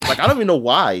cars? Like, I don't even know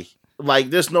why.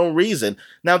 Like, there's no reason.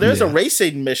 Now, there's a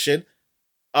racing mission,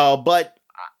 but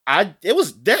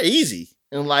they're easy.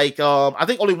 And like, I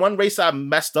think only one race I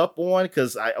messed up on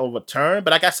because I overturned,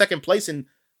 but I got second place, and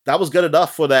that was good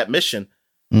enough for that mission.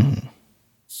 Mm-hmm.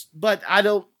 But I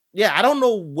don't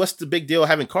know what's the big deal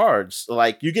having cars.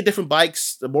 Like, you get different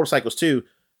bikes, the motorcycles too,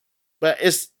 but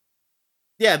there's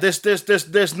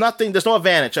nothing, there's no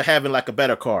advantage of having like a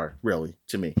better car, really,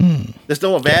 to me. There's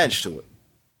no advantage to it.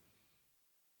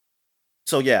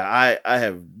 So yeah, I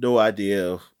have no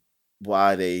idea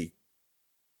why they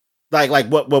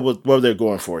what they're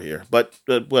going for here, but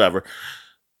whatever.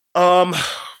 What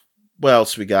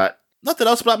else we got? Nothing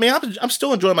else, but I'm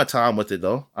still enjoying my time with it,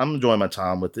 though. I'm enjoying my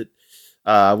time with it.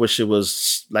 I wish it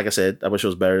was, like I said, I wish it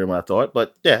was better than what I thought,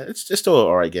 but yeah, it's still an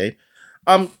alright game.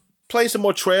 Playing some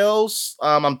more Trails.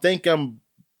 I think I'm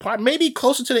maybe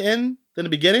closer to the end than the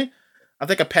beginning. I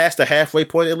think I passed the halfway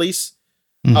point at least.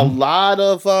 Mm-hmm. A lot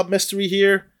of mystery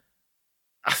here.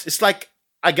 It's like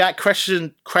I got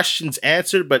questions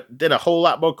answered, but then a whole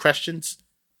lot more questions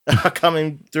are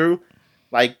coming through.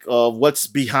 Like, what's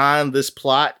behind this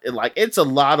plot? It's a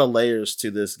lot of layers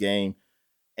to this game,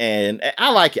 and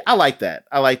I like it. I like that.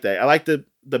 I like the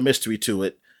mystery to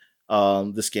it.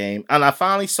 This game, and I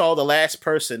finally saw the last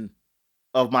person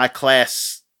of my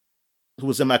class who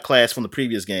was in my class from the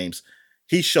previous games.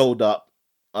 He showed up.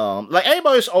 Like,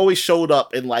 everybody's always showed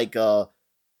up in like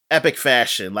epic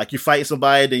fashion. Like, you fight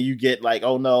somebody, then you get like,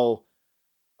 oh no,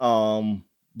 I'm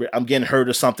getting hurt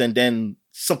or something. Then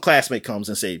some classmate comes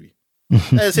and save you.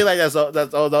 It seems like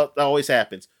that always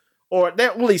happens. Or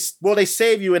they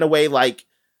save you in a way, like,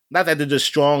 not that they're just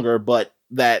stronger, but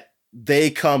that they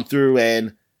come through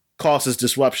and causes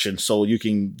disruption so you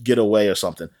can get away or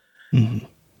something. Mm-hmm.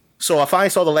 So I finally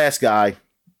saw the last guy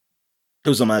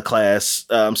who was in my class.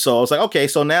 So I was like, okay,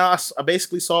 so now I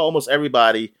basically saw almost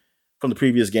everybody from the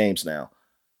previous games now.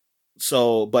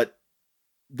 So, but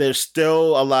there's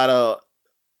still a lot of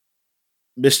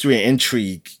mystery and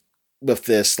intrigue with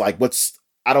this. Like,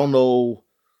 I don't know.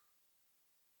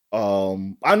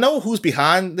 I know who's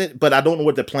behind it, but I don't know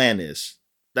what the plan is.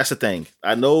 That's the thing.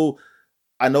 I know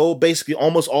basically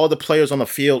almost all the players on the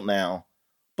field now,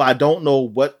 but I don't know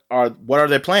what are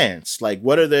their plans. Like,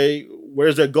 where's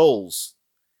their goals?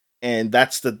 And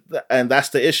that's the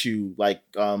issue. Like,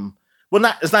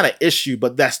 it's not an issue,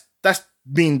 but that's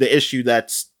being the issue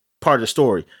that's part of the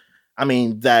story.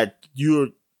 That you're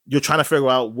trying to figure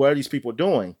out what are these people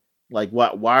doing? Like,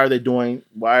 why are they doing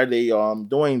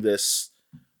this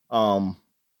around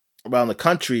the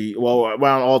country, well,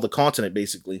 around all the continent,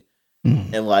 basically.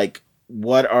 Mm-hmm. And like,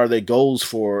 what are their goals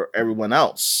for everyone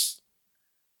else?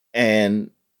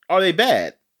 And are they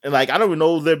bad? And like, I don't even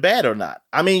know if they're bad or not.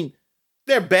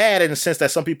 They're bad in the sense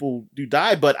that some people do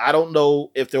die, but I don't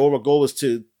know if their overall goal is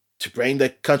to bring the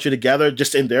country together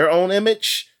just in their own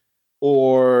image,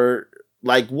 or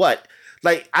like what?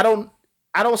 Like, I don't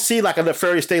see like a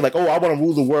nefarious thing, like, oh, I want to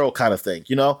rule the world kind of thing,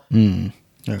 you know? Mm.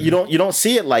 Okay. You don't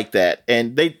see it like that,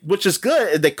 and which is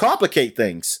good. They complicate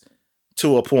things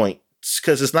to a point,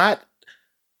 because it's not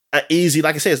easy.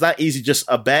 Like I said, it's not easy just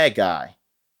a bad guy,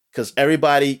 because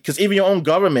even your own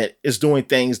government is doing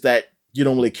things that you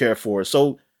don't really care for.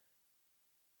 So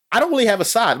I don't really have a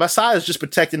side. My side is just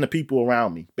protecting the people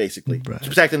around me, basically, right.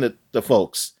 Just protecting the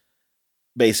folks,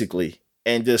 basically,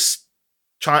 and just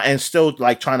trying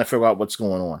to figure out what's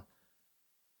going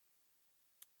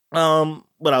on.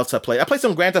 What else I played? I played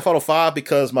some Grand Theft Auto 5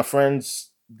 because my friends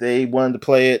They wanted to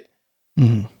play it.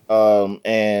 Mm-hmm.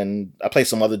 And I played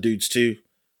some other dudes too.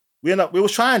 We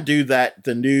was trying to do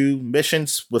the new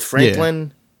missions with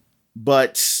Franklin,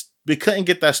 but we couldn't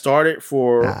get that started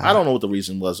for I don't know what the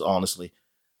reason was, honestly.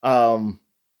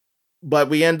 But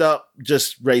we end up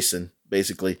just racing,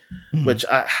 basically, which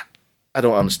I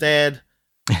don't understand.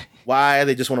 Why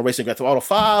they just want to race in Grand Theft Auto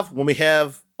 5 when we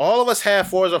have all of us have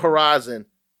Forza Horizon,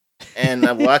 and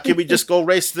why can't we just go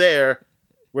race there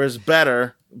where it's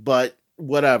better? But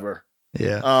whatever.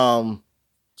 Yeah.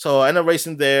 So I end up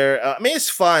racing there. I mean, it's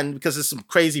fun because there's some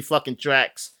crazy fucking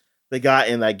tracks they got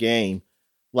in that game,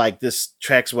 like this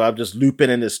tracks where I'm just looping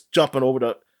and just jumping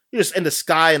over you're just in the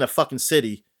sky in a fucking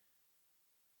city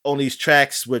on these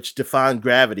tracks which define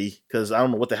gravity, because I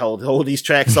don't know what the hell hold these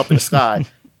tracks up in the sky.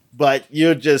 But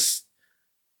you're just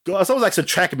it's almost like some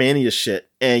Trackmania shit,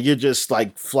 and you're just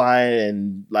like flying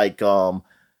and like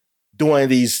doing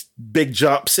these big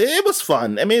jumps. It was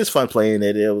fun. I mean, it's fun playing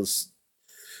it. It was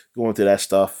going through that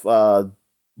stuff.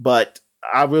 But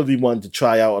I really wanted to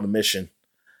try out on a mission.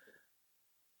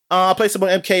 I played some on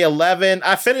MK11.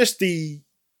 I finished the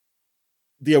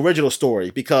original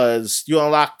story because you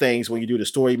unlock things when you do the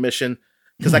story mission.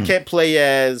 Because I can't play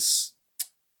as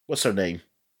what's her name?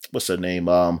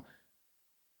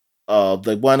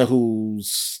 The one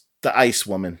who's the ice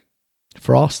woman.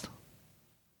 Frost.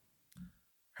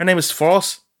 Her name is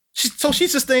Frost.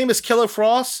 She's his name is Killer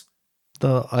Frost.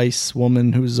 The ice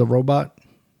woman who's a robot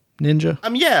ninja.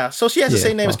 Yeah. So she has the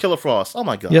same name as Killer Frost. Oh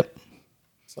my god. Yep.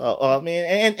 So I mean,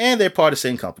 and they're part of the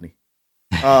same company.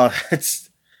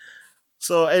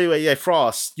 So anyway, yeah,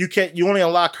 Frost. You only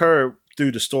unlock her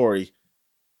through the story.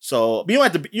 So you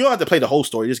don't have to play the whole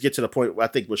story. You just get to the point where I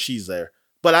think where she's there.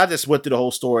 But I just went through the whole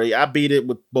story. I beat it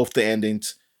with both the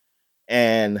endings,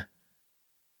 and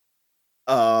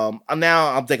now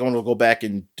I'm thinking I'm gonna go back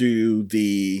and do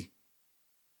the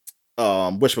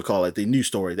the new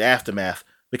story, the aftermath,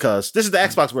 because this is the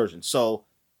Xbox version. So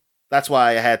that's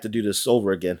why I had to do this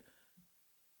over again.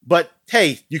 But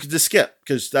hey, you can just skip,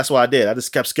 because that's what I did. I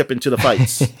just kept skipping to the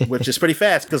fights, which is pretty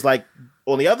fast. Because like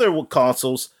on the other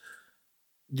consoles,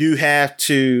 you have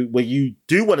to, when you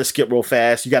do want to skip real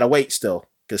fast, you got to wait still,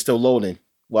 because it's still loading.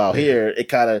 While here,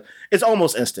 it's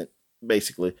almost instant,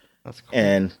 basically. That's cool.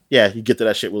 And yeah, you get to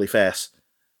that shit really fast.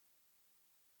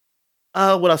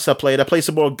 What else I played? I played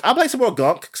some more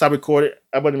Gunk, because I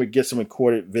wanted to get some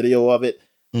recorded video of it.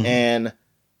 Mm-hmm. And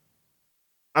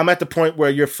I'm at the point where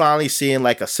you're finally seeing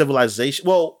like a civilization.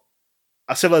 Well,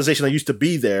 a civilization that used to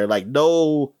be there, like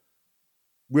no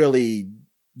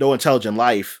intelligent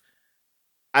life.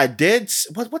 I did.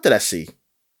 What did I see?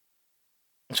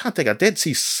 I'm trying to think. I did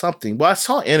see something. Well, I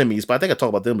saw enemies, but I think I talked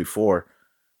about them before.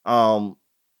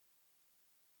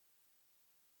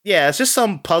 Yeah, it's just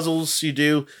some puzzles you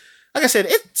do. Like I said,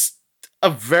 it's a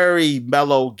very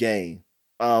mellow game.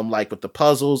 Like with the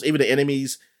puzzles, even the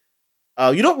enemies.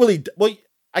 You don't really. Well,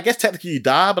 I guess technically you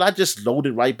die, but I just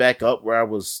loaded right back up where I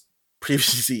was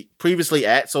previously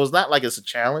at, so it's not like it's a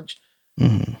challenge.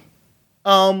 Mm-hmm.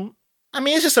 I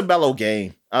mean, it's just a mellow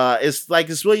game.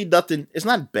 It's really nothing. It's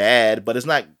not bad, but it's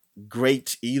not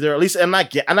great either. At least I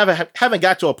haven't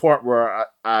got to a part where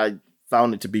I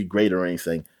found it to be great or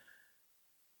anything.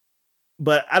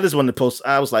 But I just wanted to post.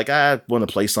 I was like, I want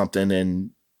to play something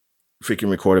and freaking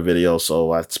record a video,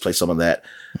 so I just play some of that.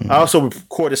 Mm-hmm. I also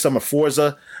recorded some of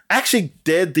Forza. I actually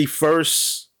did the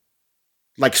first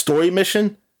like story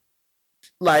mission,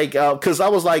 like because I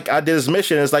was like, I did this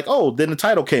mission. And it's like, oh, then the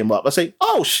title came up. I say,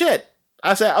 oh shit.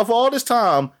 I said, of all this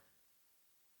time,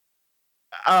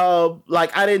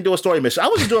 like I didn't do a story mission. I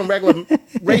was just doing regular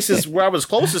races where I was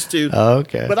closest to. Oh,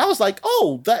 okay. But I was like,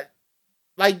 oh, that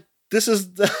like this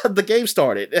is the game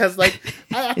started. It has like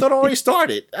I thought it already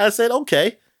started. I said,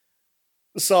 okay.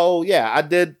 So yeah, I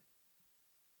did.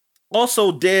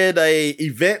 Also did a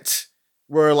event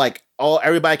where like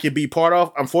everybody could be part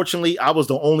of. Unfortunately, I was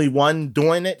the only one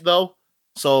doing it though.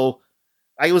 So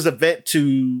it was an event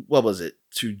to, what was it?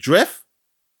 To drift?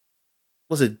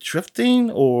 Was it drifting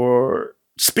or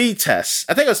speed tests?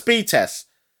 I think it was speed tests.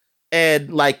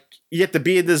 And like you have to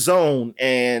be in the zone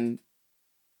and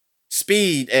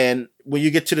speed, and when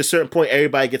you get to the certain point,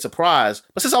 everybody gets a prize.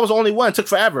 But since I was the only one, it took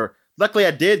forever. Luckily,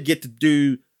 I did get to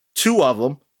do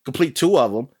complete two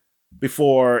of them,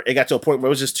 before it got to a point where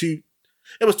it was too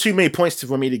many points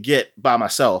for me to get by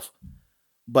myself.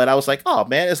 But I was like, oh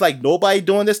man, it's like nobody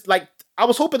doing this. Like I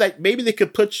was hoping that maybe they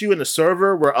could put you in a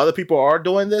server where other people are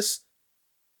doing this.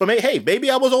 But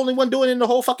maybe I was the only one doing it in the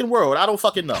whole fucking world. I don't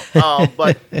fucking know.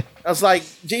 But I was like,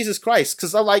 Jesus Christ.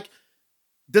 Because I'm like,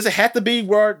 does it have to be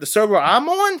where the server I'm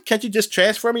on? Can't you just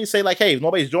transfer me and say like, hey, if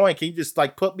nobody's joining, can you just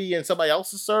like put me in somebody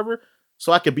else's server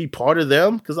so I could be part of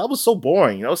them because I was so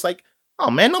boring. You know, it's like,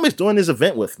 oh man, nobody's doing this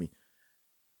event with me.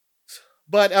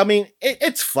 But I mean,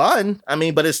 it's fun. I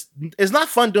mean, but it's not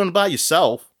fun doing it by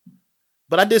yourself.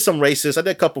 But I did some races. I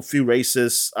did a few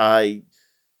races. What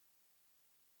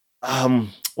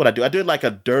I do? I did like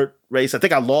a dirt race. I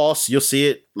think I lost. You'll see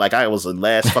it. Like I was in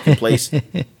last fucking place.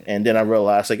 And then I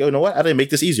realized, like, oh, you know what? I didn't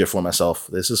make this easier for myself.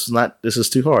 This is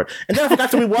too hard. And then I forgot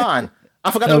to rewind.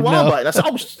 I forgot the rewind button. I said,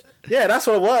 oh, yeah, that's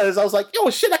what it was. I was like, yo,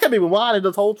 shit, I can't be rewinding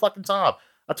this whole fucking time.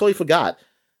 I totally forgot.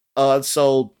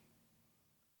 So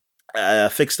I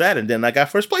fixed that, and then I got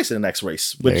first place in the next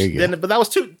race. But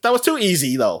that was too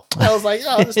easy though. I was like,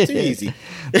 oh, this is too easy.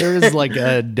 There is like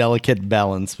a delicate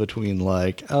balance between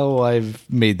like, oh, I've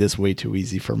made this way too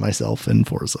easy for myself in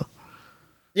Forza.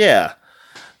 Yeah.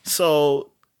 So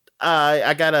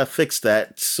I gotta fix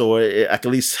that so I can at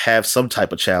least have some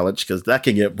type of challenge because that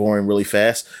can get boring really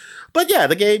fast. But yeah,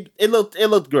 the game it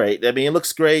looked great. I mean, it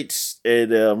looks great.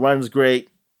 It runs great.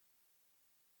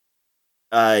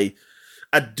 I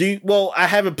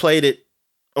haven't played it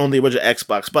on the original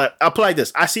Xbox, but I'll play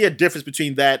this. I see a difference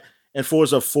between that and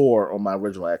Forza 4 on my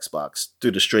original Xbox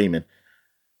through the streaming.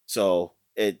 So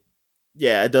it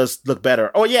does look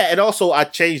better. Oh yeah, and also I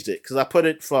changed it because I put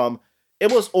it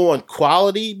it was on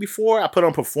quality before. I put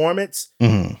on performance,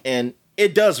 and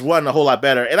it does run a whole lot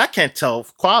better. And I can't tell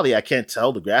quality. I can't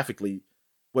tell graphically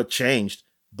what changed,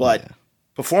 but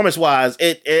performance wise,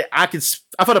 I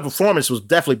thought the performance was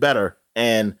definitely better.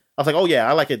 And I was like, oh yeah,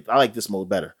 I like it. I like this mode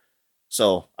better.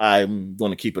 So I'm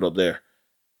going to keep it up there.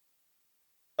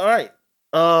 All right.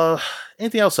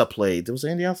 Anything else I played? Was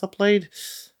there anything else I played?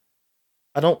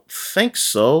 I don't think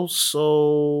so.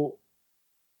 So,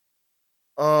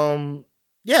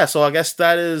 yeah, so I guess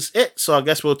that is it. So I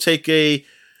guess we'll take a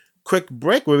quick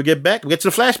break. When we get back, we get to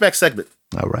the flashback segment.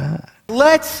 All right.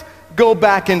 Let's go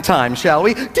back in time, shall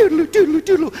we? Doodle, doodle,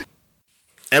 doodle.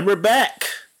 And we're back.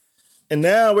 And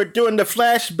now we're doing the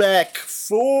flashback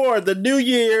for the new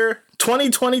year,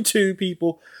 2022,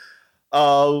 people.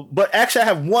 But actually, I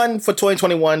have one for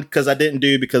 2021 because I didn't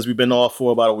do because we've been off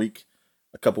for about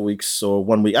a couple weeks or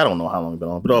 1 week. I don't know how long we've been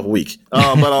on, but off a week.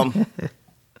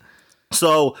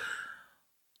 So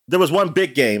there was one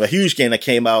big game, a huge game that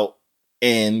came out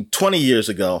 20 years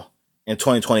ago in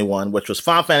 2021, which was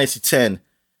Final Fantasy X.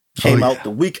 Came out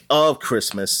the week of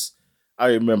Christmas. I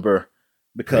remember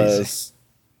because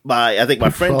I think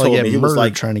my friend told me he was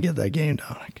like trying to get that game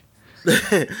down.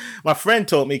 My friend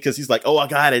told me because he's like, oh, I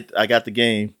got it. I got the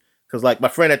game. Because like my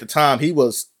friend at the time, he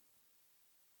was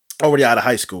already out of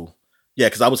high school. Yeah,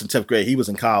 because I was in 10th grade. He was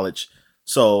in college.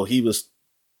 So he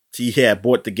had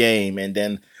bought the game. And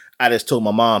then I just told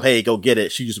my mom, hey, go get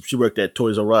it. She worked at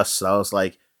Toys R Us. So I was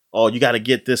like, oh, you got to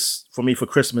get this for me for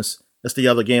Christmas. That's the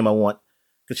other game I want.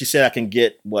 Because she said I can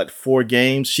get, 4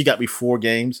 games? She got me 4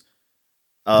 games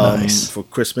for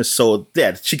Christmas. So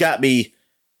yeah, she got me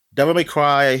Devil May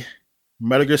Cry,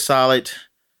 Metal Gear Solid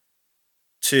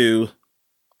 2,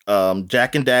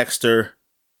 Jak and Daxter,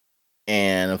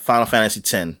 and Final Fantasy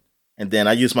X. And then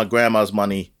I used my grandma's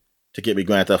money to get me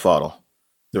Grand Theft Auto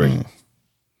 3.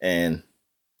 And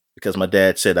because my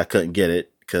dad said I couldn't get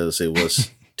it because it was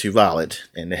too violent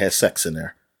and it had sex in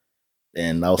there.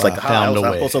 And I was like, how was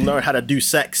I supposed to learn how to do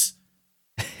sex?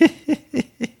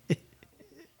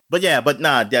 But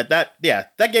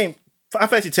that game, Final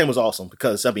Fantasy X was awesome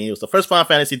because, I mean, it was the first Final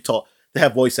Fantasy to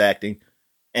have voice acting.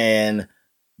 And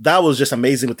that was just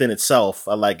amazing within itself.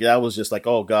 That was just like,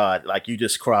 oh God, like you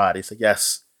just cried. He said,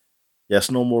 yes,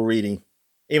 no more reading.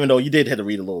 Even though you did have to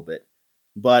read a little bit.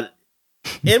 But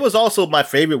it was also my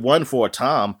favorite one for a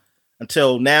time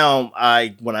until now.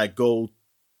 When I go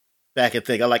back and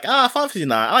think, I'm like, Final Fantasy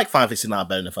 9. I like Final Fantasy 9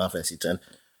 better than Final Fantasy 10.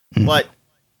 But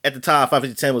at the time, Final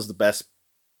Fantasy 10 was the best.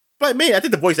 But man, I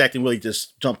think the voice acting really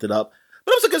just jumped it up.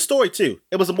 But it was a good story too.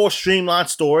 It was a more streamlined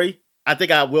story. I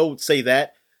think I will say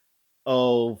that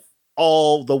of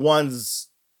all the ones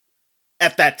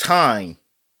at that time.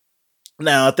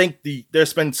 Now, I think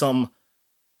there's been some.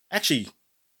 Actually,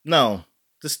 no.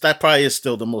 That probably is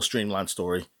still the most streamlined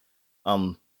story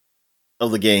of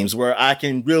the games where I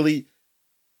can really.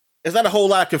 There's not a whole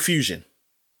lot of confusion.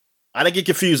 I didn't get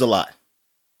confused a lot.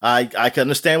 I can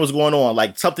understand what's going on.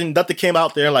 Like nothing came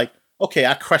out there like, okay,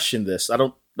 I question this. I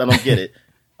don't get it.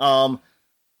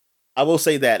 I will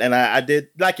say that, and I did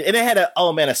like it. And it had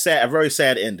a very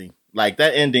sad ending. Like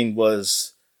that ending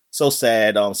was so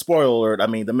sad. Spoiler alert. I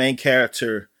mean, the main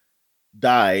character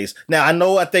dies.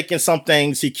 Now I think in some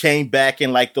things he came back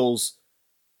in like those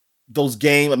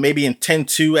games, maybe in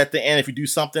 10-2 at the end if you do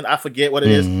something. I forget what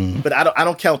it is, but I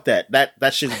don't count that.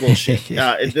 That shit's bullshit.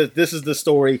 This is the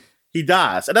story. He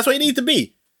dies, and that's what he needs to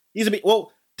be.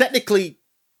 To technically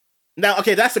now,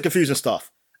 okay, that's the confusing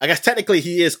stuff. I guess technically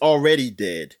he is already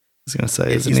dead. I was gonna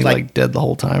say, isn't he like dead the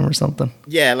whole time or something?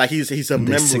 Yeah, like he's a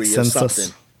memory of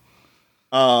something.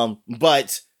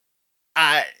 But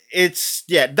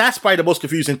that's probably the most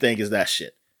confusing thing is that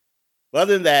shit. But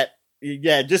other than that,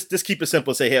 yeah, just keep it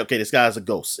simple. Say, hey, okay, this guy's a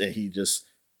ghost, and he's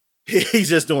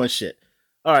just doing shit.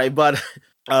 All right, but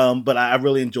I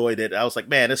really enjoyed it. I was like,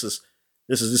 man,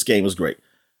 this game was great.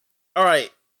 All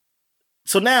right,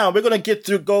 so now we're gonna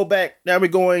go back. Now we're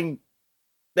going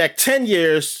back 10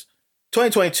 years,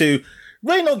 2022.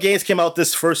 Really, no games came out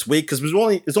this first week because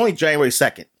it's only January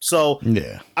 2nd. So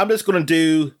yeah, I'm just gonna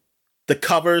do the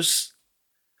covers,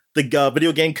 the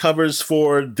video game covers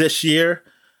for this year.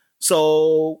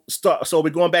 So we're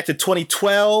going back to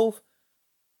 2012,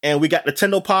 and we got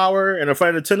Nintendo Power, and in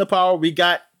front of Nintendo Power, we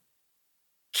got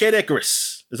Kid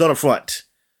Icarus is on the front.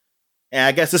 And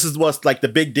I guess this is what's like the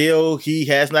big deal. He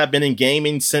has not been in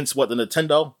gaming since the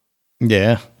Nintendo?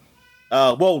 Yeah.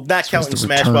 Well, not counting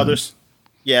Smash Brothers.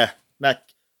 Yeah. No.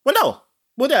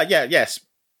 Well, yeah, yes.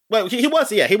 Well, he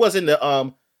was in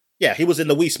the he was in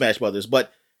the Wii Smash Brothers,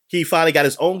 but he finally got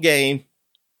his own game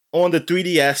on the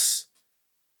 3DS.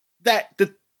 That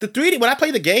the 3D, when I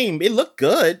played the game, it looked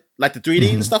good, like the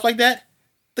 3D and stuff like that.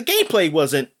 The gameplay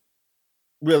wasn't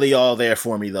really all there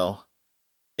for me though.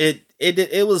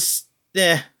 It was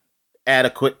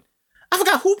adequate. I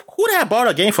forgot who did I borrow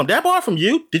a game from? Did I borrow it from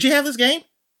you? Did you have this game?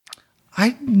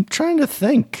 I'm trying to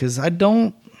think because I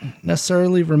don't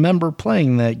necessarily remember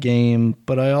playing that game,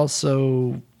 but I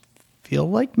also feel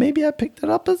like maybe I picked it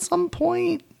up at some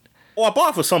point. Oh, I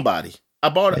bought it for somebody. I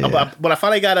bought it when I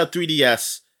finally got a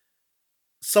 3DS.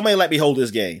 Somebody let me hold this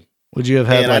game. Would you have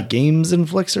had Games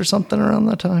Inflix or something around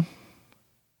that time?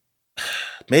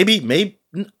 Maybe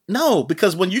no,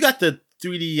 because when you got the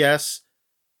 3DS,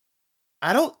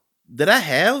 did I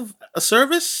have a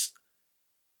service?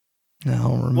 No, I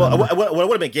don't remember. Well, it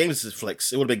would have been Games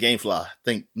Inflix. It would have been GameFly. I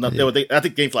think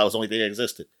GameFly was the only thing that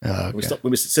existed. Oh,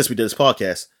 okay. Since we did this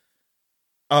podcast.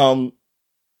 I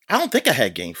don't think I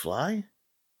had GameFly.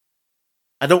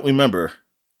 I don't remember.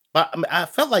 I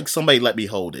felt like somebody let me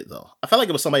hold it though. I felt like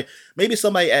it was maybe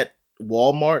somebody at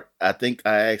Walmart. I think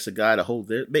I asked a guy to hold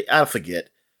it. I forget.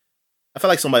 I felt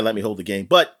like somebody let me hold the game,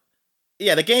 but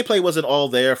yeah, the gameplay wasn't all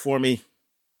there for me.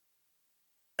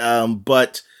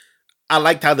 But I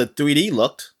liked how the 3D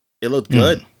looked. It looked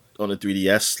good on the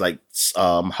 3DS, like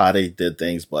how they did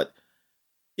things. But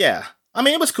yeah, I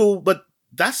mean, it was cool. But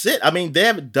that's it. I mean, they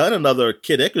haven't done another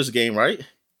Kid Icarus game, right?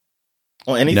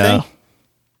 Or anything? No.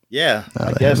 Yeah, no,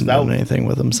 I guess that done anything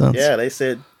with him since. Yeah, they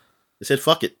said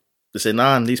fuck it. They said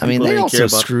nah. These people. I mean, they also care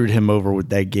screwed him over with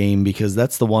that game because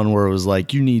that's the one where it was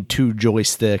like you need 2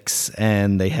 joysticks,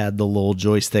 and they had the little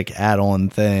joystick add-on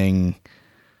thing.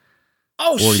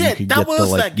 Oh shit! That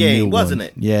was that game, wasn't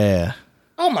it? Yeah.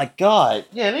 Oh my god!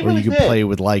 Yeah, they really did. Or you could play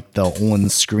with like the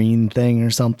on-screen thing or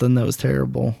something. That was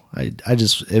terrible.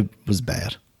 It was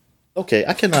bad. Okay,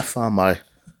 I cannot find my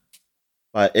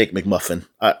Egg McMuffin.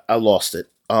 I lost it.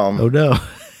 Oh no! What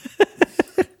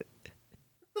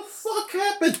the fuck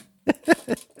happened?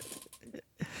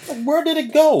 Where did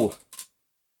it go?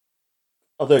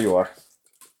 Oh, there you are.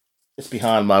 It's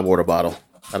behind my water bottle.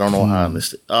 I don't know how I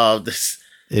missed it.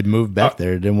 It moved back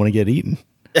there. It didn't want to get eaten.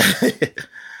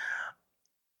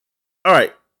 All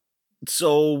right.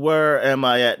 So where am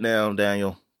I at now,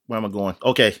 Daniel? Where am I going?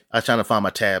 Okay, I'm trying to find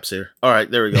my tabs here. All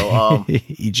right, there we go.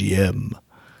 EGM.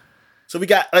 So we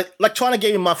got Electronic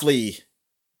Gaming Monthly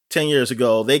 10 years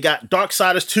ago. They got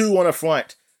Darksiders 2 on the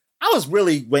front. I was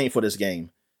really waiting for this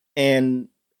game. And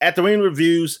at the Arena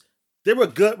reviews, they were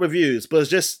good reviews, but it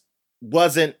just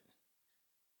wasn't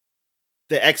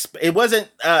it wasn't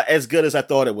as good as I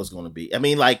thought it was going to be. I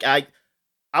mean, like I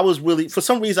was really, for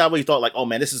some reason, I really thought like, oh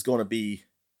man, this is going to be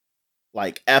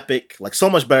like epic, like so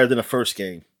much better than the first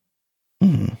game.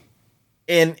 Mm-hmm.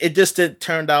 And it just didn't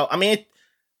turn out. I mean,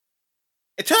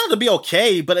 it turned out to be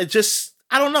okay, but it just,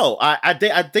 I don't know. I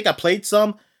think I played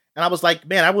some and I was like,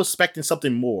 man, I was expecting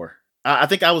something more. I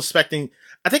think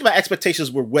my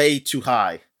expectations were way too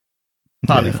high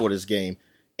probably for this game.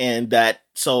 And that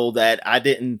I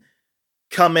didn't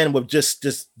come in with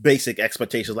just basic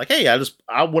expectations. Like, hey,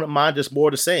 I wouldn't mind just more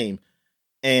of the same.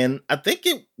 And I think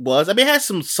it was, I mean, it has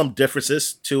some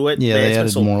differences to it. Yeah, they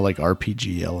added more like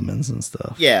RPG elements and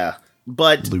stuff. Yeah,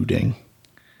 but looting.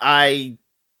 I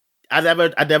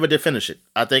never did finish it.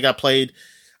 I think I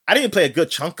didn't play a good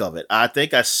chunk of it. I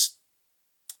think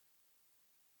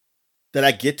did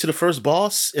I get to the first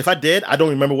boss? If I did, I don't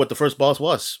remember what the first boss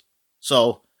was.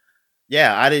 So,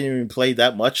 yeah, I didn't even play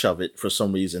that much of it for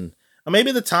some reason. Or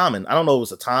maybe the timing. I don't know. It was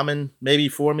the timing maybe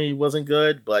for me wasn't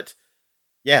good, but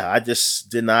yeah, I just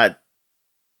did not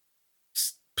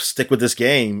stick with this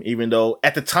game, even though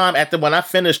at the time, when I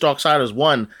finished Darksiders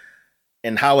 1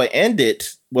 and how it ended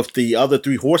with the other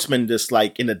three horsemen just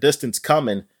like in the distance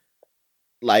coming,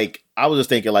 like I was just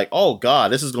thinking like, oh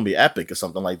God, this is going to be epic or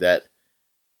something like that.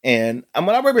 And when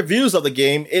I read reviews of the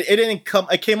game,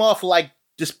 it came off like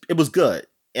just, it was good.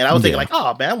 And I was thinking like,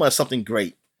 oh man, I want something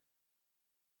great.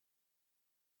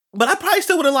 But I probably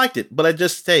still would have liked it. But I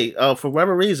just for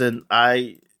whatever reason,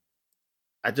 I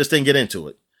just didn't get into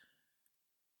it.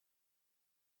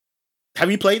 Have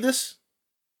you played this?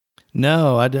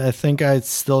 No, I think I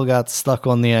still got stuck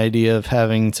on the idea of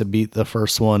having to beat the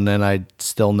first one, and I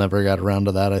still never got around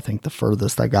to that. I think the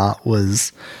furthest I got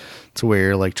was to where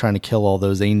you're like trying to kill all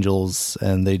those angels,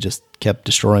 and they just kept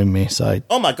destroying me. So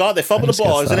oh my God, they fumbled the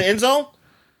ball. Is it an end zone?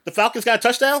 The Falcons got a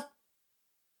touchdown?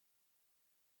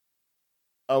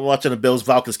 I'm watching the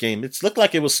Bills-Falcons game. It looked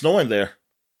like it was snowing there.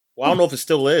 Well, I don't know if it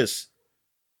still is.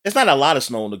 It's not a lot of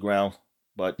snow on the ground,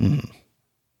 but it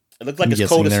looked like it's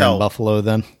cold as hell. In Buffalo,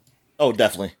 then? Oh,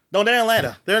 definitely. No, they're in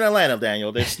Atlanta. They're in Atlanta,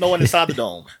 Daniel. They're snowing inside the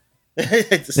dome.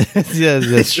 Yeah,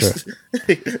 that's true.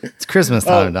 It's Christmas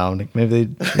time, Dominic. Maybe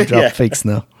they drop fake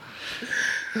snow.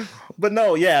 But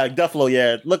no, yeah, Buffalo,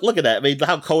 yeah. Look at that. I mean,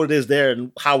 how cold it is there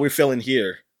and how we're feeling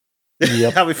here.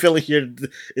 Yep. How we feeling here,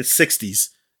 it's 60s.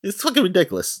 It's fucking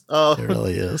ridiculous. It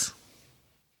really is.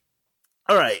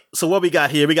 All right, so what we got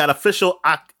here? We got official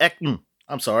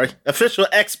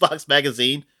Xbox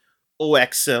magazine,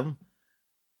 OXM.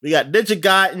 We got Ninja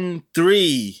Gaiden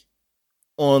 3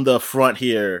 on the front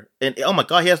here. And oh my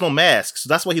God, he has no mask. So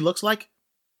that's what he looks like?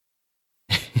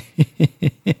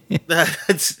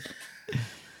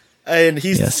 And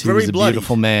he's very bloody. A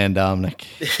beautiful man, Dominic.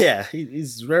 Yeah,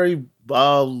 he's very,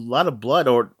 a lot of blood,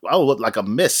 or look like a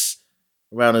mist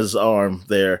around his arm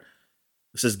there.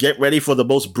 It says, get ready for the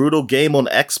most brutal game on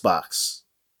Xbox.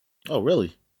 Oh,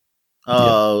 really?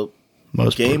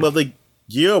 Most game brutal. Of the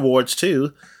Year Awards,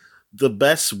 too. The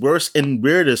best, worst, and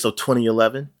weirdest of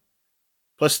 2011.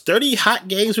 Plus 30 hot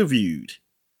games reviewed.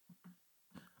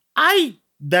 I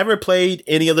never played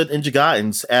any of the Ninja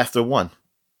Gaidens after 1.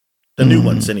 The new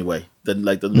ones, anyway. The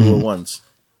newer ones.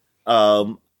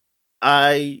 I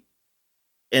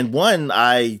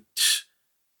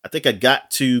think I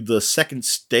got to the second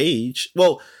stage.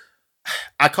 Well,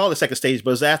 I call it second stage,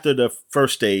 but it was after the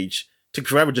first stage. It took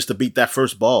forever just to beat that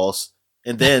first boss.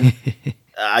 And then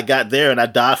I got there and I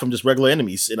died from just regular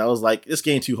enemies. And I was like, this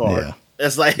game too hard. Yeah.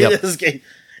 It's like, this game.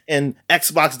 And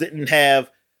Xbox didn't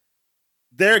have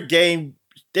their game.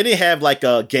 They didn't have like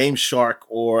a Game Shark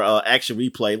or Action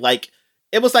Replay. Like,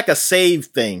 it was like a save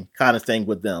thing kind of thing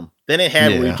with them. They didn't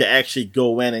have where you could actually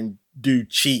go in and do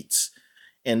cheats.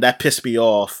 And that pissed me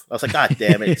off. I was like, God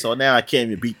damn it. So now I can't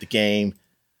even beat the game.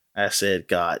 I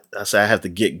said, I have to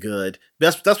get good.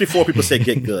 That's before people say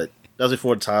get good. That was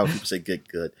before the time people say get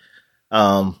good.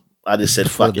 I just said,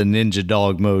 fuck it. The Ninja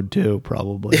Dog mode too,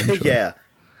 probably. Sure. Yeah.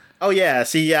 Oh yeah.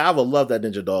 See, yeah, I would love that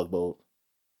Ninja Dog mode.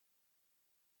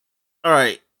 All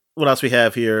right. What else we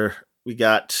have here? We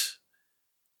got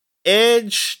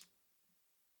Edge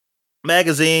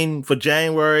magazine for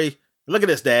January. Look at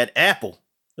this, Dad. Apple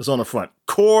is on the front.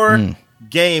 Core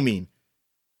gaming.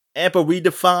 Apple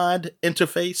redefined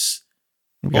interface,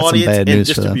 audience, and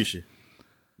distribution.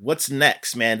 What's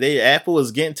next, man? Apple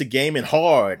is getting to gaming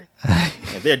hard.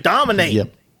 And they're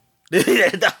dominating.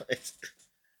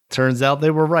 Turns out they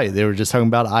were right. They were just talking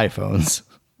about iPhones.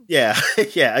 Yeah,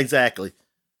 yeah, exactly.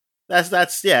 That's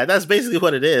basically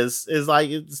what it is. It's like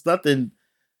it's nothing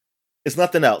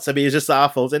else. I mean, it's just the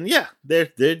iPhones, and yeah, they're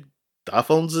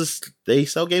iPhones they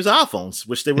sell games on iPhones,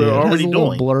 which they were already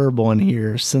doing. Blurb on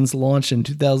here. Since launch in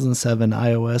 2007,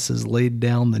 iOS has laid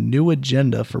down the new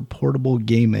agenda for portable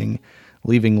gaming,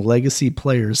 leaving legacy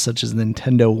players such as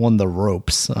Nintendo on the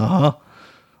ropes.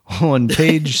 On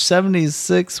page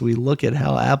 76, we look at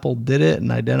how Apple did it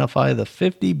and identify the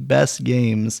 50 best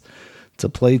games to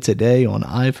play today on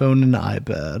iPhone and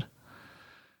iPad.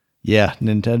 Yeah,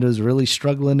 Nintendo's really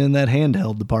struggling in that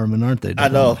handheld department, aren't they? I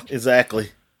know, exactly.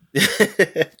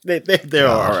 They're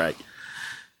all right.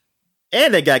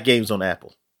 And they got games on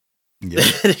Apple. Yeah.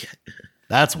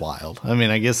 That's wild. I mean,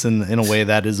 I guess in a way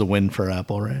that is a win for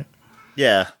Apple, right?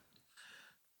 Yeah.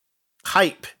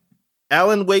 Hype.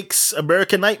 Alan Wake's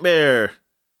American Nightmare.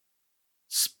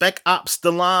 Spec Ops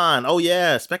The Line. Oh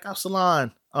yeah, Spec Ops The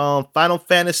Line. Final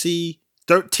Fantasy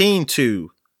 13-2.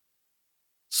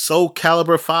 Soul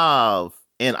Calibur 5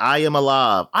 and I Am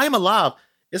Alive. I Am Alive.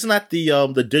 Isn't that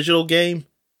the digital game?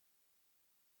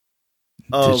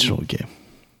 Digital game.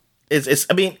 It's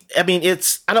I mean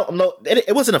it's I don't know.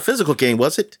 It wasn't a physical game,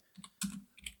 was it?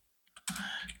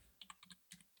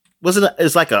 Was it?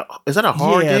 Is that a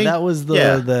horror game? Yeah, that was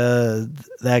the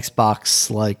Xbox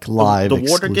like live the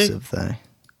water exclusive thing.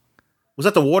 Was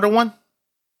that the water one?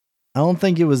 I don't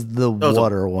think it was the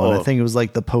water one. I think it was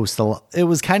like the postal. It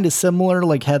was kind of similar,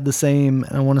 like had the same.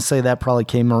 I want to say that probably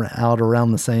came out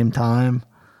around the same time.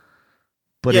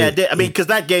 But yeah, because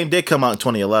that game did come out in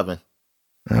 2011.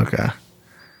 Okay.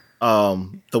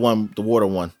 The water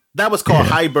one. That was called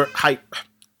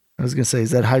I was gonna say, is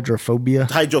that Hydrophobia?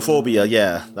 Hydrophobia,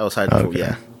 yeah, that was Hydrophobia.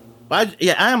 Okay. But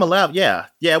I am allowed. Yeah,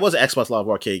 it was an Xbox Live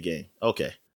Arcade game.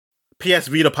 Okay. PS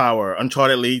Vita Power,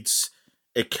 Uncharted leads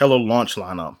a killer launch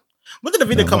lineup. When did the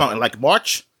Vita come out? In like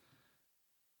March?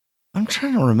 I'm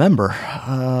trying to remember,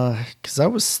 because I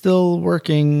was still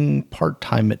working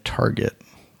part-time at Target,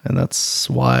 and that's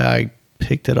why I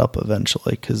picked it up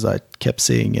eventually, because I kept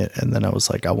seeing it, and then I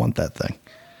was like, I want that thing.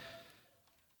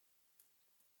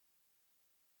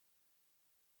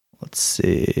 Let's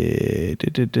see.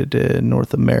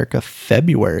 North America,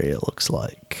 February, it looks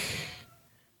like.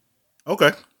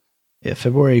 Okay. Yeah,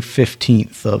 February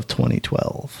 15th of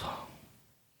 2012.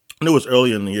 I knew it was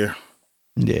earlier in the year.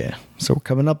 Yeah. So we're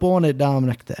coming up on it,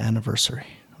 Dominic, the anniversary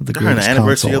of the greatest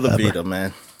anniversary of the ever. Vita,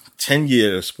 man. 10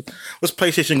 years. What's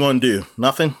PlayStation going to do?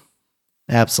 Nothing?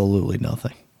 Absolutely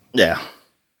nothing. Yeah.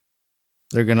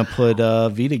 They're going to put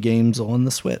Vita games on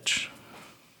the Switch.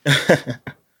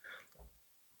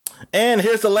 And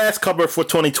here's the last cover for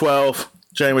 2012,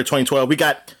 January 2012. We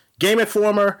got Game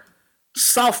Informer,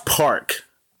 South Park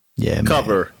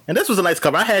cover. Man. And this was a nice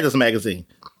cover. I had this magazine.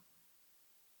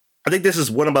 I think this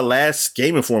is one of my last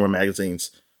Game Informer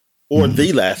magazines. Or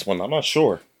the last one. I'm not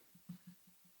sure.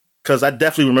 Because I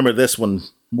definitely remember this one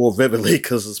more vividly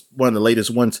because it's one of the latest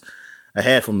ones I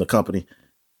had from the company.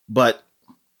 But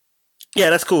yeah,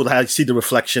 that's cool how you see the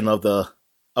reflection of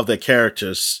the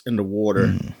characters in the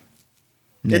water.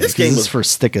 Yeah, this game was for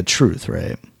Stick of Truth,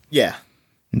 right? Yeah.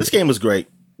 This game was great.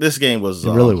 This game was it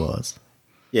really was.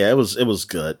 Yeah, it was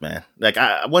good, man. Like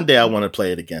one day I want to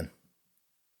play it again.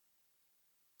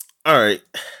 All right.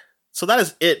 So that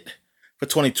is it for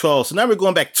 2012. So now we're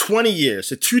going back 20 years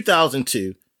to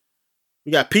 2002.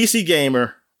 We got PC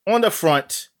Gamer on the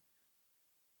front.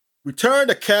 Return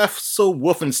to Castle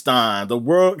Wolfenstein, the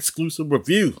world exclusive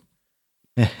review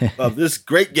of this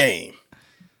great game.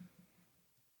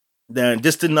 Then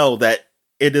just to know that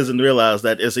it doesn't realize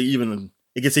that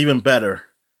it gets even better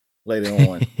later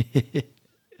on.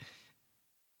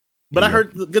 But I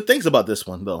heard good things about this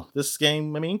one though. This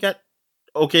game, got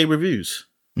okay reviews.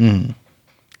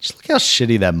 Just look how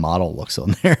shitty that model looks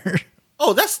on there.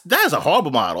 Oh, that is a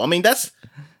horrible model.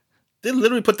 They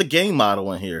literally put the game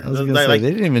model in here. I was gonna say,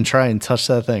 they didn't even try and touch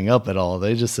that thing up at all.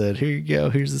 They just said, "Here you go.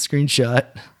 Here's the screenshot."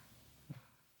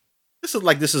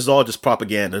 This is all just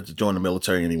propaganda to join the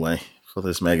military anyway for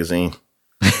this magazine.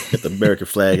 Get the American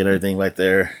flag and everything right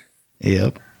there.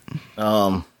 Yep.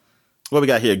 What we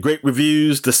got here? Great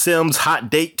reviews. The Sims hot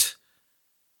date.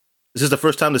 Is this the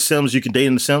first time the Sims you can date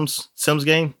in the Sims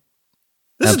game?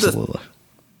 Absolutely.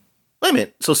 Wait a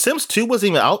minute. So Sims 2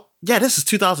 wasn't even out? Yeah, this is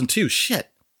 2002. Shit.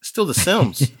 It's still the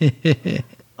Sims.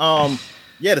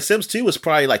 Yeah, the Sims 2 was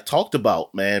probably talked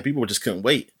about, man. People just couldn't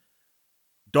wait.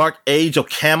 Dark Age of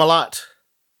Camelot.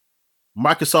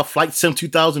 Microsoft Flight Sim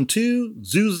 2002.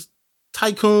 Zoos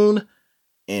Tycoon.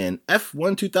 And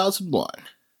F1 2001.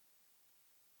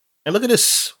 And look at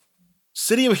this.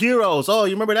 City of Heroes. Oh,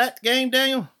 you remember that game,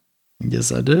 Daniel?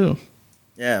 Yes, I do.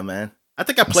 Yeah, man. I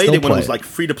think I played it when it was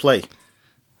free to play.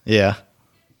 Yeah.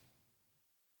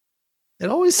 It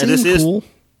always seemed cool.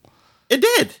 It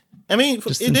did.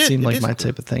 Just didn't seem like my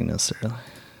type of thing necessarily.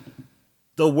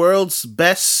 The world's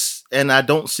best, and I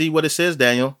don't see what it says,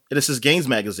 Daniel. It says Games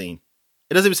Magazine.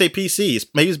 It doesn't even say PC.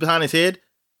 Maybe it's behind his head,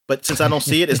 but since I don't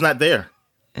see it, it's not there.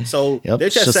 So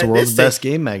it's just the world's best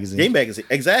game magazine. Game magazine,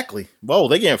 exactly. Whoa,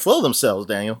 they're getting full of themselves,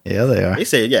 Daniel. Yeah, they are. They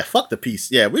say, yeah, fuck the PC.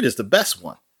 Yeah, we're just the best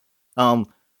one.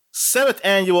 7th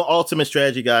annual Ultimate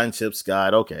Strategy Guide and Tips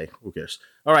Guide. Okay, who cares?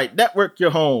 All right, Network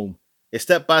Your Home. A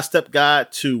step-by-step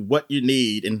guide to what you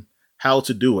need and how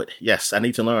to do it. Yes, I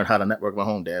need to learn how to network my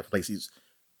home, Dad. Plays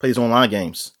online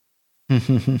games. All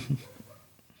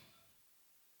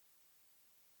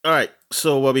right,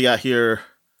 so what we got here?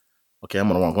 Okay, I'm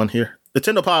on the wrong one here.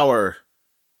 Nintendo Power.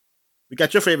 We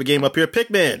got your favorite game up here,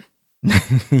 Pikmin.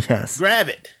 Yes. Grab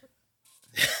it.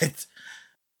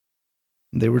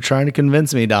 They were trying to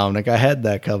convince me, Dominic. I had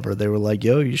that cover. They were like,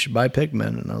 yo, you should buy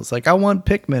Pikmin. And I was like, I want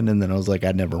Pikmin. And then I was like,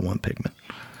 I never want Pikmin.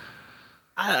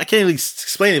 I can't really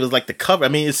explain it. It was like the cover.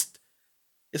 It's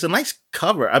a nice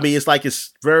cover.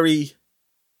 It's very...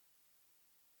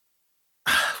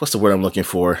 What's the word I'm looking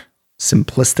for?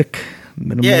 Simplistic?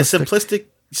 Minimalistic? Yeah, simplistic.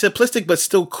 simplistic, but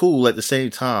still cool at the same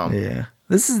time. Yeah.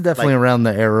 This is definitely around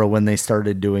the era when they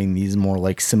started doing these more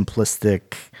like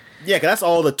simplistic. Yeah, because that's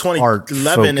all the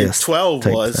 2011 and 12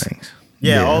 was. Things.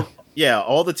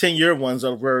 All the 10-year ones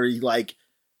are very like,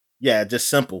 just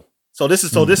simple. So this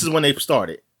is when they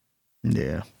started.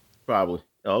 Yeah, probably.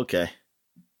 Okay.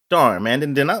 Darn, man.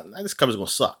 Then this cover's gonna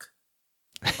suck.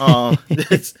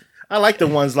 I like the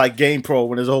ones like Game Pro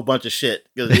when there's a whole bunch of shit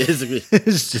because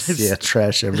it's just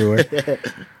trash everywhere.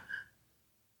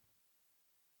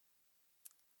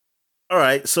 All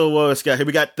right, so let's go here.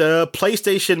 We got the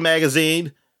PlayStation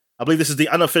Magazine. I believe this is the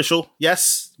unofficial.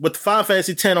 Yes, with Final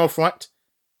Fantasy X on front.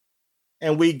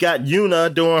 And we got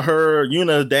Yuna doing her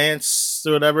Yuna dance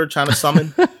or whatever, trying to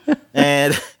summon.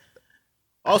 And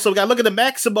also we got look at the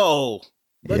Maximo.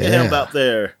 Look at him out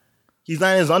there. He's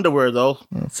not in his underwear though.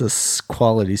 That's a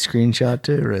quality screenshot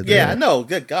too, right there. Yeah, I know.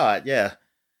 Good God, yeah.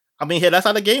 I mean, that's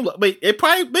how the game looked. Wait,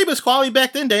 maybe it's quality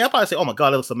back then. I'll probably say, oh my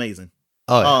God, it looks amazing.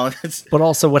 Oh, yeah. But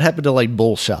also, what happened to like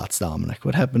bull shots, Dominic?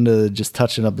 What happened to just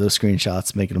touching up those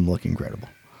screenshots, making them look incredible?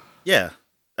 Yeah.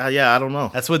 I don't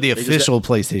know. That's what the official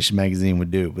PlayStation Magazine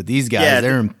would do. But these guys,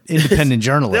 they're independent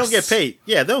journalists. They don't get paid.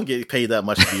 Yeah, they don't get paid that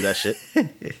much to do that shit.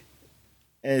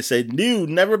 And it said, new,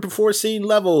 never before seen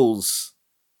levels.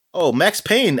 Oh, Max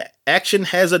Payne action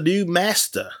has a new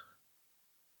master.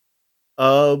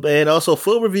 And also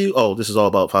full review. Oh, this is all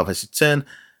about Final Fantasy X.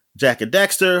 Jack and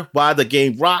Daxter, why the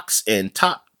game rocks, and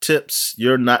top tips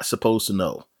you're not supposed to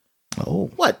know.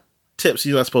 Oh. What tips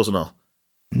you're not supposed to know?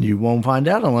 You won't find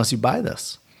out unless you buy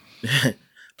this.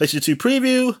 PlayStation 2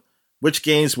 preview, which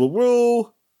games will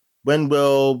rule, when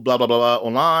will blah, blah, blah, blah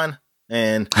online,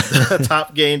 and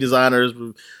top game designers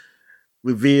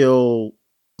reveal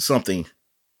something.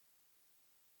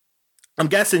 I'm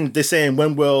guessing they're saying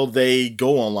when will they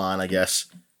go online, I guess,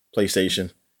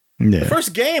 PlayStation. Yeah. The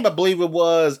first game, I believe it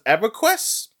was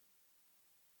EverQuest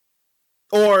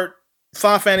or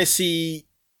Final Fantasy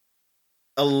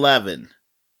 11.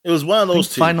 It was one of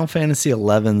those two. Final Fantasy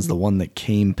 11's the one that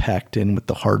came packed in with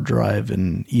the hard drive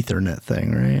and Ethernet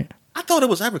thing, right? I thought it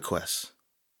was EverQuest.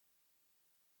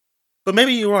 But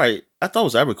maybe you're right. I thought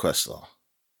it was EverQuest, though.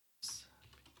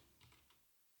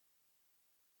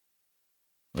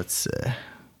 Let's see.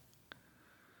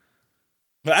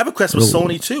 But EverQuest was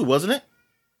Sony too, wasn't it?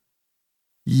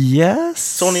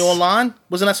 Yes. Sony Online?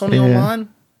 Wasn't that Sony Online?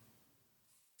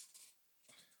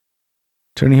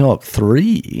 Tony Hawk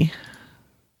 3.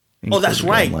 Oh, that's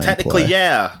right. Technically,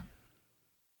 yeah.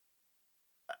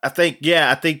 I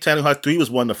think Tony Hawk 3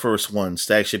 was one of the first ones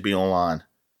to actually be online.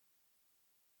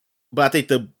 But I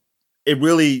think it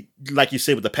really, like you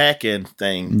said, with the pack-in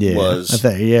thing was...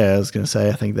 I was going to say,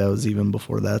 I think that was even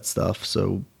before that stuff.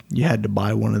 So you had to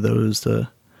buy one of those to...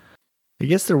 I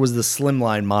guess there was the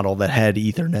slimline model that had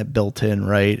Ethernet built in,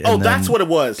 right? Oh, that's what it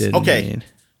was. Okay.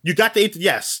 You got the...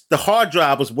 Yes. The hard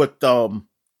drive was with Final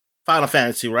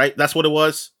Fantasy, right? That's what it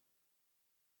was?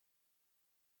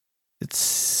 It's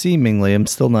seemingly... I'm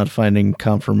still not finding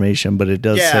confirmation, but it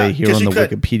does say here on the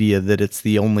Wikipedia that it's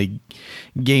the only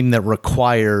game that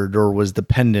required or was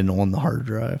dependent on the hard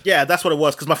drive. Yeah, that's what it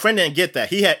was, because my friend didn't get that.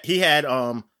 He had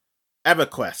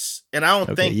EverQuest, and I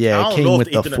don't think... Yeah, it came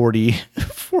with the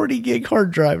 40 gig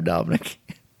hard drive, Dominic.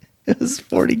 It was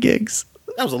 40 gigs.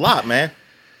 That was a lot, man.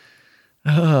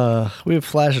 We have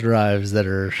flash drives that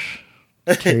are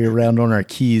carry around on our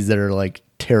keys that are like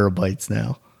terabytes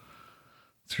now.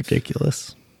 It's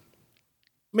ridiculous.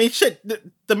 I mean, shit,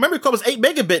 the memory card was 8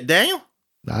 megabit, Daniel.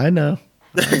 I know.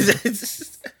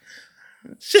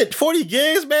 Shit, 40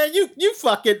 gigs, man. You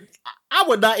fucking... I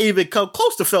would not even come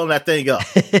close to filling that thing up.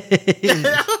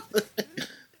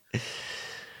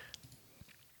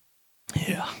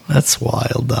 Yeah, that's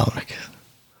wild, Dominic.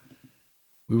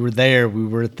 We were there. We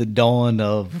were at the dawn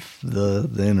of the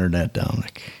internet,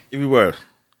 Dominic. We were.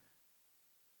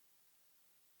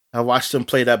 I watched them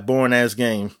play that boring-ass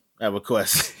game,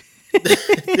 EverQuest.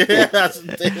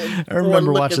 I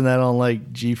remember watching that on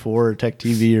like G4 or Tech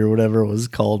TV or whatever it was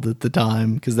called at the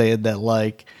time, because they had that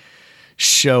like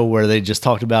show where they just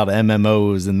talked about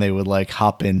MMOs and they would like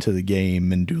hop into the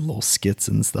game and do little skits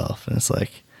and stuff. And it's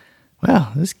like,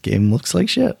 wow, this game looks like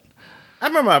shit. I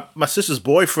remember my sister's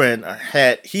boyfriend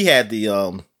had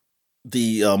the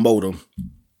modem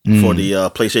for the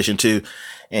PlayStation 2.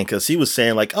 And because he was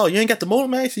saying like, oh, you ain't got the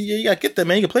modem, man? So you got to get that,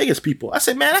 man. You can play against people. I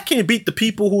said, man, I can't beat the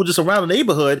people who are just around the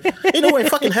neighborhood. Ain't no way in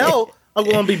fucking hell I'm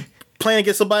going to be playing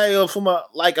against somebody from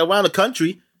around the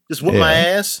country. Just whoop my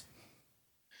ass.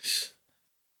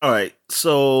 All right.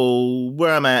 So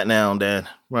where I'm at now, Dan?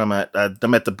 Where I'm at?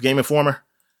 I'm at the Game Informer.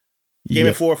 Game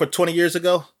Informer for 20 years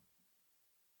ago.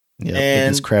 Yeah, put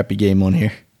this crappy game on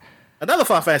here. Another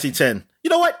Final Fantasy X. You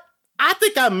know what? I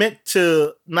think I meant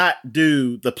to not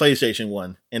do the PlayStation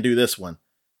one and do this one.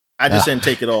 I just didn't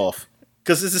take it off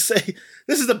because this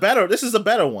is the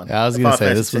better one. Yeah, I was gonna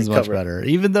say this one's much better.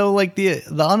 Even though like the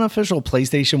unofficial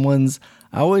PlayStation ones,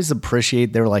 I always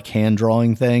appreciate their like hand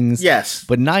drawing things. Yes,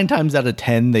 but 9 times out of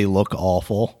 10 they look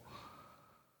awful.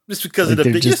 Just because like of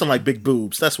the big, just some like big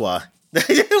boobs. That's why.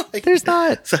 Like, there's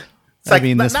not. So, I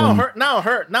mean, this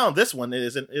now this one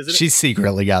isn't it? She's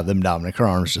secretly got them, Dominic. Her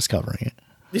arm's just covering it.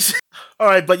 All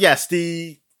right, but yes,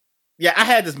 I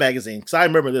had this magazine because I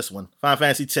remember this one, Final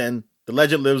Fantasy X. The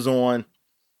Legend Lives On,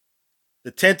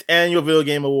 the 10th Annual Video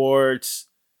Game Awards.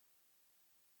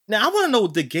 Now, I want to know,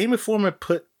 did Game Informer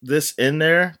put this in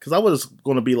there? Because I was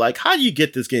going to be like, how do you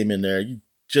get this game in there? You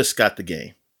just got the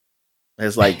game.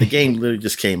 It's like the game literally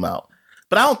just came out.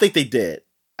 But I don't think they did.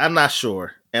 I'm not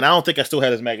sure. And I don't think I still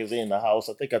had this magazine in the house.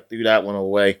 I think I threw that one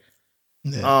away.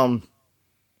 Yeah.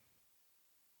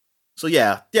 So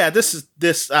yeah,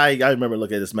 this. I remember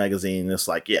looking at this magazine. And it's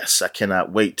like, yes, I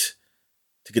cannot wait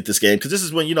to get this game because this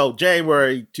is when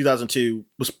January 2002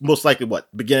 was most likely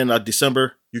beginning of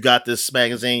December. You got this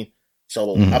magazine,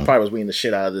 so I probably was reading the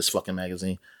shit out of this fucking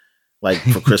magazine, like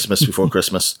for Christmas before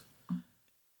Christmas.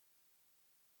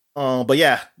 But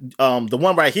yeah, the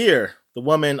one right here, the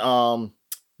woman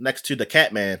next to the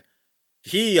Catman,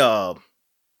 she's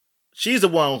the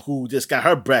one who just got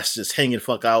her breasts just hanging the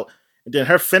fuck out. And then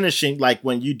her finishing, like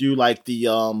when you do like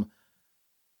the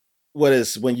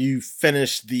when you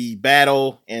finish the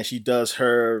battle and she does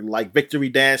her like victory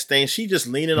dance thing, she just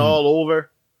leaning all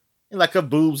over and like her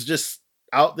boobs just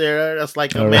out there. That's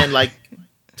like a man, like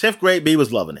 10th grade B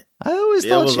was loving it. I always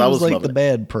thought she was like the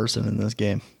bad person in this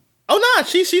game. Oh no,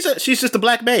 she's just a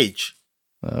black mage.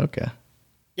 Okay.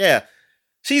 Yeah.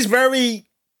 She's very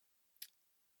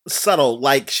subtle.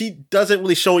 Like she doesn't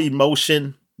really show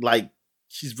emotion. Like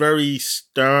she's very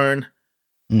stern.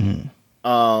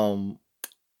 Mm-hmm.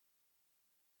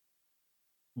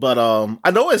 But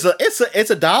I know it's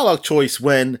a dialogue choice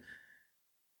when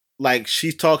like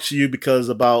she talks to you because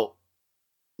about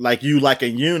like you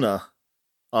liking Yuna,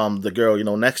 the girl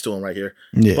next to him right here.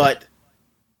 Yeah.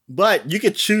 But you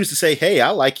could choose to say, "Hey, I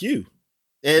like you,"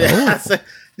 and I said,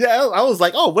 "Yeah." I was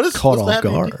like, "Oh, what is caught off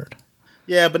guard?"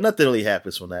 Yeah, but nothing really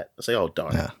happens from that. I say, "Oh,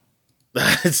 darn." Yeah.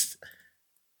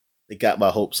 It got my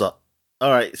hopes up.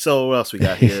 All right, so what else we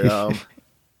got here?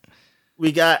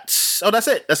 We got that's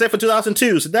it. That's it for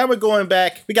 2002. So now we're going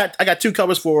back. I got 2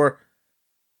 covers for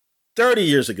 30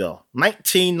 years ago,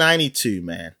 1992.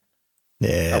 Man,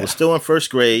 yeah, I was still in 1st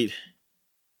grade,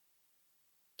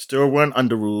 still wearing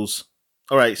underoos.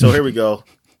 All right, so here we go.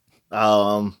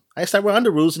 I started wearing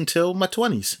underoos until my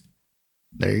 20s.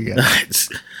 There you go.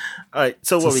 All right,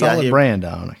 so it's what we got here? Solid brand,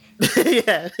 Dominic.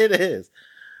 Yeah, it is.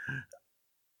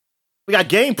 We got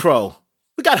Game Pro.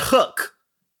 We got Hook.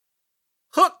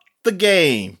 Hook the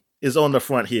game is on the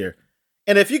front here.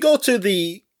 And if you go to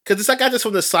because I got this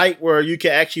from the site where you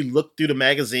can actually look through the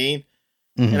magazine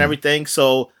and everything.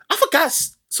 So I forgot.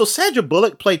 So Sandra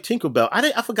Bullock played Tinkerbell.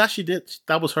 I forgot she did.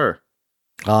 That was her.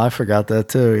 Oh, I forgot that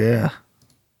too. Yeah.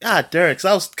 God damn it.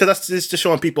 Because that's just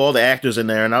showing people all the actors in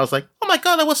there. And I was like, oh my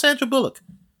God, that was Sandra Bullock.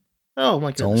 Oh my God.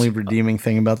 It's the only redeeming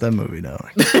thing about that movie,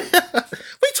 Dominic. What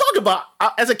are you talking about?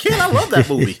 As a kid, I love that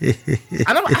movie.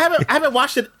 I haven't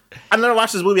watched it. I never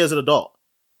watched this movie as an adult.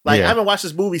 I haven't watched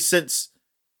this movie since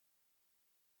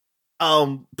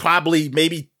probably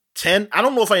maybe 10. I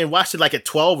don't know if I watched it like at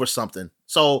 12 or something.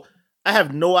 So I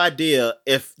have no idea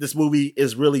if this movie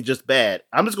is really just bad.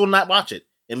 I'm just gonna not watch it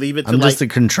and leave it to I'm just a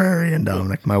contrarian,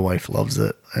 Dominic. My wife loves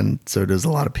it, and so does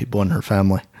a lot of people in her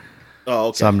family. Oh,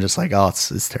 okay. So I'm just like, oh,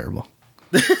 it's terrible.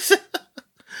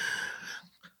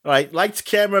 All right, lights,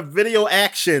 camera, video,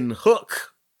 action,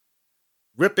 Hook.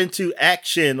 Rip into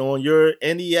action on your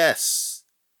NES.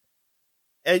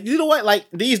 And you know what? Like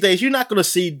these days, you're not going to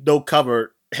see no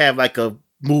cover have like a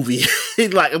movie,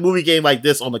 like a movie game like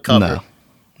this on the cover.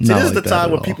 No, see, this is the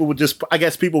time when people would just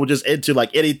into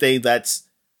like anything that's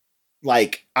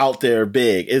like out there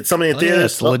big. It's something in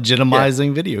theaters. It's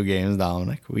legitimizing video games,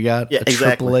 Dominic. We got a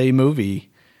AAA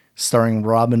movie starring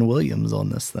Robin Williams on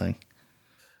this thing.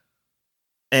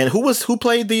 And who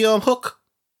played the Hook?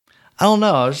 I don't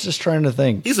know. I was just trying to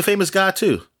think. He's a famous guy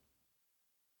too.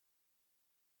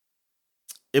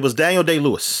 It was Daniel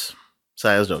Day-Lewis.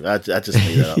 Sorry, I was joking. I just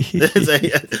made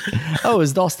that up. Oh,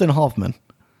 it's Dustin Hoffman.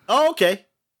 Oh, okay.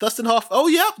 Dustin Hoffman. Oh,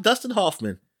 yeah, Dustin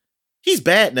Hoffman. He's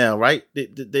bad now, right?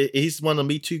 He's one of the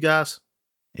Me Too guys.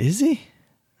 Is he?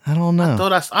 I don't know.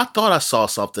 I thought I saw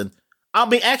something. I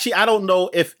mean, actually, I don't know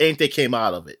if anything came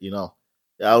out of it. I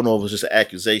don't know if it was just an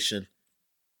accusation.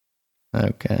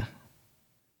 Okay.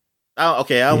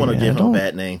 Okay, I don't want to give him a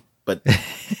bad name, but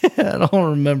I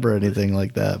don't remember anything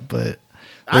like that. But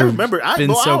I remember. I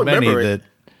remember that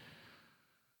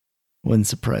wouldn't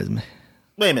surprise me.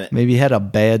 Wait a minute. Maybe he had a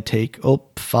bad take.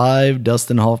 5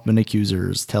 Dustin Hoffman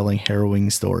accusers telling harrowing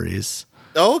stories.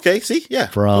 Oh, okay. See, yeah,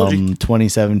 from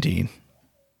 2017.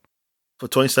 For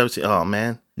 2017. Oh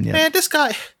man, man, this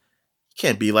guy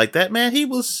can't be like that, man. He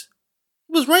was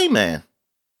Rain Man.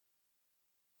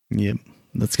 Yep.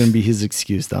 That's going to be his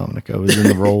excuse, Dominic. I was in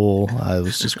the role. I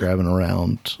was just grabbing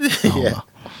around. Yeah.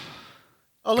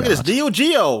 Oh, look at this. Neo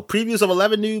Geo. Previews of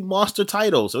 11 new monster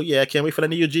titles. Oh, yeah. I can't wait for the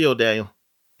Neo Geo, Daniel.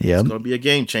 Yeah. It's going to be a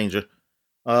game changer.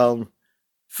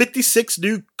 56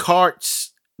 new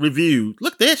carts reviewed.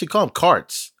 Look, they actually call them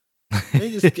carts.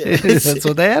 That's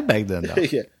what they had back then, though.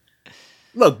 Yeah.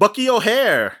 Look, Bucky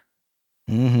O'Hare.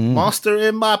 Mm-hmm. Monster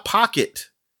in My Pocket.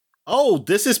 Oh,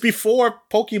 this is before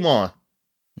Pokemon.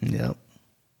 Yep.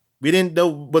 We didn't know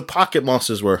what pocket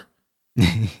monsters were.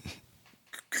 I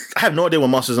have no idea what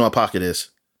Monsters in My Pocket is.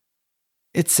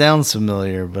 It sounds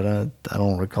familiar, but I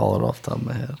don't recall it off the top of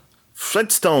my head.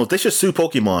 Flintstones. They should sue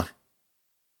Pokemon.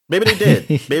 Maybe they did.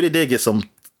 Maybe they did get some.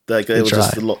 Like it was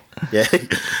just a little. Yeah.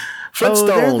 Flintstones.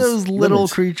 They're those little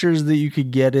creatures that you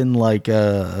could get in like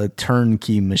a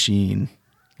turnkey machine,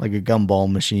 like a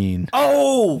gumball machine.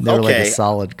 Oh, they're okay. like a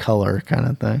solid color kind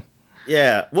of thing.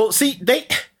 Yeah. Well, see, they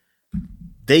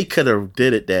could have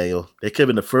did it, Daniel. They could have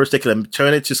been the first. They could have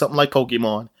turned it to something like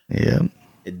Pokemon. Yeah.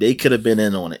 And they could have been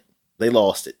in on it. They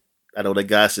lost it. I know that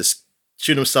guy's just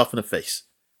shooting himself in the face.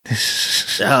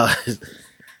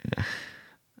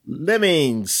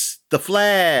 Lemmings, The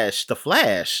Flash, like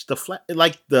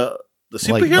the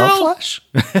superhero. Like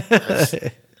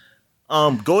the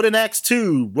Flash. Golden Axe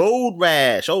 2, Road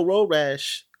Rash. Oh, Road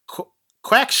Rash.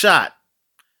 Quack Shot.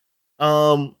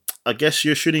 I guess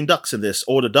you're shooting ducks in this,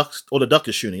 or the duck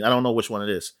is shooting. I don't know which one it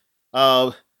is.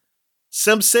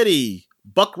 Sim City,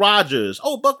 Buck Rogers.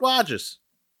 Oh, Buck Rogers.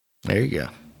 There you go.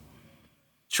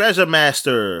 Treasure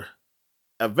Master,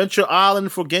 Adventure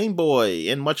Island for Game Boy,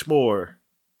 and much more.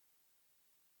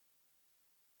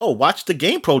 Oh, watch the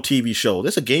GamePro TV show.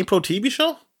 There's a GamePro TV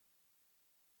show?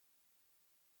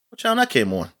 What channel that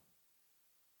came on?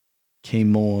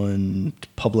 Came on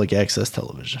public access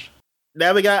television.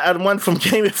 Now we got one from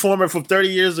Game Informer from 30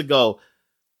 years ago.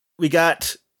 We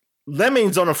got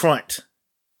Lemmings on the front.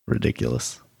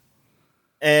 Ridiculous.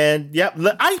 And yeah,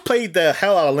 I played the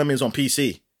hell out of Lemmings on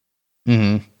PC.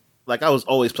 Mm-hmm. Like I was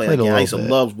always playing the game. I used to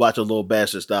love watching little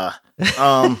bastards die.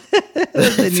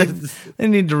 They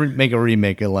need to make a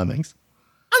remake of Lemmings.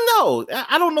 I know.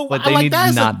 I don't know. But they need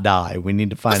to not die. We need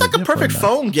to find. It's like a perfect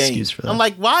phone game. I'm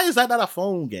like, why is that not a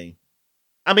phone game?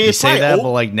 I mean, you it's say that, old.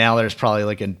 But like now, there's probably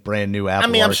like a brand new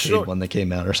Apple Arcade one that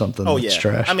came out or something. Oh that's yeah,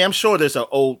 trash. I mean, I'm sure there's an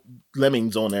old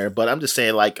Lemmings on there, but I'm just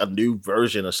saying like a new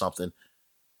version or something.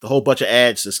 The whole bunch of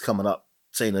ads is coming up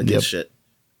saying this shit.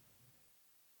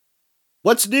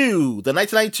 What's new? The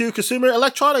 1992 Consumer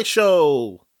Electronics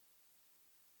Show.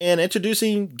 And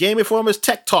introducing Game Informer's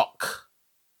Tech Talk.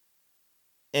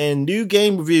 And new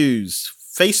game reviews.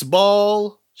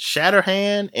 Faceball,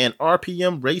 Shatterhand, and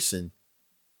RPM Racing.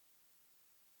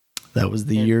 That was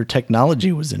the year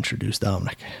technology was introduced,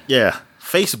 Dominic. Yeah.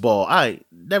 Faceball.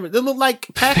 They look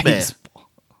like Pac-Man.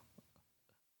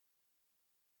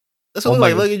 That's what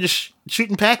look like you're just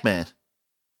shooting Pac-Man.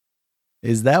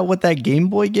 Is that what that Game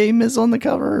Boy game is on the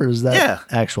cover, or is that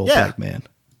actual Pac-Man?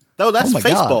 No, that's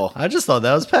Faceball. I just thought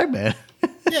that was Pac-Man.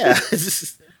 Yeah.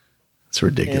 It's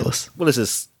ridiculous. And what is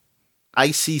this?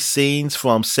 Icy scenes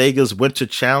from Sega's Winter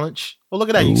Challenge. Oh, look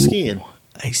at that. You skiing.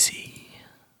 Icy.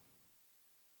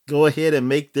 Go ahead and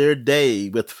make their day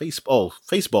with Faceball.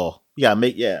 You gotta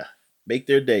make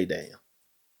their day, Daniel.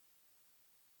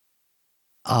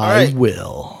 I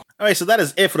will. All right, so that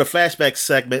is it for the flashback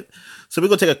segment. So we're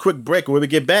going to take a quick break. When we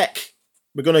get back,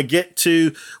 we're going to get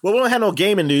to, we don't have no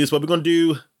gaming news, but we're going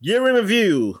to do year in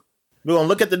review. We're going to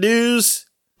look at the news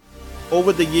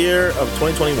over the year of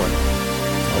 2021.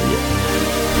 Oh, yeah.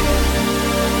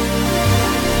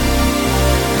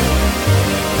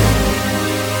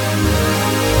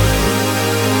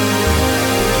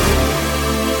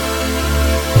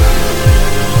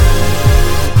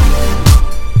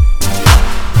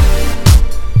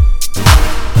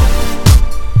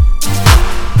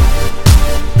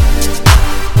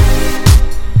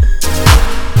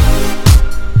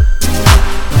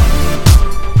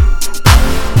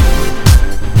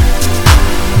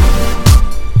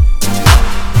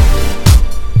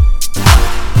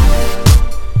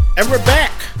 And we're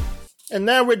back. And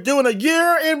now we're doing a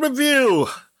year in review.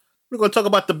 We're going to talk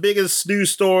about the biggest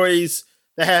news stories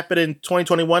that happened in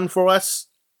 2021 for us.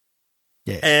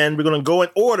 Yeah. And we're going to go in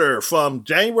order from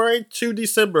January to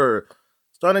December,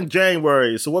 starting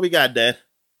January. So what we got, Dan?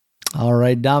 All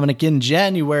right, Dominic, in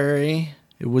January,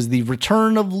 it was the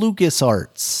return of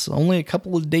LucasArts. Only a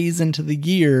couple of days into the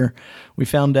year, we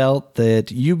found out that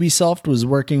Ubisoft was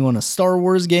working on a Star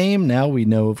Wars game. Now we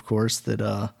know, of course,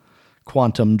 that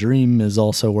Quantum Dream is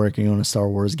also working on a Star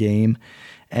Wars game.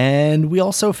 And we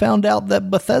also found out that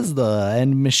Bethesda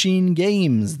and Machine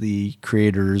Games, the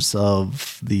creators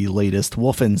of the latest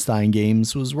Wolfenstein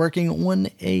games, was working on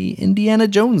a Indiana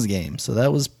Jones game. So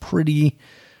that was pretty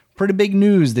big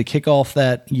news to kick off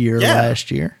that year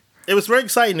last year. It was very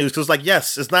exciting news because, like,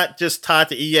 yes, it's not just tied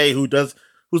to EA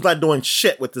who's not doing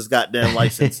shit with this goddamn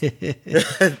license.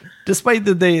 Despite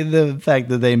the fact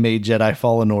that they made Jedi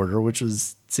Fallen Order, which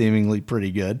was seemingly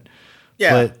pretty good.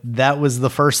 Yeah. But that was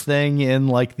the first thing in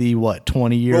like the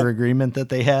 20-year agreement that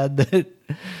they had that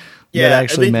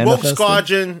actually manifested. Rogue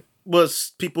Squadron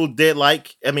people did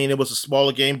like. I mean, it was a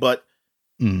smaller game, but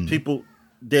people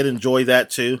did enjoy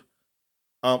that too.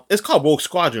 It's called Rogue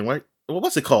Squadron, right?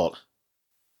 What's it called?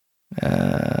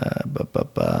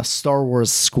 Star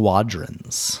Wars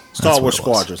Squadrons. Star Wars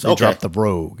Squadrons. They dropped the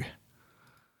Rogue.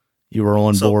 You were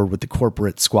on board with the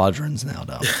corporate squadrons now,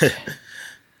 Dom.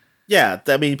 Yeah,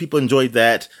 I mean, people enjoyed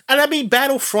that. And I mean,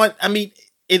 Battlefront, I mean,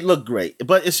 it looked great.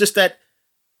 But it's just that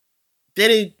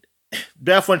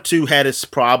Battlefront 2 had its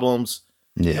problems.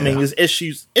 Yeah. I mean, there's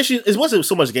issues. It wasn't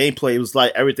so much gameplay. It was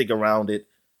like everything around it.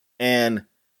 And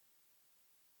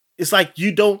it's like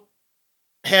you don't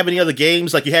have any other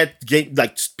games. Like you had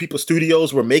people,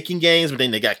 studios were making games, but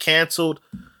then they got canceled.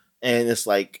 And it's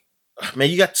like, man,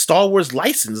 you got Star Wars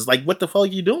license. Like, what the fuck are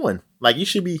you doing? Like, you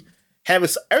should be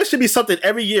there should be something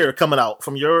every year coming out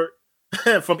from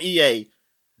from EA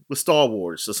with Star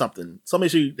Wars or something. Somebody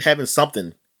should be having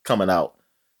something coming out.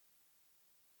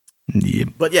 Yep.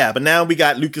 But now we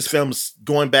got Lucasfilms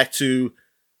going back to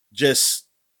just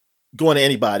going to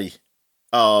anybody,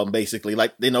 basically,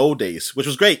 like in the old days, which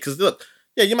was great. Because look,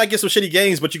 you might get some shitty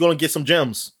games, but you're going to get some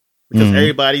gems because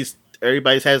everybody's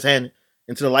has his hand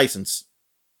into the license.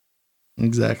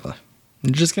 Exactly.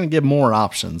 You're just going to get more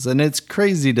options. And it's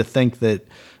crazy to think that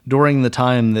during the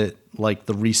time that like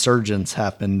the resurgence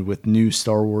happened with new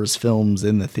Star Wars films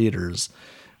in the theaters,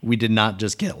 we did not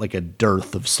just get like a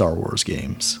dearth of Star Wars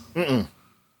games.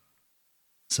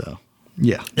 So,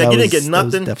 yeah. You didn't get nothing.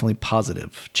 That was definitely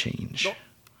positive change. No.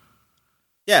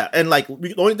 Yeah, and like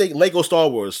the only thing, Lego Star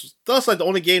Wars, that's like the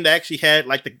only game that actually had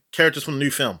like the characters from the new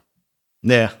film.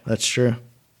 Yeah, that's true.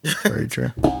 Very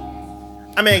true.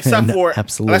 I mean, except for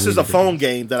absolutely unless it's a phone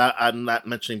game that I'm not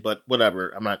mentioning, but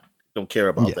whatever. Don't care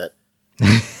about that.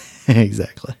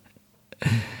 Exactly.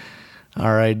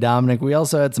 All right, Dominic. We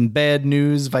also had some bad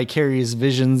news. Vicarious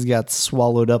Visions got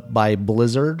swallowed up by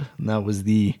Blizzard, and that was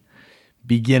the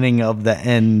beginning of the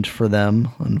end for them,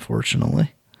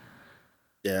 unfortunately.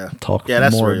 Yeah. Talk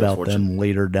more about them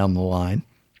later down the line.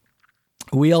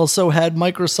 We also had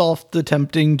Microsoft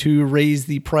attempting to raise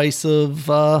the price of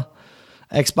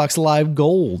Xbox Live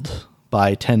Gold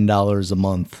by $10 a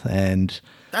month, and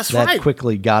that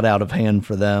quickly got out of hand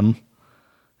for them,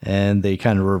 and they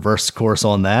kind of reversed course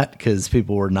on that because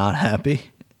people were not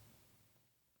happy.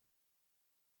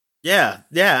 Yeah,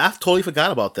 I totally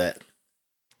forgot about that.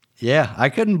 Yeah, I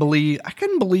couldn't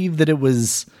believe that it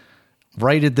was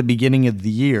right at the beginning of the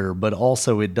year, but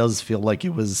also it does feel like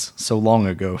it was so long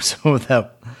ago, so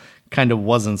that kind of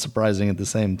wasn't surprising at the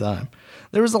same time.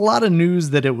 There was a lot of news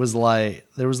that it was like,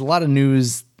 there was a lot of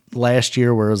news last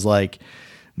year where it was like,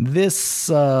 this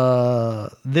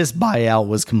buyout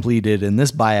was completed and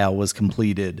this buyout was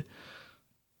completed,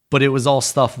 but it was all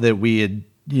stuff that we had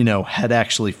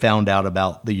actually found out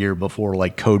about the year before,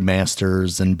 like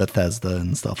Codemasters and Bethesda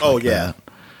and stuff like that.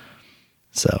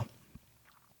 So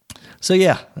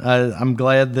yeah, I'm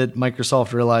glad that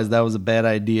Microsoft realized that was a bad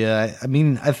idea. I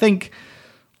mean, I think,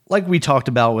 like we talked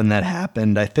about when that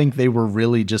happened, I think they were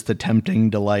really just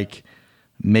attempting to like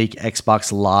make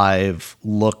Xbox Live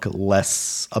look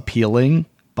less appealing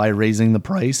by raising the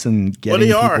price and getting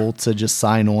people to just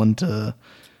sign on to.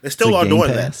 They still are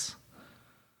doing that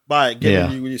by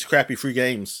giving you these crappy free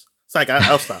games. It's like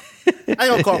I'll stop. I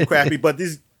don't call them crappy, but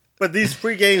these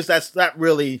free games that's not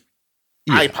really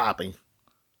eye popping.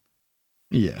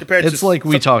 Yeah, it's like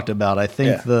we talked about. I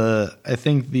think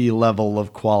the level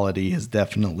of quality has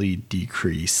definitely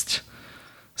decreased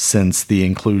since the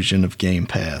inclusion of Game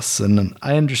Pass, and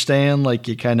I understand like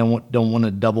you kind of don't want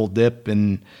to double dip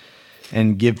and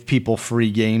give people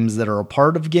free games that are a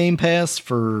part of Game Pass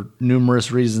for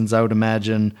numerous reasons, I would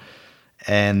imagine,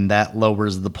 and that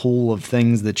lowers the pool of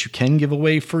things that you can give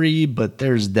away free. But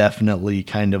there's definitely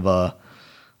kind of a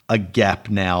a gap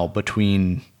now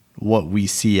between what we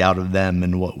see out of them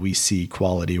and what we see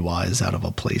quality-wise out of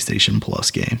a PlayStation Plus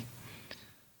game.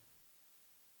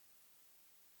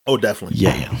 Oh, definitely.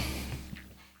 Yeah.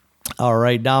 All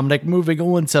right, Dominic, moving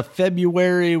on to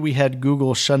February, we had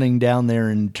Google shutting down their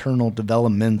internal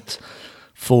development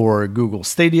for Google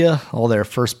Stadia, all their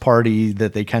first party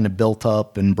that they kind of built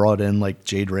up and brought in like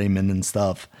Jade Raymond and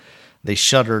stuff. They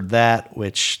shuttered that,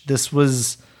 which this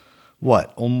was...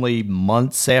 only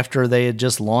months after they had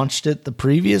just launched it the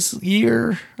previous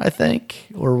year, I think?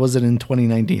 Or was it in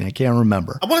 2019? I can't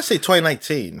remember. I want to say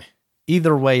 2019.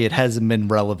 Either way, it hasn't been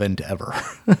relevant ever.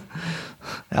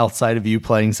 Outside of you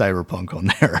playing Cyberpunk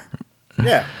on there.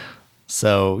 Yeah.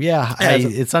 So, yeah,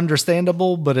 it's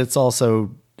understandable, but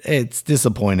it's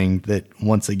disappointing that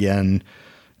once again,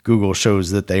 Google shows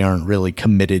that they aren't really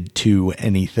committed to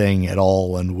anything at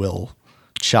all and will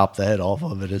chop the head off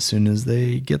of it as soon as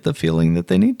they get the feeling that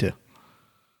they need to.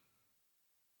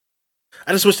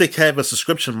 I just wish they could have a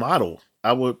subscription model.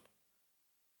 I would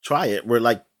try it where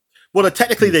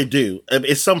technically they do.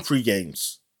 It's some free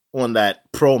games on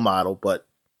that pro model, but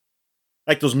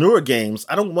like those newer games,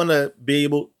 I don't want to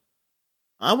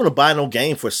buy no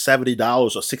game for $70 or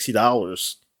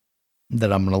 $60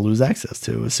 that I'm going to lose access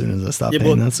to as soon as I stop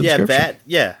paying that subscription.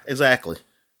 Yeah, exactly.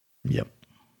 Yep.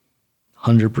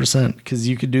 100%, because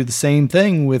you could do the same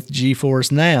thing with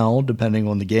GeForce Now, depending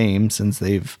on the game, since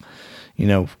they've,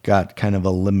 got kind of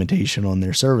a limitation on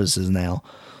their services now.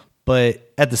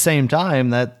 But at the same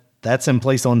time, that's in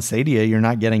place on Stadia. You're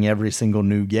not getting every single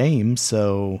new game,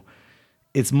 so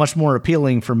it's much more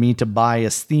appealing for me to buy a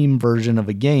Steam version of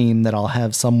a game that I'll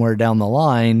have somewhere down the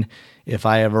line if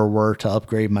I ever were to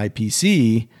upgrade my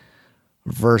PC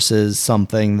versus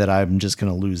something that I'm just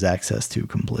going to lose access to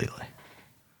completely.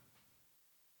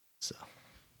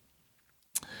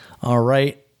 All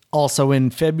right. Also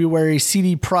in February,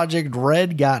 CD Projekt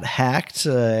Red got hacked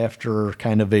after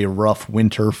kind of a rough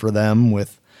winter for them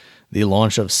with the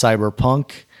launch of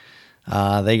Cyberpunk.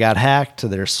 They got hacked.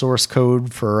 Their source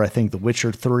code for, I think, The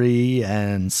Witcher 3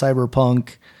 and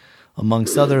Cyberpunk,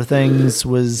 amongst other things,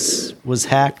 was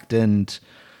hacked and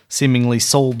seemingly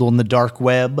sold on the dark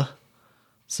web.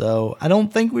 So I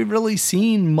don't think we've really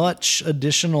seen much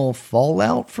additional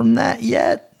fallout from that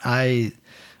yet.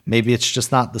 Maybe it's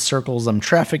just not the circles I'm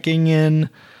trafficking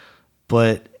in,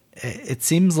 but it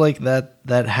seems like that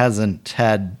hasn't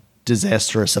had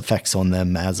disastrous effects on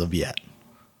them as of yet.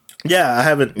 Yeah, I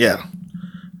haven't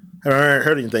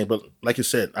heard anything, but like you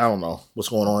said, I don't know what's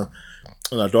going on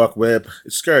the dark web.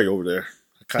 It's scary over there.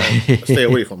 I kind of stay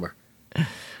away from her. I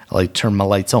like turn my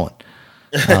lights on.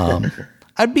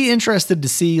 I'd be interested to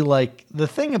see, the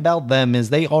thing about them is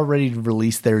they already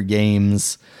released their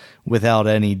games without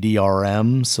any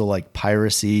DRM, so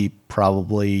piracy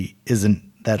probably isn't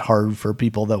that hard for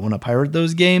people that want to pirate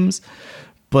those games.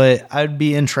 But I'd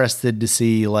be interested to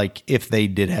see if they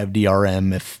did have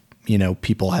DRM, if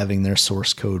people having their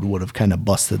source code would have kind of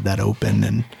busted that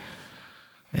open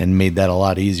and made that a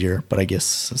lot easier. But I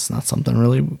guess it's not something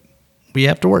really we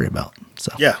have to worry about.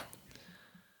 So yeah.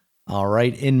 All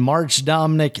right. In March,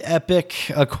 Dominic,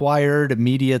 Epic acquired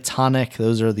Mediatonic.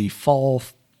 Those are the Fall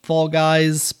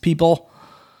Guys people.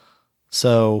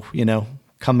 So,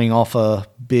 coming off a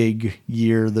big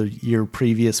year, the year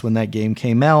previous when that game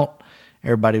came out,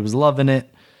 everybody was loving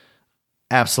it.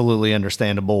 Absolutely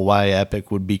understandable why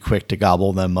Epic would be quick to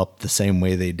gobble them up the same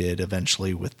way they did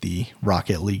eventually with the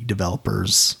Rocket League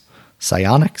developers,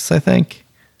 Psyonix, I think.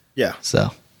 Yeah.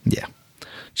 So, yeah.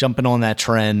 Jumping on that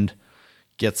trend,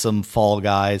 get some Fall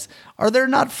Guys. Are there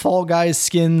not Fall Guys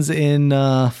skins in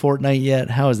Fortnite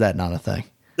yet? How is that not a thing?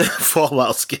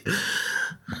 Fallout skin.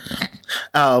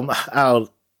 I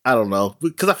don't know,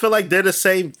 because I feel like they're the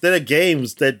same. They're the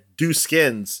games that do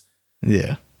skins.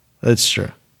 Yeah, that's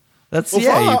true. That's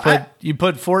you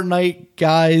put Fortnite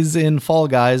guys in Fall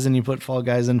Guys, and you put Fall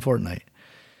Guys in Fortnite.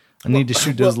 I need to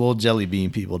shoot those little jelly bean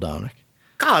people, Dominic.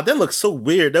 God, that looks so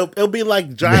weird. It'll be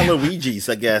like giant Luigi's,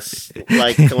 I guess.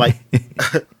 I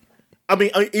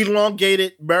mean,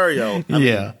 elongated Mario.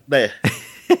 Yeah.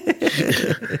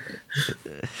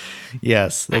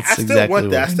 Yes, that's exactly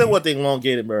what I still want the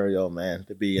elongated Mario, man,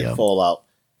 to be in Fallout.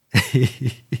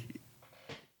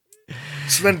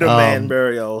 Slender Man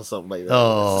Mario or something like that.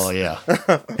 Oh, yeah.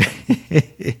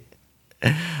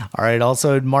 All right.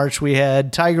 Also in March, we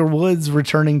had Tiger Woods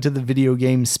returning to the video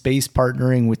game space,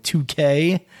 partnering with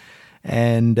 2K.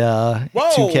 And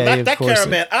 2K, knock that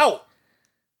cameraman out.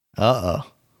 Uh-oh.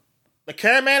 The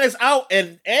cameraman is out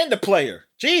and the player.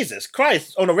 Jesus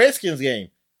Christ. On the Redskins game.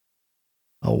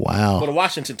 Oh, wow. For the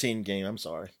Washington team game. I'm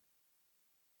sorry.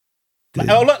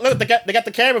 Oh, look. They got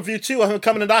the camera view, too, of him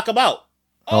coming to knock him out.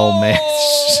 Oh man.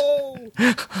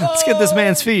 Let's get this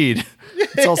man's feed.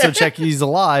 Let's also check he's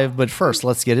alive, but first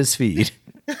let's get his feed.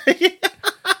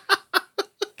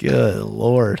 Good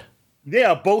Lord. They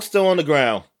are both still on the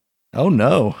ground. Oh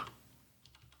no.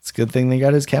 It's a good thing they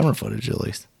got his camera footage at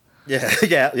least.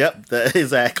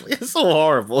 Exactly. It's so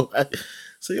horrible.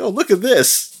 So, yo, look at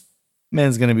this.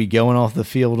 Man's going to be going off the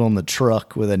field on the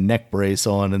truck with a neck brace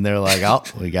on, and they're like, oh,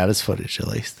 we got his footage at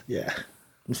least. Yeah.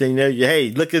 I'm saying, hey,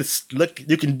 you can look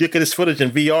at this footage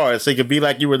in VR so you can be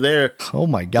like you were there. Oh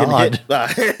my God.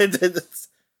 That's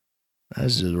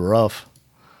just rough.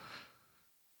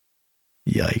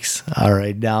 Yikes. All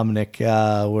right, Dominic,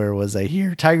 where was I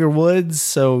here? Tiger Woods.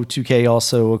 So 2K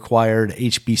also acquired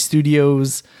HB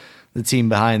Studios, the team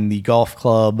behind the golf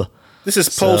club. This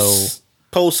is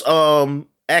post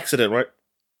accident, right?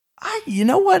 You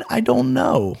know what? I don't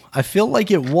know. I feel like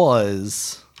it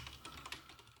was,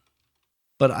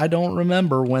 but I don't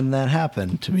remember when that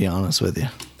happened, to be honest with you.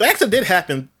 The accident did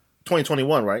happen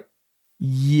 2021, right?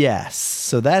 Yes.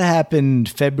 So that happened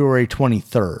February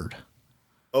 23rd.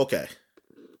 Okay.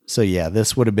 So yeah,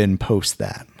 this would have been post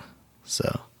that.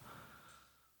 So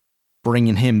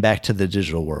bringing him back to the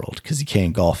digital world because he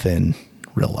can't golf in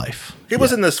real life. He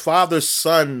was in this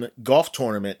father-son golf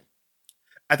tournament.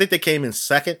 I think they came in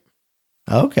second.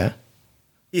 Okay.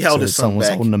 He held his son was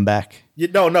back. Holding him back.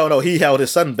 No. He held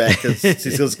his son back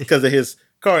because of his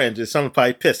car engine. Someone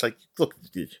probably pissed. Like, look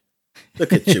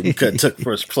at you. We could have took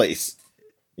first place.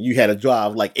 You had to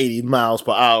drive like 80 miles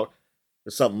per hour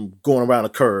or something going around a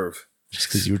curve. Just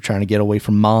because you were trying to get away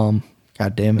from mom.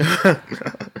 God damn it.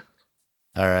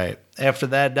 All right. After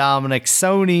that, Dominic,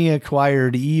 Sony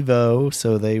acquired Evo.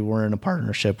 So they were in a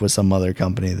partnership with some other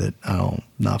company that I'm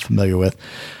not familiar with.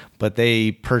 But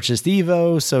they purchased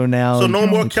Evo. So now. So no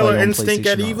more Killer Instinct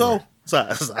at Evo?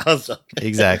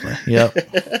 Exactly. Yep.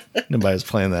 Nobody's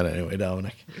playing that anyway,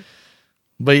 Dominic.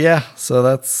 But yeah, so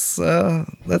that's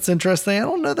interesting. I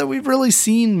don't know that we've really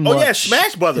seen much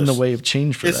Smash Brothers in the way of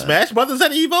change for that. Is Smash Brothers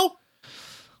at Evo?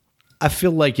 I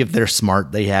feel like if they're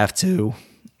smart, they have to,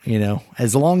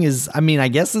 as long as, I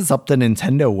guess it's up to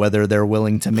Nintendo whether they're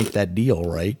willing to make that deal,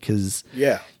 right? Because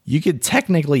you could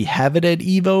technically have it at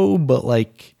Evo, but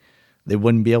like they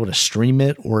wouldn't be able to stream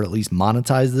it or at least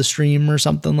monetize the stream or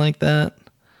something like that.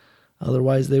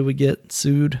 Otherwise, they would get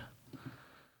sued.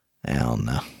 I don't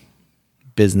know.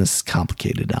 Business is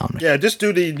complicated down there. Yeah, just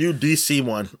do the new DC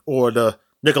one or the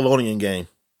Nickelodeon game.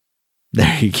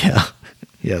 There you go.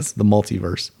 Yes, the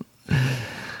multiverse.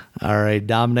 All right,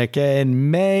 Dominic.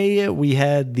 In May, we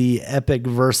had the Epic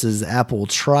versus Apple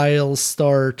trials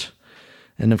start.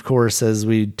 And of course, as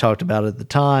we talked about at the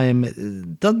time,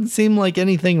 it doesn't seem like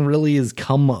anything really has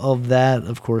come of that.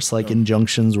 Of course, like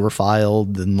injunctions were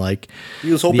filed and like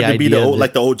he was hoping to be the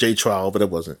OJ trial, but it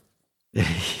wasn't.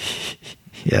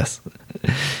 Yes.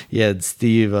 You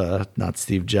had not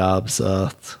Steve Jobs,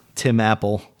 Tim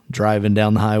Apple driving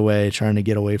down the highway trying to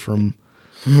get away from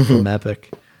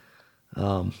Epic.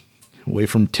 Away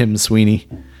from Tim Sweeney.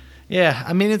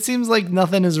 Yeah, it seems like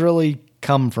nothing has really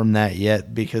come from that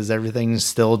yet because everything's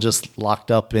still just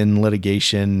locked up in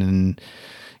litigation. And,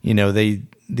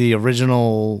 the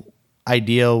original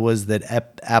idea was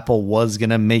that Apple was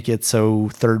going to make it so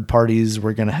third parties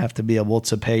were going to have to be able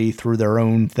to pay through their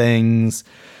own things.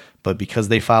 But because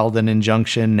they filed an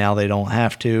injunction, now they don't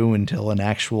have to until an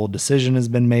actual decision has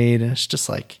been made. And it's just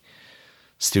like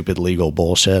stupid legal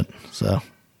bullshit. So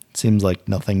it seems like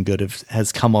nothing good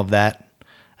has come of that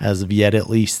as of yet, at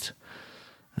least.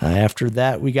 After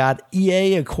that, we got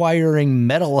EA acquiring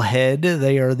Metalhead.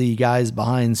 They are the guys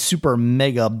behind Super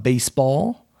Mega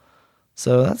Baseball.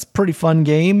 So that's a pretty fun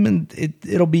game, and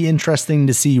it'll be interesting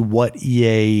to see what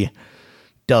EA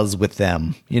does with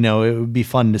them. It would be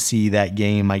fun to see that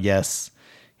game, I guess,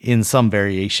 in some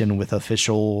variation with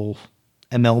official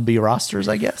MLB rosters,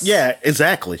 I guess. Yeah,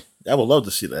 exactly. I would love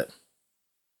to see that.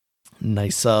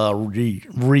 Nice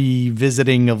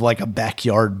revisiting of like a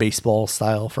backyard baseball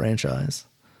style franchise.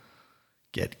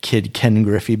 Get Kid Ken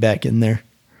Griffey back in there.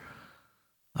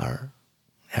 All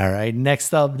right.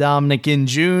 Next up, Dominic, in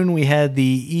June, we had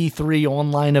the E3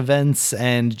 online events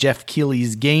and Jeff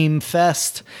Keighley's Game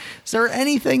Fest. Is there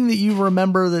anything that you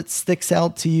remember that sticks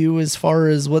out to you as far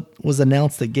as what was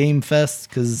announced at Game Fest?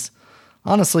 Because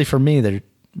honestly, for me, there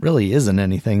really isn't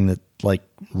anything that like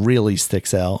really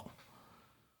sticks out.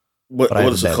 What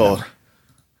is it called?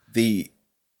 The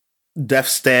Death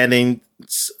Stranding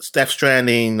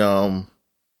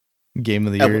Game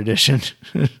of the Year edition.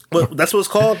 That's what it's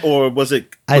called, or was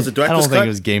it director's cut? I don't think it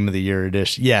was Game of the Year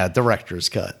edition. Yeah, director's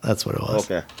cut. That's what it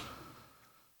was. Okay.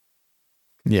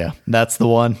 Yeah, that's the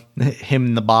one. Him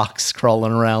in the box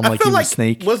crawling around like he was a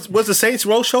snake. Was the Saints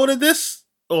Row show to this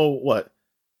or what?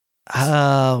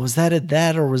 Was that at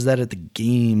that or was that at the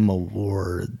Game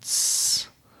Awards?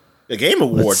 The Game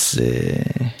Awards? Let's see.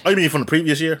 Oh, you mean from the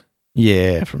previous year?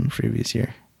 Yeah, from the previous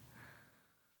year.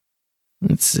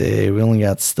 Let's see. We only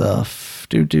got stuff.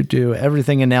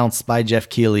 Everything announced by Jeff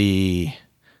Keighley.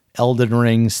 Elden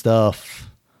Ring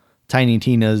stuff. Tiny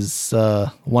Tina's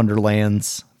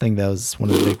Wonderlands. I think that was one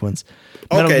of the big ones.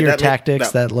 Metal Gear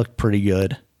Tactics, that looked pretty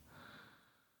good.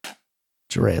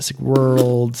 Jurassic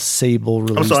World, Sable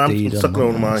release date. I'm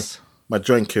sucking on my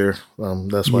drink here.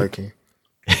 That's why I can't.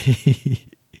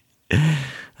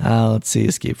 Let's see.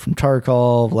 Escape from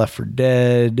Tarkov, Left 4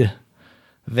 Dead,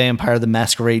 Vampire the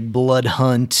Masquerade Blood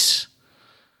Hunt,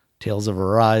 Tales of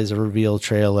Arise, a reveal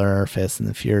trailer, Fast and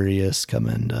the Furious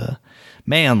coming.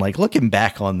 Man, like looking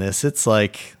back on this, it's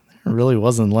like there really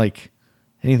wasn't like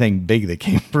anything big that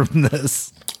came from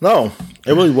this. No,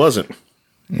 it really wasn't.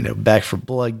 Back 4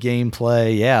 Blood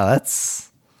gameplay. Yeah,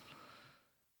 that's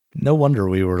no wonder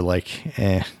we were like,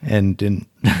 and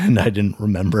I didn't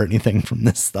remember anything from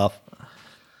this stuff.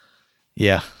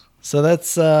 Yeah. So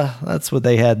that's what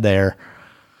they had there.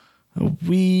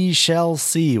 We shall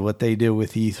see what they do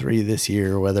with E3 this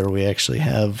year, whether we actually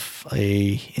have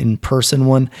a in-person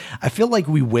one. I feel like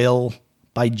we will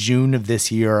by June of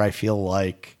this year. I feel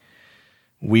like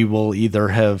we will either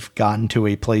have gotten to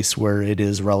a place where it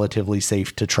is relatively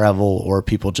safe to travel or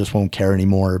people just won't care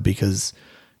anymore because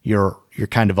you're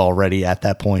kind of already at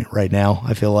that point right now.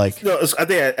 I feel like I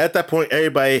think at that point,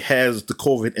 everybody has the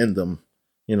COVID in them,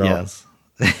 Yes.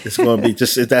 It's going to be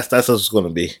that's what it's going to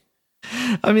be.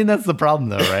 I mean, that's the problem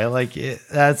though, right? Like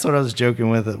that's what I was joking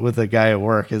with a guy at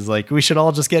work is like, we should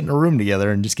all just get in a room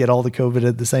together and just get all the COVID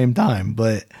at the same time.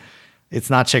 But it's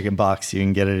not chickenpox. You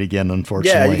can get it again,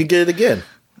 unfortunately. Yeah, you can get it again.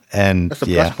 And that's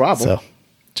the problem. So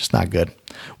just not good.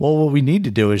 Well, what we need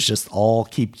to do is just all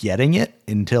keep getting it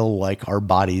until like our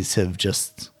bodies have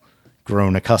just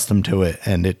grown accustomed to it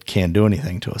and it can't do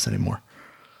anything to us anymore.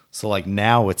 So like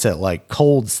now it's at like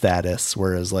cold status,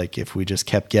 whereas like if we just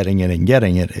kept getting it,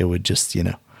 it would just,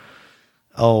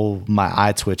 my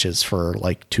eye twitches for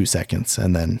like 2 seconds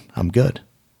and then I'm good.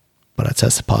 But I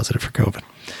tested positive for COVID.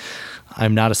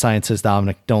 I'm not a scientist,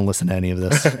 Dominic. Don't listen to any of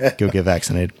this. Go get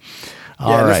vaccinated.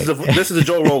 All right. This is a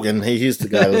Joe Rogan. He's the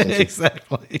guy.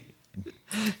 Exactly.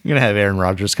 I'm going to have Aaron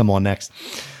Rodgers come on next.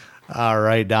 All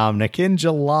right, Dominic. In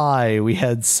July, we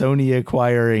had Sony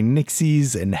acquiring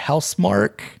Nixies and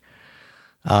Housemarque.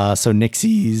 So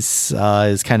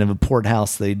Nixies is kind of a port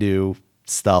house. They do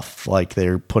stuff like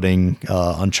they're putting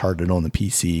Uncharted on the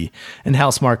PC. And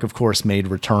Housemarque, of course, made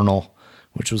Returnal,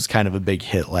 which was kind of a big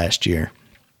hit last year.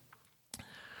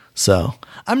 So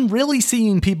I'm really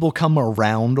seeing people come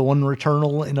around on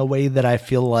Returnal in a way that I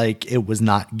feel like it was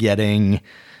not getting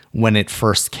when it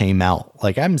first came out.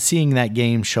 Like I'm seeing that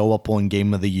game show up on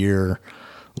Game of the Year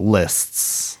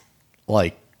lists,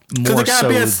 like more so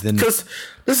than because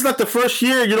this is not the first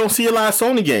year you don't see a lot of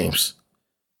Sony games.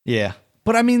 Yeah,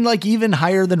 but I mean, like even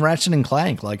higher than Ratchet and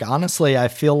Clank. Like honestly, I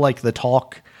feel like the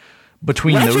talk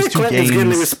between those two games. Was getting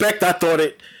the respect I thought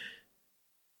it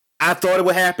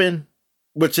would happen.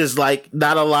 Which is like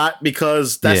not a lot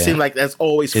because that seemed like that's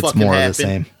always it's fucking more happened. Of the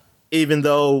same. Even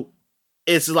though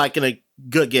it's like in a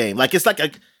good game, like it's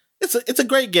a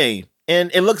great game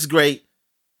and it looks great,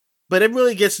 but it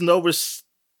really gets no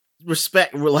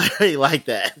respect like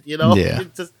that, Yeah.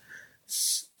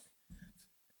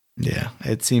 Yeah,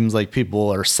 it seems like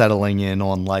people are settling in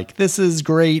on like this is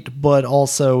great, but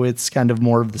also it's kind of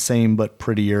more of the same but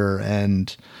prettier,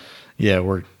 and yeah,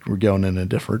 we're going in a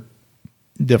different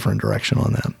direction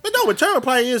on that. But no, Returnal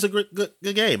probably is a good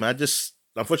game.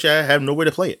 Unfortunately, I have nowhere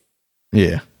to play it.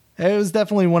 Yeah. It was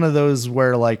definitely one of those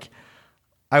where like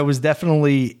I was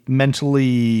definitely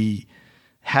mentally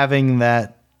having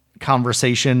that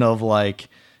conversation of like,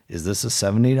 is this a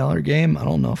 $70 game? I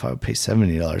don't know if I would pay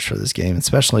 $70 for this game,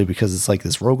 especially because it's like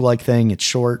this roguelike thing. It's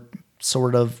short,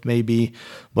 sort of maybe,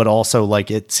 but also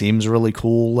like it seems really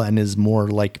cool and is more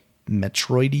like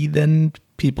Metroid-y than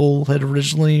people had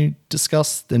originally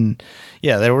discussed. And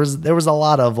yeah, there was a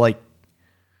lot of like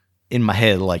in my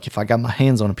head, like if I got my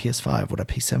hands on a PS5, would I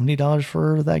pay $70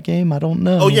 for that game? I don't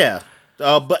know. Oh yeah.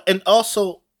 But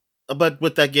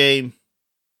with that game,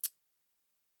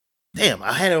 damn,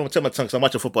 I had it on the tip of my tongue because I'm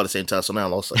watching football at the same time, so now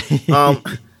I'm also it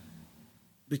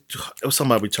was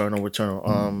something about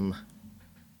Returnal.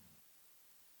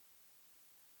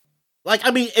 Like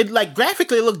I mean, it like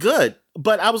graphically it looked good,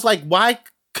 but I was like, why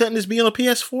couldn't this be on a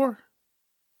PS4?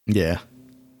 Yeah.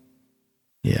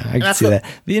 Yeah, I can see that.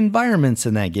 The environments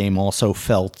in that game also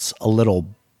felt a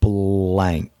little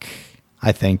blank,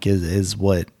 I think is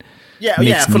what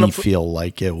makes me feel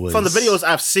like it was. From the videos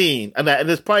I've seen, and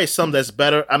there's probably some that's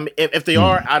better. I mean, if they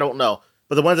are, I don't know.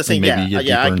 But the ones that say, maybe you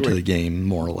get deeper into the game,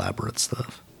 more elaborate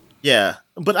stuff. Yeah,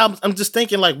 but I'm just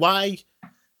thinking, like, why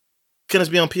couldn't this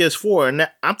be on PS4? And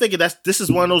I'm thinking this is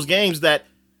one of those games that,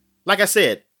 like I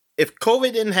said, if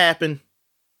COVID didn't happen,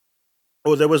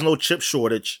 or there was no chip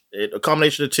shortage, a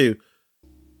combination of two,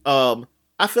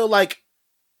 I feel like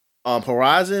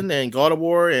Horizon and God of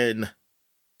War and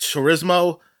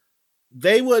Turismo,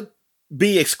 they would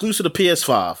be exclusive to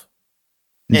PS5.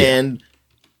 Yeah. And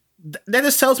that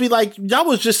just tells me, like, y'all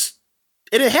was just,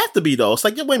 it didn't have to be, though. It's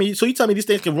like, wait a minute, so you tell me these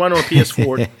things can run on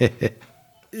PS4.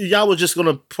 Y'all was just going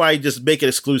to probably just make it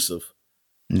exclusive.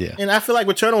 Yeah. And I feel like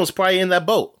Returnal was probably in that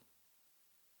boat.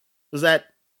 Was that,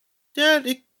 yeah,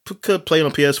 it could play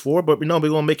on PS4, but we're going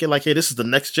to make it like, hey, this is the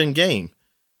next gen game.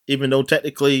 Even though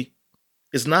technically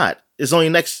it's not. It's only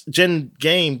next gen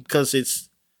game because it's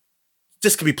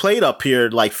just can be played up here,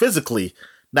 like, physically.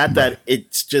 Not that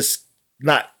it's just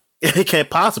not, it can't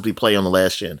possibly play on the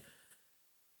last gen.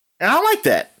 And I don't like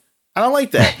that. I don't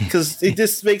like that because it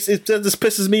just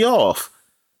pisses me off.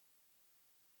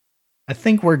 I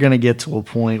think we're going to get to a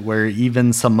point where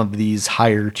even some of these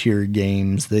higher tier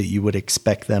games that you would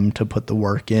expect them to put the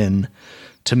work in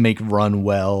to make run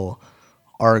well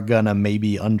are going to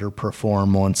maybe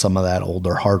underperform on some of that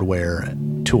older hardware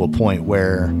to a point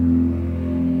where...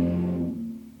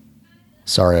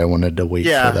 Sorry, I wanted to wait for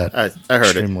that. I heard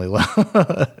extremely loud.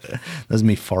 That was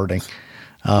me farting.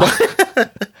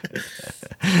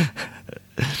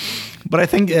 But I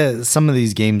think some of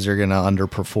these games are going to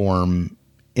underperform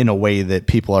in a way that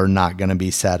people are not going to be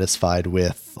satisfied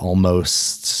with,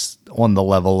 almost on the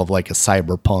level of like a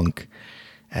Cyberpunk.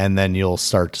 And then you'll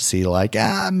start to see like,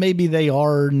 maybe they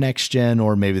are next gen,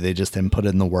 or maybe they just didn't put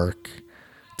in the work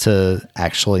to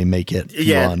actually make it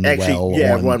run well.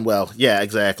 Yeah, run well. Yeah,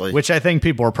 exactly. Which I think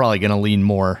people are probably going to lean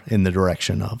more in the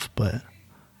direction of. But,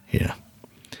 yeah,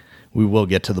 we will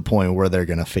get to the point where they're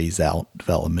going to phase out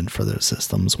development for those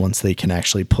systems once they can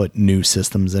actually put new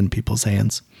systems in people's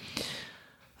hands.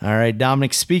 All right,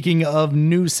 Dominic, speaking of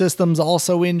new systems,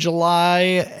 also in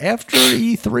July, after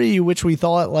E3, which we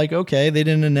thought, like, okay, they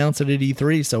didn't announce it at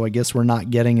E3, so I guess we're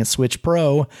not getting a Switch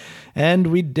Pro. And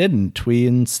we didn't. We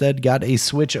instead got a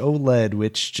Switch OLED,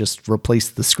 which just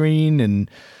replaced the screen and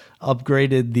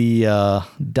upgraded the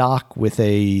dock with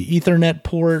a Ethernet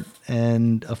port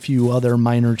and a few other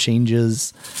minor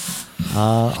changes.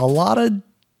 A lot of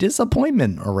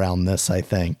disappointment around this, I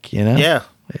think, you know? Yeah.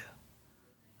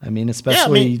 I mean,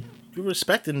 especially... you're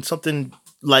expecting something,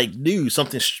 like, new,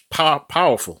 something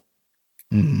powerful.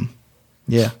 Mm-hmm.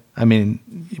 Yeah. I mean,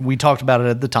 we talked about it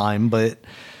at the time, but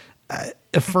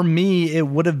for me, it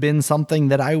would have been something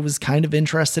that I was kind of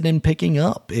interested in picking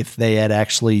up if they had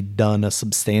actually done a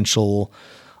substantial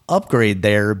upgrade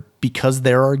there, because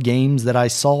there are games that I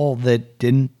saw that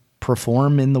didn't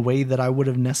perform in the way that I would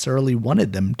have necessarily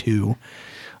wanted them to.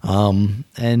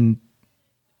 And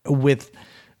with...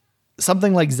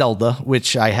 something like Zelda,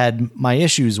 which I had my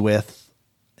issues with,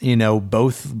 you know,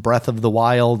 both Breath of the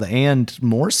Wild and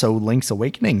more so Link's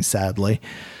Awakening, sadly,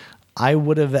 I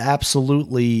would have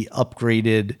absolutely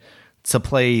upgraded to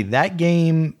play that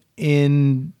game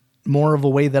in more of a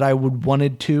way that I would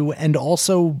wanted to. And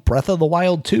also Breath of the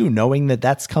Wild 2, knowing that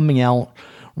that's coming out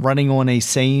running on a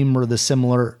same or the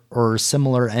similar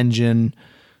engine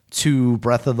to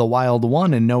Breath of the Wild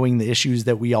 1, and knowing the issues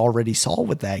that we already saw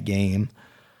with that game.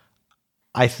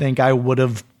 I think I would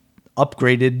have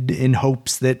upgraded in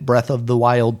hopes that Breath of the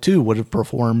Wild 2 would have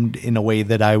performed in a way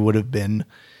that I would have been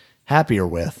happier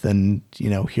with. And, you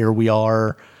know, here we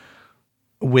are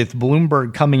with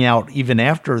Bloomberg coming out even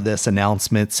after this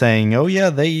announcement saying, oh yeah,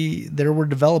 there were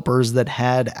developers that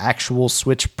had actual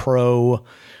Switch Pro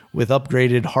with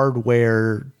upgraded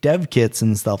hardware dev kits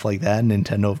and stuff like that. And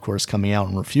Nintendo, of course, coming out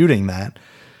and refuting that.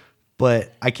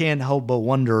 But I can't help but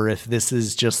wonder if this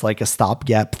is just like a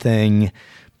stopgap thing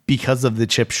because of the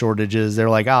chip shortages. They're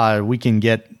like, we can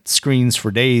get screens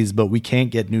for days, but we can't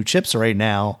get new chips right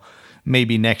now.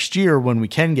 Maybe next year when we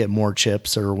can get more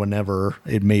chips, or whenever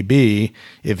it may be,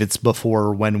 if it's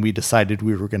before when we decided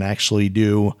we were going to actually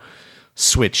do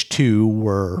Switch 2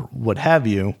 or what have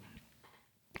you,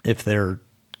 if they're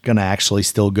going to actually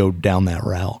still go down that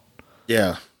route.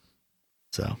 Yeah.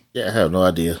 So. Yeah, I have no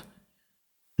idea.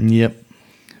 Yep.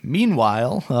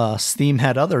 Meanwhile, Steam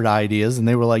had other ideas, and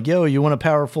they were like, yo, you want a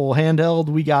powerful handheld?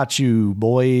 We got you,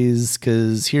 boys,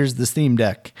 because here's the Steam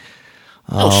Deck.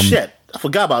 Shit. I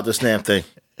forgot about this damn thing.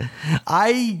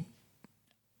 I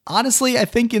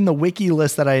think in the wiki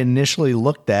list that I initially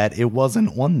looked at, it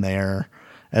wasn't on there.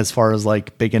 as far as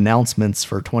like big announcements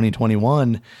for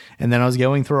 2021. And then I was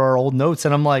going through our old notes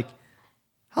and I'm like,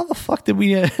 how the fuck did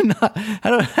we not,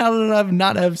 how did I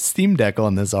not have Steam Deck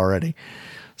on this already?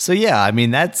 So yeah, I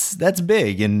mean, that's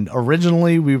big. And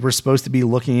originally we were supposed to be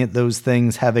looking at those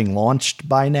things having launched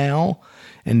by now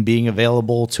and being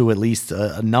available to at least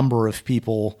a number of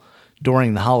people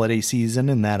during the holiday season.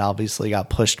 And that obviously got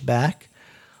pushed back.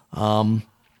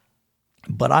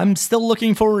 But I'm still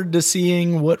looking forward to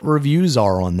seeing what reviews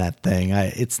are on that thing.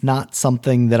 It's not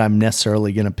something that I'm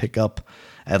necessarily going to pick up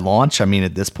at launch. I mean,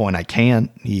 at this point, I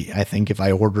can't. I think if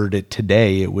I ordered it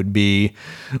today, it would be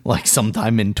like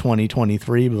sometime in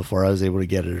 2023 before I was able to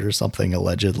get it or something,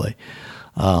 allegedly.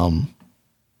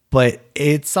 But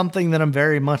it's something that I'm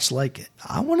very much like,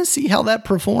 I want to see how that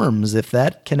performs. If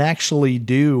that can actually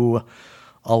do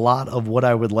a lot of what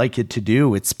I would like it to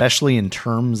do, especially in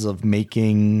terms of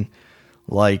making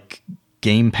like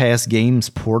Game Pass games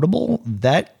portable,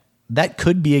 that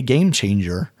could be a game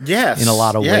changer. Yes, in a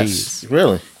lot of ways.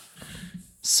 Really.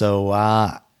 So,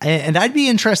 and I'd be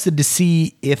interested to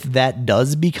see if that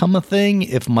does become a thing,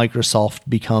 if Microsoft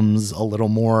becomes a little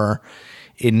more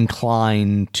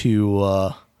inclined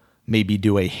to maybe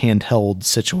do a handheld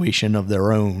situation of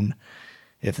their own.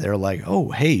 If they're like,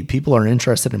 oh, hey, people are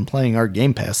interested in playing our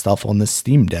Game Pass stuff on this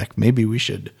Steam Deck, maybe we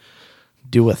should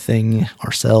do a thing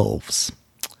ourselves.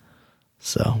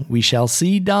 So we shall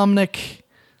see, Dominic.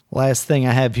 Last thing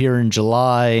I have here in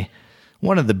July,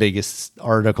 one of the biggest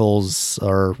articles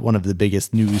or one of the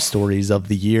biggest news stories of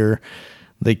the year.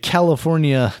 The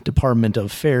California Department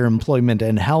of Fair Employment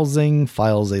and Housing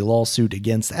files a lawsuit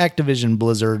against Activision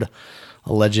Blizzard,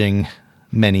 alleging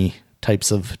many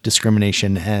types of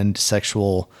discrimination and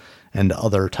sexual and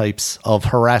other types of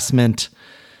harassment.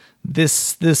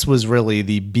 This was really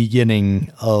the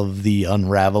beginning of the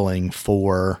unraveling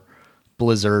for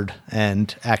Blizzard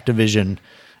and Activision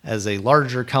as a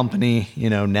larger company. You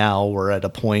know, now we're at a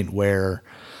point where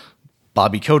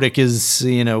Bobby Kotick is,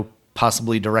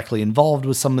 possibly directly involved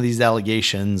with some of these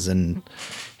allegations and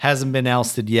hasn't been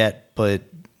ousted yet, but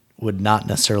would not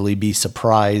necessarily be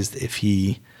surprised if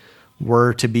he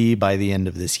were to be by the end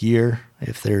of this year.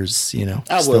 If there's,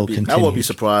 I would be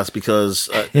surprised because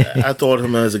I thought of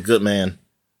him as a good man.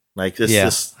 Like this, yeah,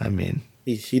 this I mean,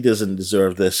 he doesn't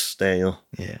deserve this, Daniel.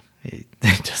 Yeah, he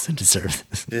doesn't deserve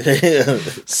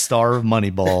this. Star of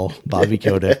Moneyball, Bobby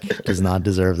Kotick does not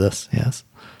deserve this. Yes,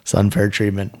 it's unfair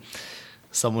treatment.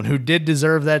 Someone who did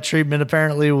deserve that treatment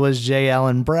apparently was J.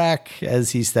 Allen Brack,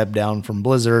 as he stepped down from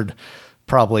Blizzard,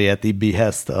 probably at the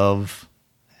behest of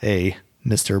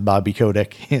Mr. Bobby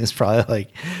Kotick. He's probably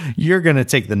like, you're going to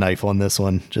take the knife on this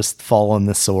one. Just fall on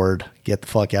this sword. Get the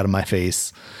fuck out of my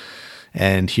face.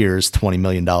 And here's $20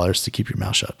 million to keep your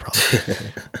mouth shut,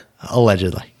 probably.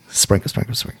 Allegedly. Sprinkle.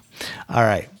 All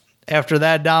right. After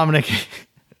that, Dominic,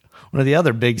 one of the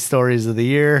other big stories of the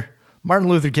year, Martin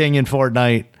Luther King in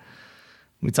Fortnite.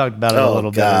 We talked about it a little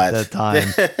bit at that time.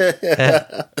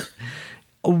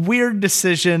 A weird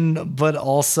decision, but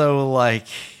also like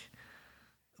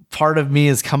part of me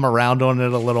has come around on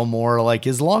it a little more. Like,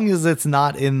 as long as it's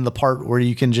not in the part where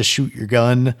you can just shoot your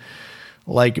gun,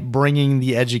 like bringing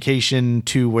the education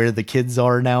to where the kids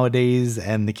are nowadays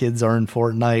and the kids are in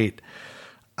Fortnite,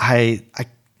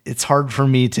 it's hard for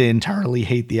me to entirely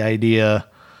hate the idea,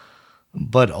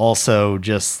 but also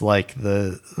just like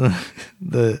the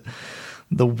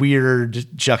weird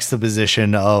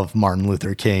juxtaposition of Martin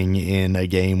Luther King in a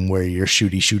game where your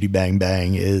shooty bang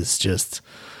bang is just,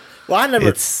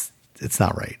 it's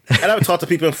not right. I never talked to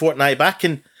people in Fortnite, but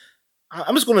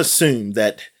I'm just going to assume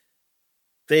that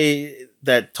the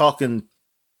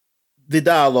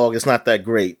dialogue is not that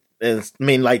great. And I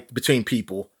mean, like between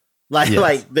people, like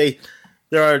they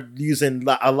are using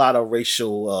a lot of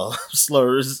racial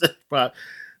slurs,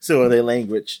 so their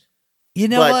language. You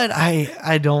know what?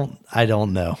 I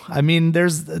don't know. I mean,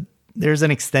 there's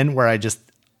an extent where I just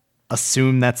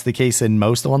assume that's the case in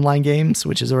most online games,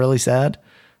 which is really sad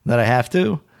that I have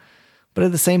to. But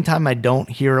at the same time, I don't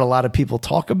hear a lot of people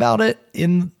talk about it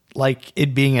in like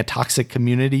it being a toxic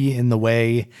community in the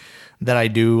way that I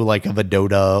do like of a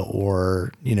Dota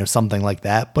or, something like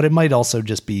that. But it might also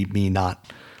just be me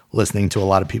not listening to a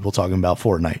lot of people talking about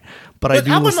Fortnite. But I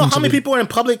do. I don't know how many people are in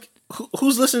public.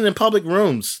 Who's listening in public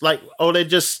rooms? Like, oh, they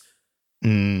just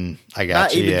I got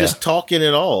not you, even just talking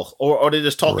at all, or they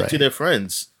just talking to their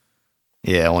friends.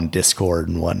 Yeah, on Discord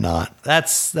and whatnot.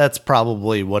 That's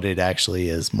probably what it actually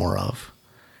is more of.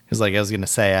 Because like I was gonna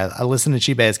say, I listen to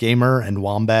Cheap Ass Gamer, and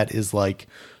Wombat is like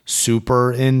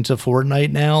super into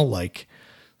Fortnite now. Like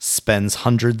spends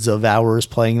hundreds of hours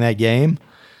playing that game,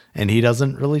 and he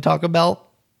doesn't really talk about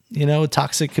a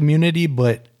toxic community,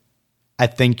 but I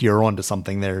think you're onto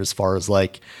something there as far as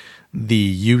like the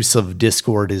use of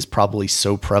Discord is probably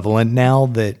so prevalent now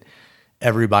that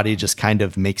everybody just kind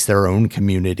of makes their own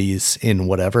communities in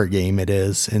whatever game it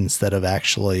is instead of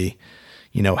actually,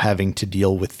 you know, having to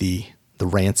deal with the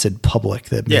rancid public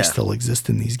that may still exist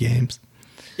in these games.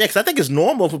 Yeah, because I think it's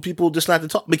normal for people just not to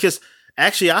talk. Because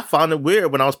actually, I found it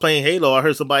weird when I was playing Halo. I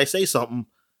heard somebody say something.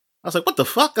 I was like, "What the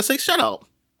fuck?" I say, "Shut up!"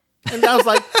 And I was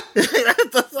like,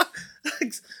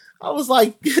 I was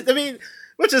like, I mean,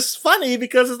 which is funny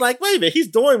because it's like, wait a minute, he's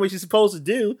doing what he's supposed to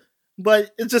do,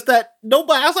 but it's just that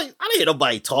nobody. I was like, I didn't hear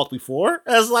nobody talk before.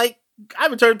 I was like, I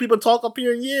haven't heard people talk up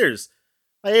here in years.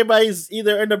 Like everybody's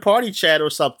either in the party chat or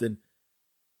something.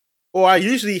 Or I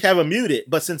usually have it muted,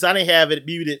 but since I didn't have it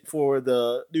muted for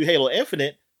the new Halo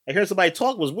Infinite, I heard somebody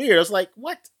talk was weird. I was like,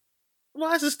 what?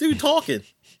 Why is this dude talking?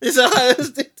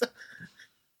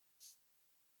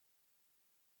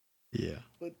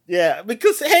 Yeah,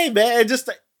 because, hey, man,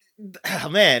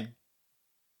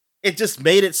 it just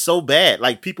made it so bad.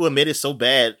 Like, people have made it so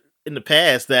bad in the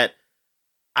past that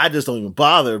I just don't even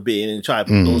bother being in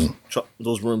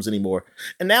those rooms anymore.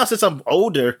 And now, since I'm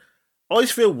older, I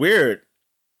always feel weird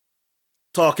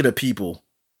talking to people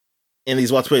in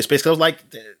these multiplayer spaces. I was like,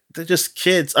 they're just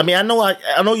kids. I mean, I know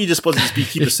you're just supposed to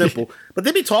just keep it simple, but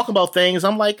they be talking about things.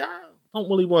 I'm like, I don't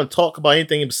really want to talk about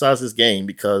anything besides this game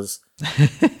because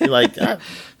you're like,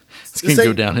 this can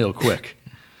go downhill quick.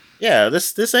 Yeah,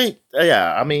 this ain't.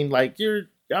 Yeah, I mean, like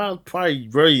y'all probably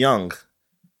very young.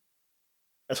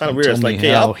 That's kind of weird. It's like,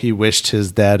 how he wished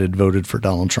his dad had voted for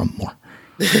Donald Trump more.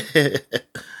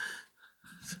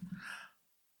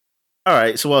 All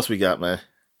right, so what else we got, man?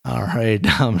 All right,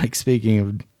 Dominic, speaking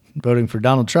of voting for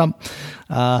Donald Trump,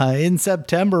 in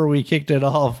September, we kicked it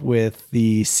off with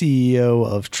the CEO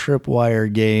of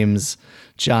Tripwire Games,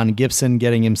 John Gibson,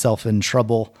 getting himself in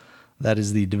trouble. That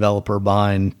is the developer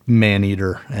behind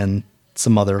Maneater and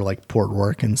some other like port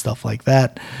work and stuff like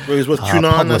that. He was with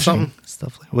QAnon or something?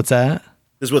 What's that?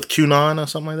 Is with QAnon or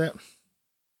something like that?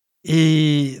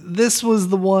 This was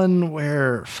the one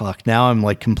where now I'm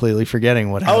like completely forgetting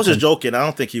what happened. I was just joking. I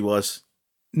don't think he was.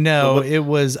 No, it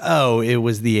was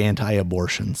the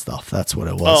anti-abortion stuff. That's what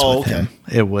it was him.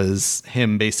 It was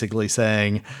him basically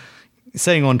saying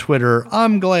on Twitter,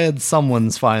 "I'm glad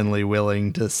someone's finally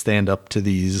willing to stand up to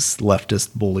these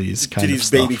leftist bullies kind of these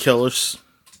stuff. Baby killers."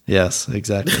 Yes,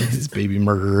 exactly. These baby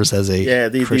murderers as a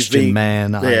Christian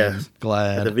man. I'm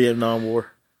glad. The Vietnam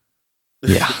War.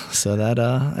 Yeah, so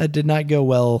that did not go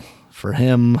well for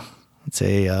him. It's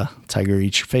a tiger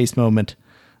eat your face moment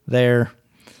there.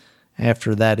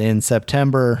 After that, in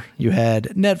September, you had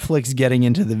Netflix getting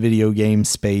into the video game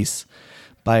space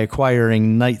by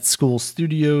acquiring Night School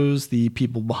Studios, the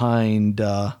people behind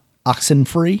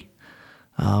Oxenfree.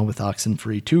 With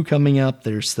Oxenfree 2 coming up,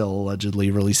 they're still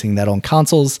allegedly releasing that on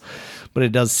consoles, but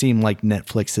it does seem like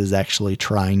Netflix is actually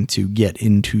trying to get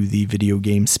into the video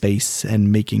game space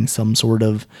and making some sort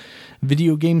of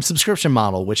video game subscription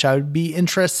model, which I would be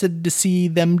interested to see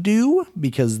them do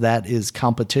because that is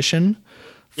competition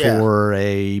for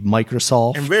a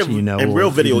Microsoft. And real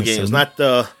video games, not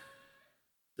the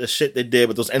shit they did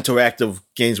with those interactive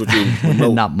games with you.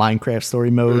 Not Minecraft story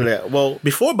mode. Yeah. Well,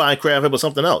 before Minecraft, it was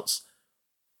something else.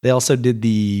 They also did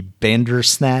the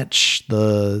Bandersnatch,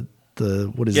 the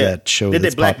what is that show? They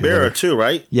did Black Mirror too,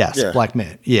 right? Yes, yeah. Black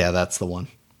Mirror. Yeah, that's the one.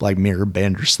 Black Mirror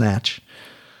Bandersnatch.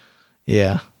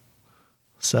 Yeah.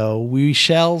 So we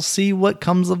shall see what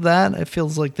comes of that. It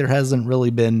feels like there hasn't really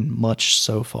been much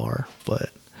so far, but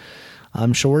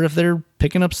I'm sure if they're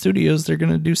picking up studios, they're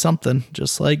going to do something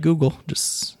just like Google.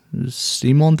 Just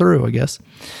steam on through, I guess.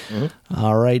 Mm-hmm.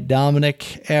 All right,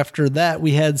 Dominic. After that,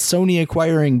 we had Sony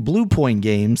acquiring Blue Point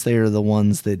Games. They are the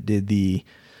ones that did the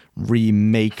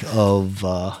remake of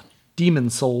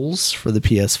Demon's Souls for the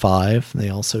PS5. They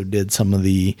also did some of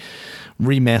the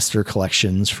remaster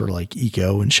collections for like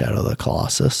Eco and Shadow of the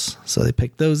Colossus. So they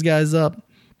picked those guys up.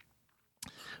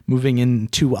 Moving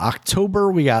into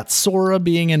October, we got Sora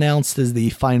being announced as the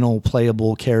final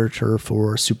playable character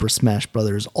for Super Smash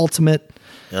Bros. Ultimate.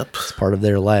 Yep. It's part of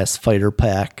their last fighter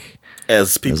pack.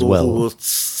 As people will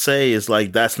say, is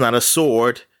like, that's not a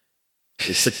sword.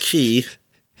 It's a key.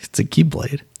 It's a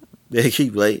keyblade. Yeah,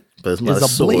 keyblade, but it's not is a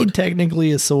sword. Is a blade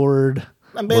technically a sword?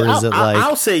 I mean,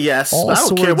 I'll say yes. All I don't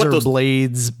swords care what are those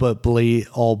blades, but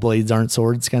all blades aren't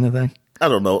swords kind of thing? I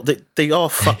don't know. They all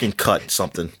fucking cut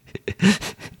something.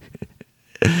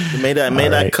 It may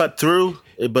not cut through,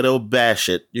 but it'll bash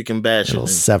it. You can bash it. It'll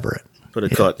sever it. Put a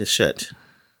cut and shit.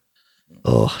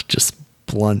 Oh, just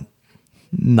blunt,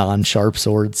 non-sharp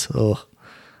swords. Oh.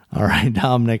 All right,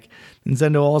 Dominic.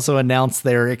 Nintendo also announced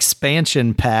their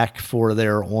expansion pack for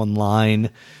their online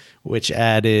which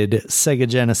added Sega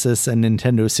Genesis and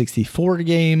Nintendo 64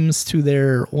 games to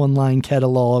their online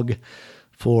catalog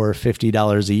for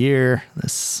 $50 a year.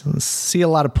 Let's see a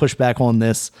lot of pushback on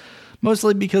this,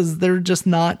 mostly because they're just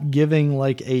not giving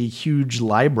like a huge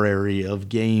library of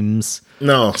games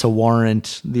to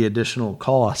warrant the additional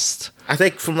cost. I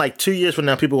think from like 2 years from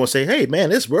now, people will say, hey,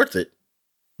 man, it's worth it.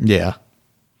 Yeah.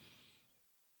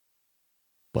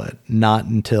 But not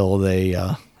until they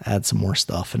add some more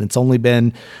stuff. And it's only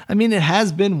been, it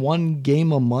has been one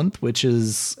game a month, which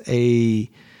is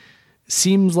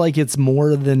seems like it's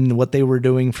more than what they were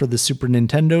doing for the Super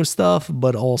Nintendo stuff,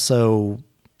 but also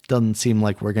doesn't seem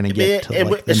like we're going to get to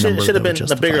like the number. It should have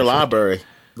been a bigger library.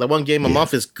 Like one game a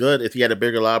month is good if you had a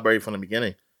bigger library from the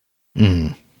beginning.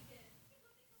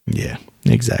 Yeah,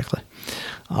 exactly.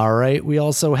 All right. We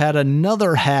also had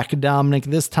another hack, Dominic.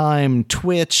 This time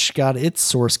Twitch got its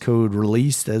source code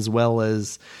released, as well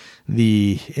as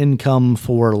the income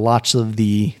for lots of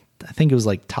the, I think it was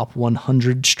like top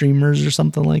 100 streamers or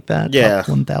something like that. Yeah. Top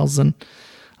 1,000.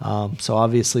 So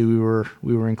obviously we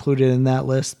were included in that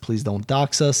list. Please don't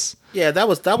dox us. Yeah, that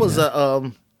was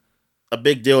a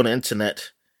big deal on the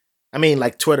internet. I mean,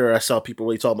 like Twitter, I saw people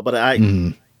really talking about, but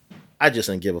I just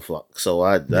didn't give a fuck. So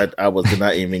I did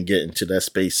not even get into that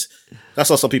space. I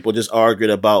saw some people just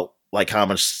arguing about like how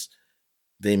much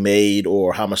they made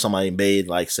or how much somebody made,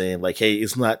 like saying like, hey,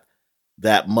 it's not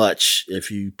that much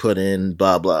if you put in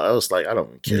blah, blah. I was like, I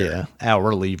don't care. Yeah.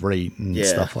 Hourly rate and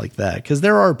stuff like that. Cause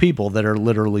there are people that are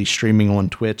literally streaming on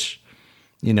Twitch,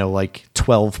 like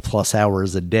 12 plus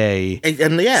hours a day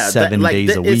and 7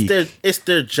 days a week. It's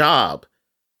their job.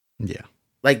 Yeah.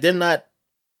 Like they're not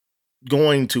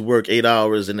going to work 8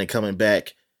 hours and then coming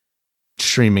back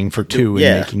streaming for 2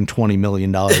 and making $20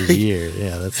 million a year.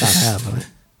 Yeah, that's not happening.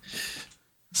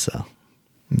 So,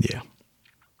 yeah.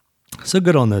 So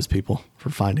good on those people for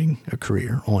finding a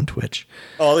career on Twitch.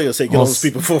 Oh, they're gonna say good on those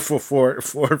people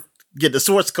for get the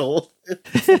source code.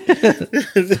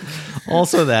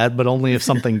 Also that, but only if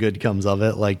something good comes of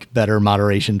it, like better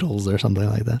moderation tools or something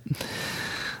like that.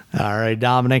 All right,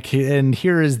 Dominic, and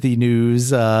here is the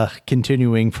news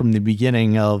continuing from the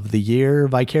beginning of the year.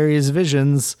 Vicarious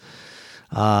Visions,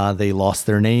 they lost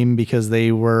their name because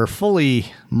they were fully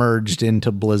merged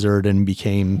into Blizzard and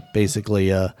became basically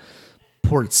a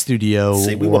port studio.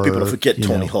 See, we want people to forget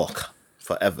Tony Hawk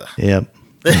forever. Yep.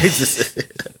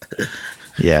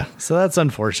 Yeah, so that's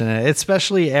unfortunate,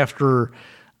 especially after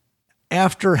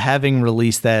having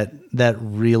released that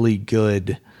really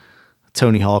good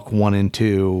Tony Hawk 1 and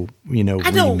 2, remake.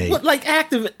 I know, like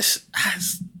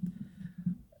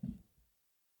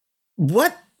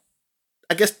what?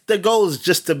 I guess the goal is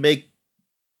just to make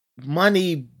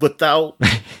money without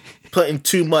putting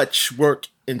too much work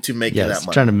into making that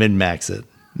money. Trying to min-max it.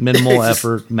 Minimal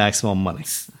effort, maximum money.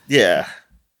 Yeah.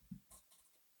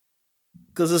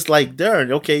 Because it's like,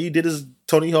 darn, okay, you did this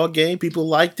Tony Hawk game. People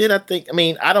liked it.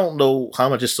 I don't know how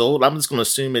much it sold. I'm just going to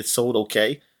assume it sold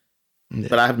okay. Yeah.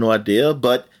 But I have no idea.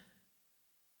 But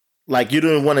like, you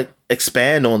didn't want to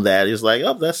expand on that. It's like,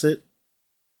 oh, that's it.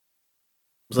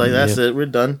 It's like, that's it. We're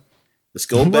done. Let's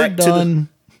go back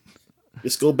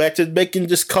to making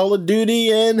just Call of Duty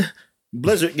and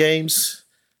Blizzard games.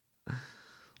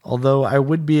 Although I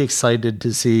would be excited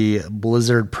to see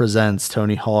Blizzard presents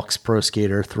Tony Hawk's Pro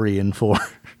Skater 3 and 4.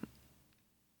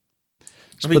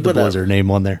 Put the Blizzard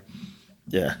name on there.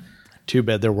 Yeah. Too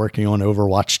bad they're working on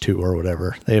Overwatch 2 or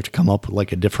whatever. They have to come up with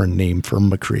like a different name for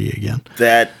McCree again.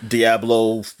 That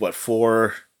Diablo,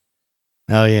 4?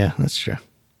 Oh, yeah, that's true.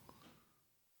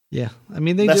 Yeah.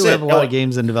 They do have a lot of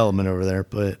games in development over there,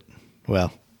 but,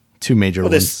 2 major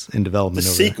ones in development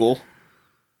over sequel.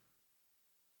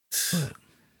 There.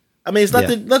 It's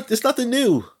nothing. It's nothing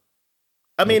new.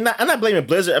 I'm not blaming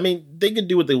Blizzard. They can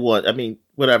do what they want.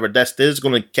 Whatever. They're just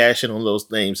going to cash in on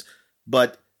those names.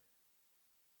 But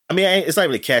it's not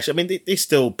really cash. They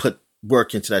still put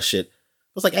work into that shit.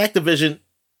 It's like Activision.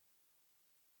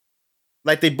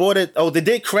 Like they bought it. Oh, they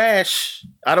did Crash.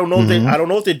 I don't know. I don't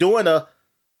know if they're doing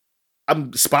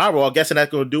Spiral. I'm guessing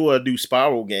that's going to do a new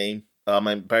Spiral game.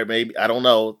 Maybe I don't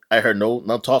know. I heard no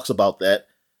talks about that.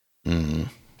 Mm-hmm.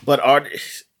 But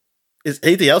is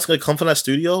anything else going to come from that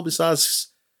studio besides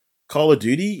Call of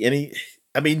Duty? Anything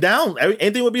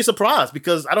would be a surprise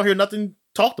because I don't hear nothing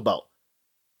talked about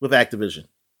with Activision.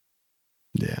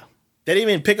 Yeah. They didn't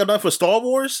even pick up nothing for Star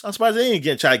Wars. I'm surprised they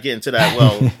didn't try to get into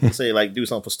that. Say like do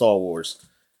something for Star Wars.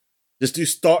 Just do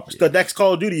the next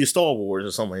Call of Duty is Star Wars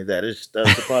or something like that.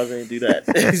 I'm surprised they didn't do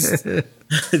that.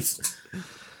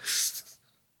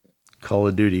 Call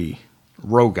of Duty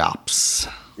Rogue Ops.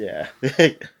 Yeah.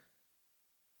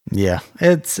 Yeah,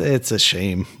 it's a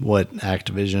shame what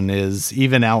Activision is,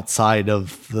 even outside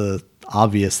of the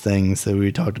obvious things that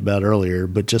we talked about earlier.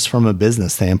 But just from a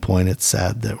business standpoint, it's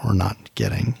sad that we're not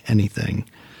getting anything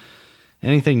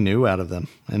new out of them,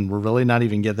 and we're really not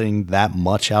even getting that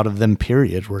much out of them.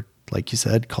 Period. We're, like you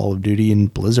said, Call of Duty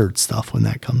and Blizzard stuff when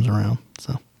that comes around.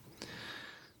 So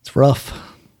it's rough.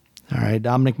 All right,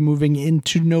 Dominic, moving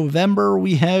into November,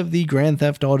 we have the Grand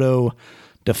Theft Auto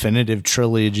Definitive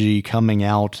Trilogy coming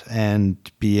out and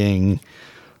being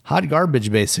hot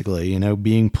garbage, basically,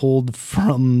 being pulled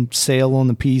from sale on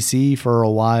the PC for a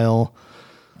while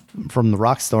from the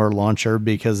Rockstar launcher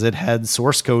because it had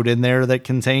source code in there that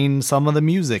contained some of the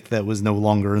music that was no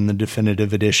longer in the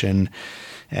definitive edition.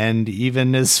 And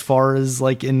even as far as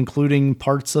like including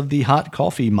parts of the hot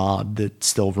coffee mod that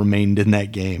still remained in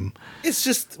that game. It's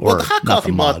just, well, the hot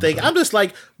coffee mod thing, I'm just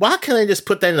like, why can't I just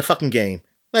put that in the fucking game?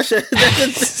 Just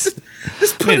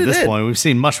put it in. At this point, we've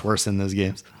seen much worse in those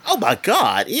games. Oh my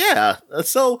God. Yeah.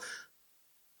 So,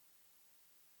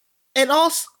 and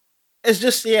also, it's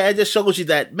just, it just shows you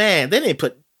that, man, they didn't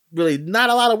put really not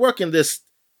a lot of work in this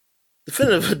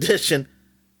definitive edition.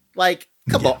 Like,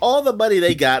 come on, all the money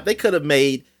they got, they could have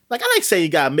made, like, I like saying you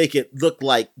gotta make it look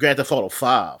like Grand Theft Auto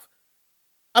 5.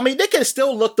 I mean, they can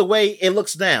still look the way it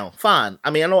looks now. Fine.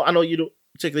 I mean, I know you don't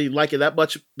particularly like it that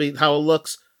much, how it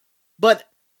looks, but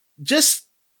just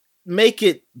make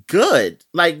it good.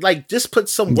 Like just put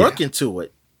some work into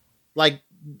it. Like,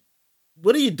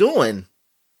 what are you doing?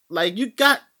 Like, you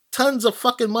got tons of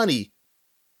fucking money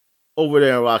over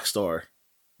there in Rockstar.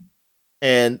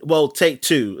 And, well,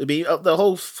 Take-Two. I mean, the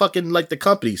whole fucking, like, the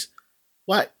companies.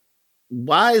 Why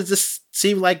does this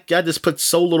seem like God just put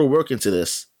so little work into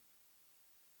this?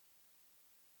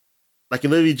 Like, you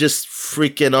literally just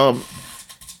freaking,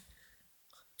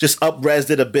 just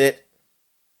up-resed it a bit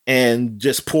and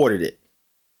just ported it.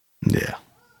 Yeah.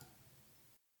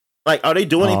 Like, are they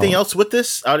doing anything else with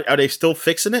this? Are they still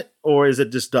fixing it? Or is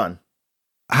it just done?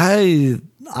 I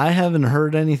haven't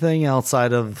heard anything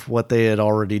outside of what they had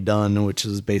already done, which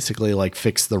is basically like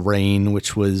fix the rain,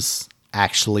 which was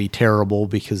actually terrible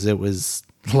because it was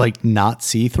like not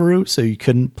see-through, so you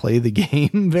couldn't play the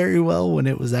game very well when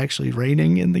it was actually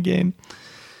raining in the game.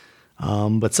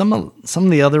 But some of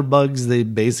the other bugs, they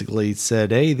basically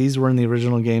said, hey, these were in the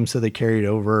original game, so they carried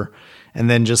over. And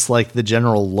then just like the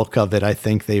general look of it, I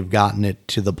think they've gotten it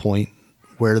to the point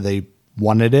where they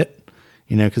wanted it.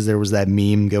 Because there was that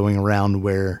meme going around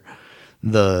where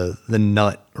the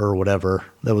nut or whatever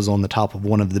that was on the top of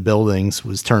one of the buildings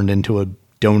was turned into a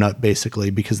donut, basically,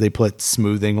 because they put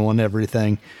smoothing on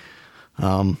everything.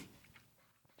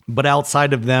 But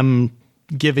outside of them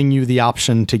giving you the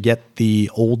option to get the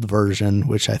old version,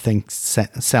 which I think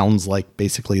sounds like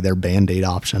basically their Band-Aid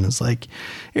option, is like,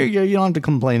 here you go, you don't have to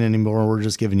complain anymore. We're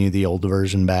just giving you the old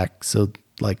version back. So,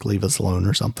 like, leave us alone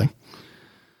or something.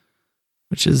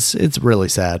 Which is, it's really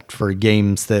sad for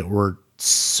games that were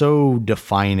so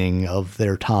defining of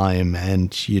their time,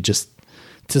 and you just,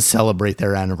 to celebrate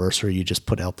their anniversary, you just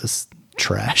put out this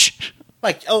trash.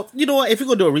 Like, oh, you know what? If you're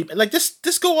going to do a remake, like,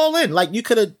 just go all in. Like, you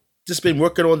could have just been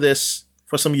working on this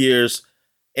for some years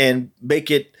and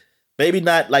make it maybe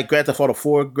not like Grand Theft Auto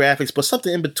 4 graphics, but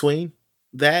something in between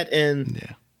that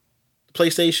and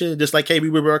PlayStation. Just like, hey, we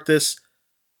reworked this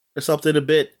or something a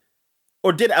bit.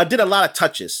 Or did a lot of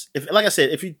touches. If, like I said,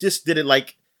 if you just did it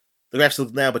like the graphics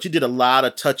look now, but you did a lot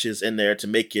of touches in there to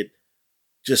make it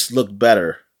just look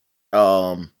better,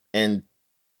 and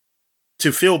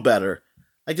to feel better,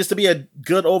 like just to be a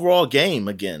good overall game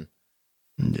again.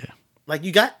 Yeah, like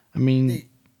you got. I mean,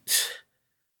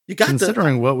 you got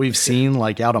considering what we've seen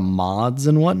like out of mods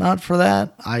and whatnot for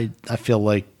that. I feel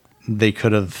like they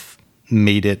could have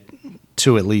made it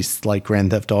to at least like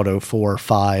Grand Theft Auto 4 or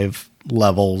 5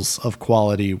 levels of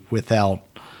quality without,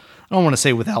 I don't want to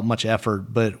say without much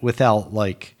effort, but without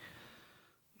like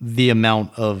the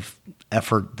amount of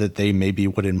effort that they maybe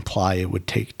would imply it would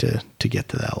take to get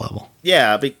to that level.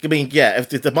 Yeah, I mean, yeah, if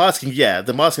the mods can,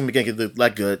 the mods can make it look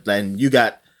like good, then you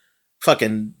got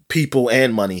fucking people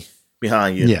and money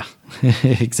behind you. Yeah,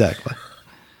 exactly.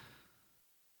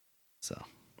 So,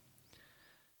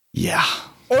 yeah.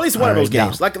 Or at least one of those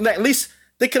games. Like, at least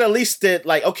they could at least did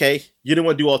like, okay, you didn't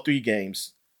want to do all 3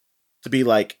 games to be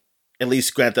like at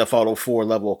least Grand Theft Auto 4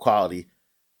 level of quality.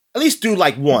 At least do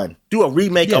like one. Do a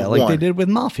remake of like one. They did with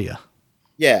Mafia.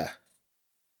 Yeah.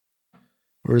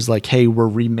 Where it's like, hey, we're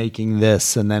remaking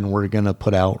this, and then we're going to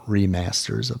put out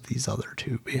remasters of these other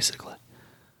 2, basically.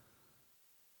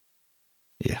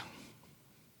 Yeah.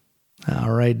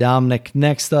 All right, Dominic.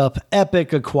 Next up,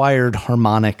 Epic acquired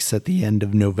Harmonix at the end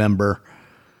of November.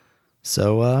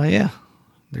 So,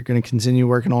 they're going to continue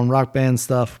working on Rock Band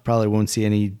stuff. Probably won't see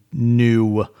any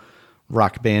new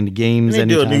Rock Band games anytime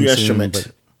do a new soon, instrument.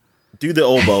 but Do the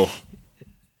oboe.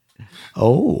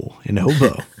 Oh, an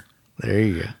oboe. There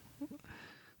you go.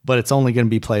 But it's only going to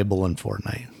be playable in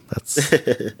Fortnite.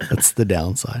 That's the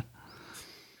downside.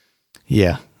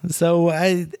 Yeah. So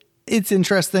it's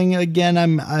interesting. Again,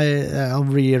 I'll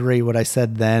reiterate what I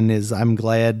said then is I'm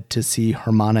glad to see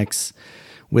Harmonix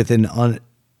with an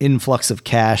influx of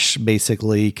cash,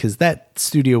 basically, because that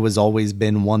studio has always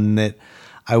been one that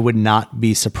I would not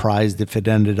be surprised if it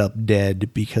ended up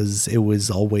dead, because it was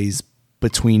always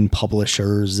between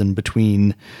publishers and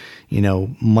between,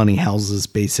 money houses,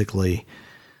 basically.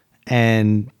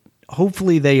 And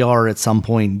hopefully they are at some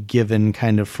point given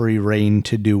kind of free reign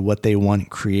to do what they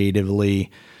want creatively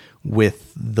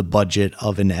with the budget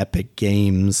of an Epic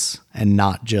Games, and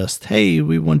not just, hey,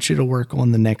 we want you to work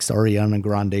on the next Ariana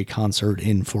Grande concert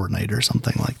in Fortnite or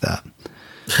something like that.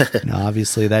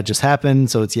 Obviously that just happened,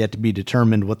 so it's yet to be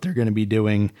determined what they're going to be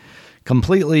doing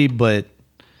completely, but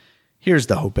here's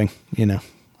the hoping,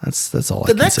 that's all I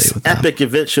can say with that. The next Epic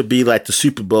event should be like the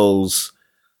Super Bowl's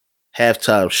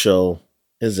halftime show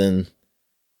is in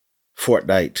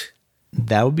Fortnite.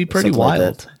 That would be pretty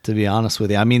wild, to be honest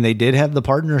with you. I mean, they did have the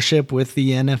partnership with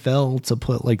the NFL to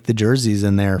put like the jerseys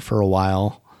in there for a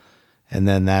while, and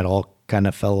then that all kind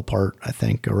of fell apart, I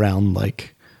think, around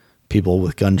like people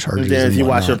with gun charges. And then if you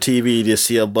watch on TV, you just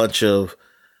see a bunch of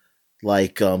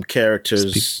like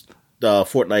characters,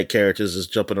 Fortnite characters is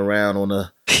jumping around on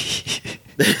a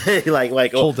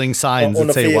like holding signs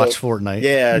that say field. "Watch Fortnite."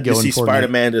 Yeah, you see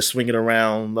Spider-Man just swinging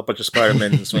around, a bunch of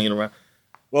Spider-Men swinging around.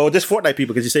 Well, just Fortnite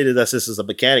people, because you say that this is a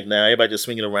mechanic now. Everybody just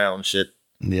swinging around and shit.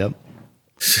 Yep.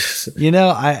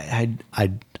 I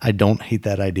don't hate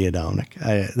that idea, Dominic.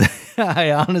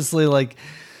 I honestly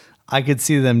I could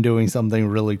see them doing something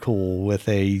really cool with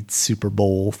a Super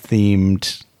Bowl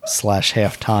themed /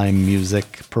 halftime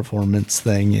music performance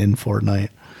thing in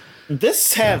Fortnite.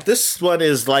 This one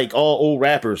is like all old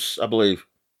rappers, I believe.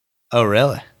 Oh,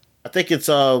 really? I think it's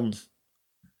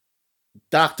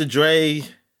Dr. Dre.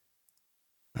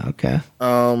 Okay.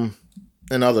 And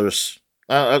others.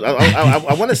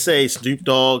 I want to say Snoop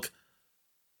Dogg.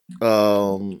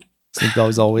 Snoop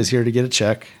Dogg's always here to get a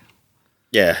check.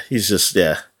 Yeah, he's just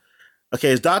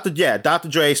Okay, it's Dr.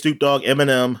 Dre, Snoop Dogg,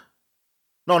 Eminem.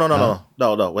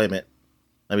 No. Wait a minute.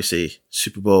 Let me see.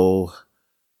 Super Bowl.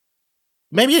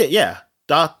 Maybe yeah.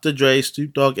 Dr. Dre,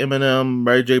 Snoop Dogg, Eminem,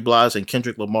 Mary J. Blige, and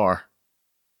Kendrick Lamar.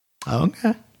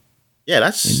 Okay. Yeah,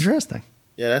 that's interesting.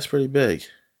 Yeah, that's pretty big.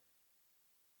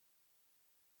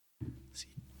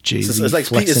 Jay-Z it's like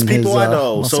it's people I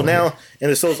know. So now,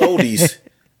 and it's those oldies.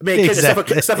 I mean,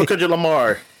 exactly. except for Kendrick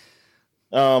Lamar.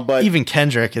 But even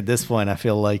Kendrick at this point, I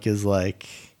feel like is like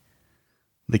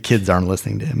the kids aren't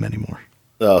listening to him anymore.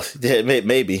 Oh,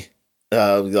 maybe. I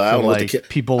don't know like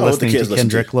people listening to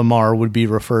Kendrick Lamar would be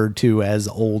referred to as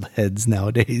old heads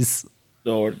nowadays.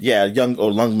 Or young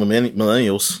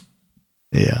millennials.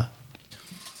 Yeah.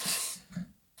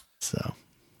 So,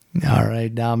 all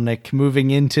right, Dominic.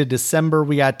 Moving into December,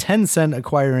 we got Tencent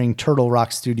acquiring Turtle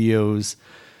Rock Studios,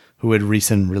 who had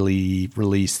recently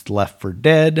released Left 4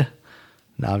 Dead.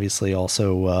 And obviously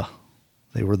also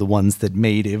they were the ones that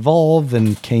made Evolve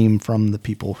and came from the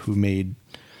people who made...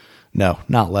 No,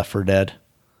 not Left 4 Dead.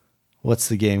 What's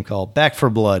the game called? Back 4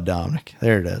 Blood, Dominic.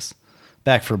 There it is.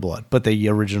 Back 4 Blood. But they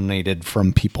originated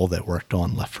from people that worked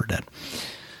on Left 4 Dead.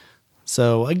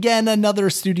 So again, another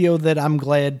studio that I'm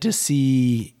glad to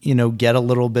see, get a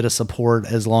little bit of support,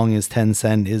 as long as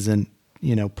Tencent isn't,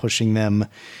 pushing them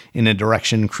in a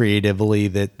direction creatively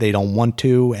that they don't want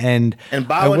to. And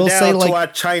bowing down to our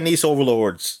Chinese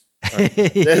overlords.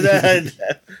 I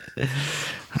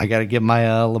got to get my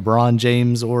LeBron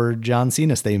James or John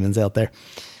Cena statements out there.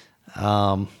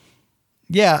 I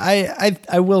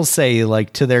will say,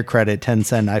 like, to their credit,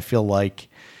 Tencent, I feel like,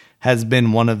 has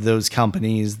been one of those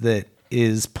companies that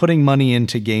is putting money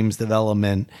into games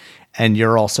development, and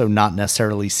you're also not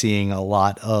necessarily seeing a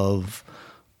lot of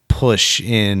push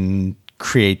in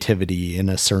creativity in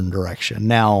a certain direction.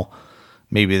 Now,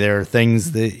 maybe there are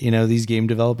things that, these game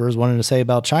developers wanted to say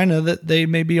about China that they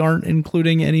maybe aren't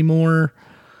including anymore,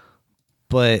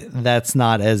 but that's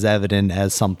not as evident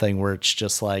as something where it's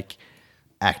just like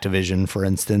Activision, for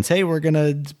instance. Hey, we're going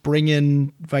to bring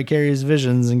in Vicarious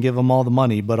Visions and give them all the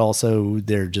money, but also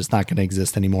they're just not going to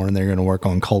exist anymore, and they're going to work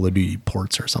on Call of Duty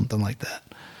ports or something like that.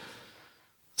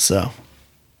 So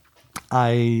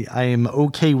I am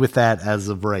okay with that as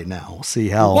of right now. We'll see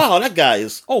how... Wow, that guy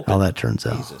is open. How that turns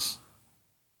out. Jesus.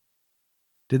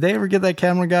 Did they ever get that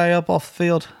camera guy up off the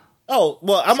field? Oh,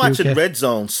 well, I'm watching Red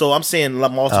Zone, so I'm seeing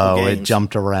multiple games. Oh, it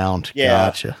jumped around. Yeah,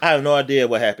 gotcha. I have no idea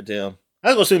what happened to him. I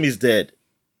was going to assume he's dead.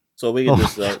 So we can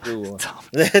just move on. God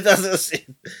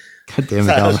damn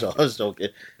it, I was joking.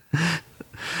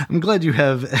 I'm glad you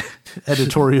have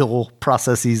editorial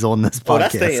processes on this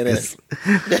podcast. That's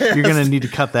staying in. You're going to need to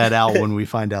cut that out when we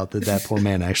find out that poor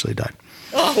man actually died.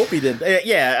 Oh, I hope he didn't.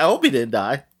 Yeah, I hope he didn't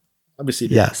die. Let me see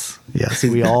that. Yes.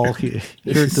 We all here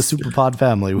at the Superpod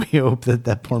family, we hope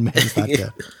that poor man's not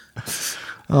dead.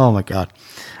 Oh my God.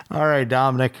 All right,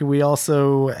 Dominic. We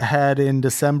also had in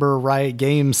December Riot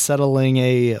Games settling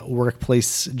a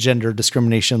workplace gender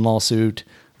discrimination lawsuit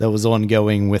that was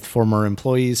ongoing with former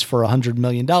employees for $100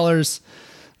 million.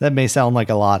 That may sound like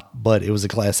a lot, but it was a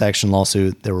class action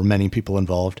lawsuit. There were many people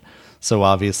involved. So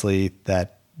obviously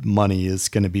that money is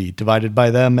going to be divided by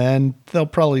them, and they'll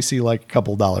probably see like a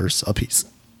couple dollars a piece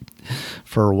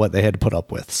for what they had to put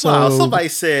up with. So wow, somebody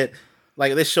said,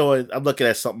 like they're showing, I'm looking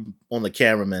at something on the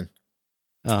cameraman,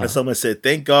 and someone said,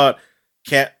 thank God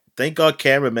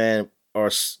cameramen are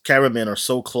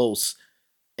so close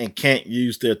and can't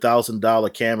use their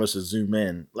 $1,000 cameras to zoom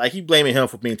in. Like, he blaming him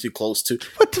for being too close to.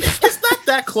 What the fuck? It's not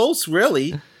that close,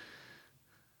 really.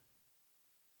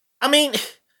 I mean,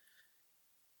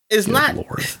 it's Good not.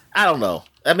 Lord. I don't know.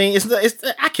 I mean, it's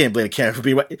I can't blame the camera for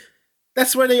being right.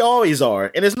 That's where they always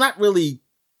are, and it's not really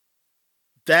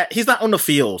that. He's not on the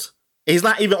field. He's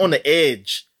not even on the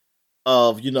edge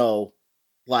of where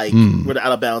the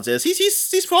out of bounds is.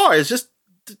 He's far. It's just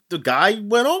the guy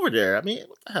went over there. I mean,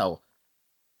 what the hell?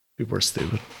 People are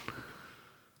stupid.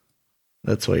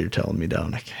 That's what you're telling me,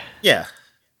 Dominic. Yeah.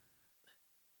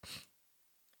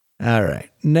 All right.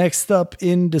 Next up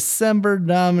in December,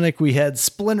 Dominic, we had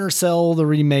Splinter Cell, the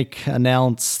remake,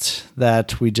 announced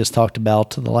that we just talked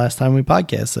about the last time we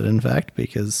podcasted, in fact,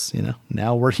 because,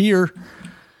 now we're here.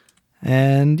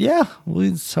 And yeah,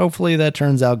 hopefully that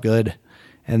turns out good.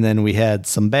 And then we had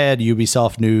some bad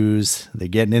Ubisoft news. They're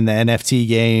getting in the NFT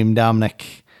game,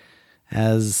 Dominic,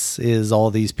 as is all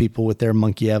these people with their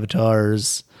monkey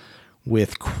avatars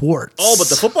with Quartz. Oh, but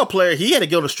the football player, he had to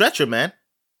go on a stretcher, man.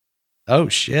 Oh,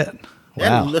 shit.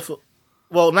 Wow. Not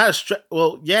a stretcher.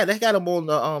 Well, yeah, they got him on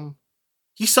the,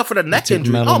 he suffered a neck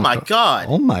injury. Oh, my God.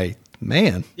 Oh, my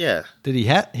man. Yeah. Did he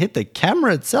hit the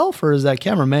camera itself, or is that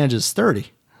cameraman just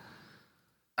sturdy?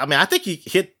 I mean, I think he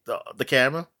hit the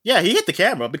camera. Yeah, he hit the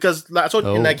camera because I told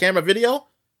you in that camera video,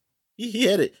 he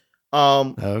hit it.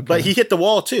 Okay. But he hit the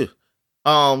wall too.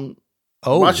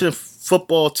 Washington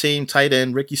football team tight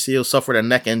end Ricky Seals suffered a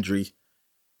neck injury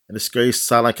in a scary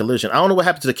silent collision. I don't know what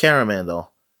happened to the cameraman though.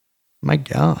 My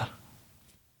God.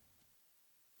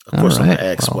 Of course, I'm gonna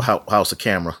ask, how's the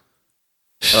camera?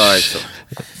 All right. So.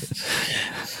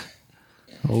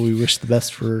 Well, we wish the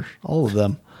best for all of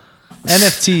them.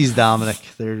 NFTs, Dominic.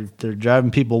 They're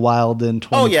driving people wild in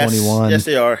 2021. Yes,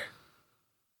 they are.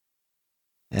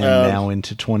 And now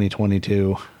into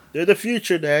 2022. They're the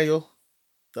future, Daniel.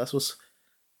 They're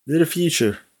the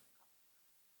future.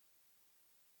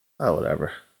 Oh,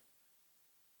 whatever.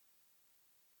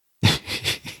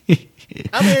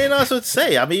 I mean, ain't nothing to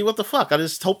say. I mean, what the fuck? I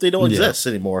just hope they don't exist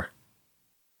anymore.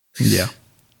 Yeah.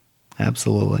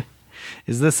 Absolutely.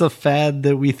 Is this a fad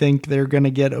that we think they're going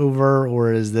to get over,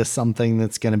 or is this something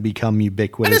that's going to become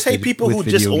ubiquitous? I just hate people who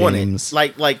just on it,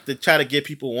 like to try to get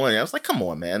people on it. I was like, come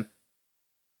on, man,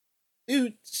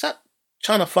 dude, stop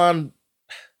trying to find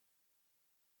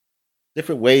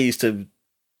different ways to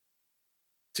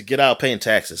get out paying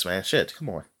taxes, man. Shit, come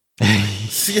on.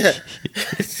 Yeah.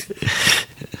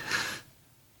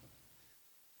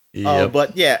 Yep.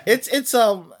 But yeah, it's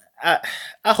I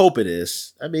hope it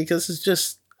is. I mean, because it's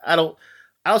just I don't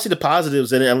see the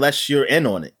positives in it unless you're in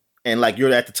on it and like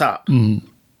you're at the top,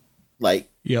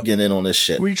 getting in on this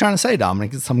shit. What are you trying to say,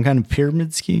 Dominic? It's some kind of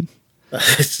pyramid scheme?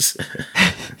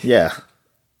 Yeah,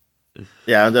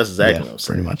 that's exactly what I'm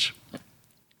saying. Pretty much.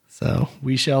 So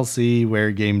we shall see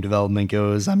where game development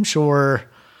goes. I'm sure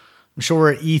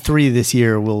E3 this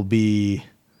year will be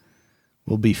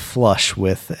flush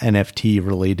with NFT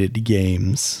related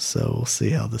games. So we'll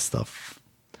see how this stuff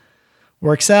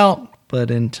works out. But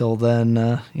until then,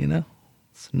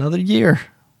 it's another year.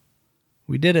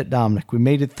 We did it, Dominic. We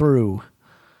made it through.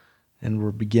 And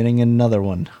we're beginning another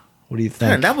one. What do you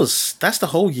think? Man, that's the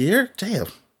whole year? Damn.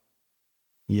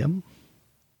 Yep.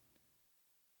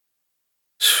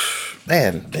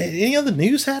 Man, any other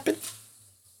news happen?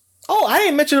 Oh, I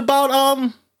didn't mention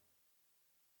about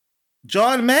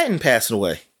John Madden passing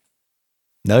away.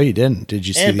 No, you didn't. Did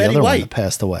you see the other one that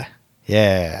passed away?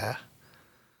 Yeah.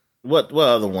 What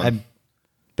other one?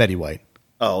 Betty White.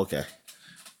 Oh, okay.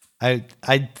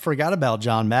 I forgot about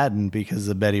John Madden because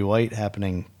of Betty White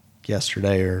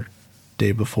yesterday or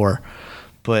day before.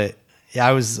 But yeah,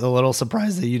 I was a little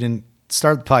surprised that you didn't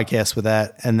start the podcast with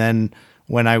that. And then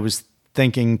when I was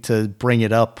thinking to bring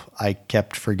it up, I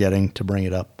kept forgetting to bring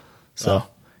it up. So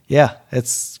yeah,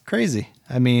 it's crazy.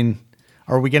 I mean,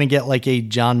 are we going to get like a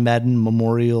John Madden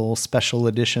Memorial Special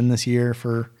Edition this year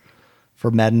for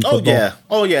Madden football?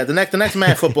 Oh yeah. The next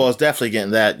Madden football is definitely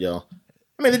getting that, yo.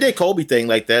 I mean, they did Kobe thing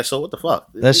like that, so what the fuck?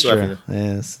 That's true.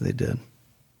 Yes, they did.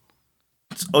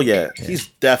 Oh yeah, he's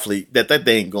definitely that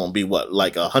thing gonna be what,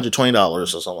 like $120 or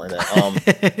something like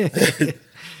that.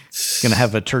 It's gonna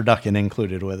have a turducken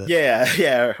included with it.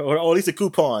 Yeah, or at least a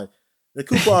coupon. The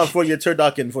coupon for your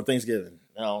turducken for Thanksgiving.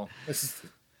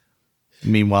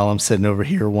 Meanwhile, I'm sitting over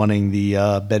here wanting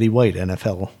the Betty White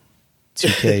NFL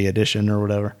 2K edition or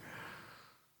whatever.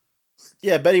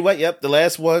 Yeah, Betty White. Yep, the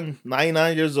last one,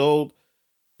 99 years old.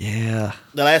 Yeah,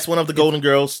 the last one of the Golden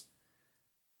Girls.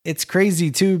 It's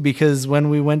crazy too, because when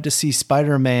we went to see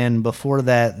Spider-Man before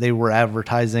that, they were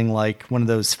advertising like one of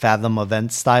those Fathom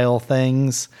event style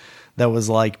things that was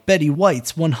like Betty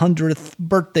White's 100th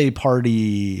birthday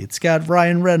party. It's got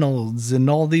Ryan Reynolds and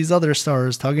all these other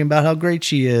stars talking about how great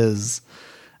she is.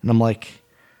 And I'm like,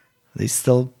 are they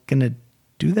still going to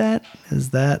do that?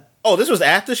 Is that? Oh, this was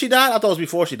after she died? I thought it was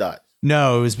before she died.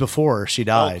 No, it was before she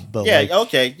died. But yeah,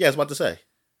 okay. Yeah, I was about to say.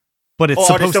 But it's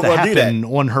supposed to happen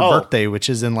on her birthday, which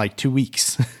is in like 2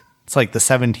 weeks. It's like the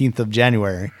 17th of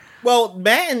January. Well,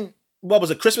 Madden, what was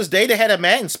it? Christmas Day, they had a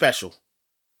Madden special.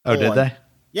 Oh, did they?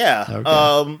 Yeah.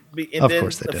 Okay. And then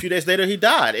a few days later, he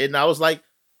died. And I was like,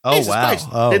 oh, wow. Christ.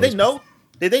 Did they know?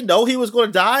 Did they know he was going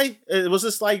to die? It was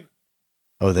just like,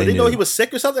 they know he was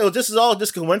sick or something? This is all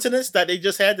just coincidence that they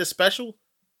just had this special?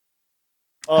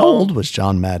 How old was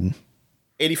John Madden?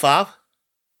 85.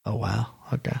 Oh, wow.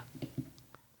 Okay.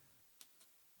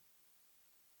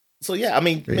 So yeah, I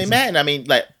mean, Madden.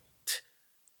 Like,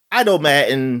 I know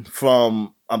Madden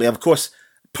from. Of course,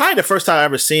 probably the first time I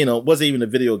ever seen him wasn't even a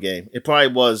video game. It probably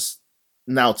was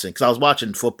announcing because I was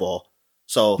watching football.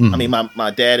 So my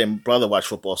dad and brother watch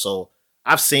football, so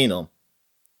I've seen him.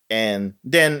 And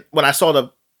then when I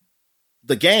saw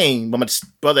the game, when my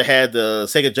brother had the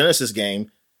Sega Genesis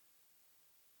game,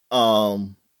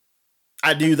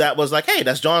 I knew that was like, hey,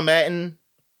 that's John Madden,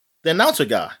 the announcer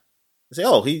guy. I say,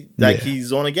 oh,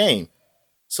 he's on a game.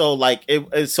 So like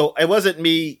it wasn't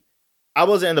me. I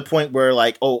wasn't at the point where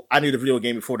like, oh, I knew the video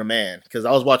game before the man, because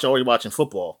I was already watching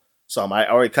football. So I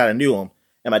already kind of knew him,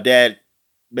 and my dad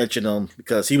mentioned him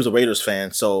because he was a Raiders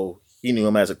fan, so he knew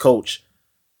him as a coach.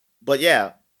 But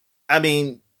yeah, I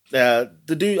mean, the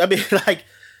dude. I mean, like,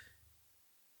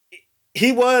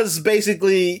 he was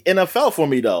basically NFL for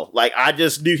me though. Like, I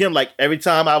just knew him. Like, every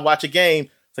time I watch a game,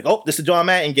 it's like, oh, this is John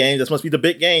Madden game. This must be the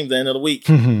big game the end of the week.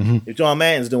 If John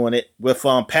Madden's doing it with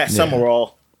Pat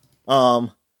Summerall.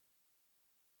 And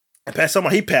Pat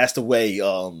Summerall, he passed away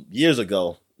years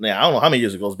ago. Now, I don't know how many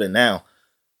years ago it's been now.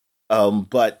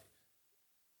 But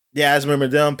yeah, I just remember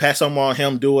them, Pat Summerall,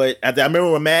 him do it. I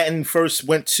remember when Madden first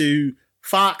went to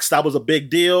Fox, that was a big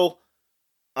deal.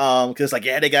 Because like,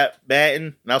 yeah, they got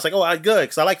Madden. And I was like, oh, good,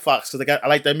 because I like Fox, because I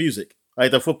like their music. I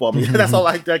like their football music. That's all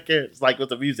I care. It's like with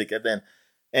the music.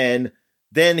 And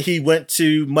then he went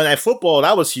to Monday Night Football.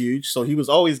 That was huge. So he was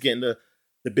always getting the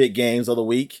big games of the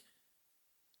week.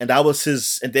 And that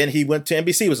was and then he went to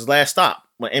NBC. It was his last stop.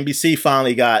 When NBC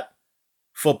finally got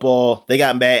football, they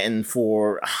got Madden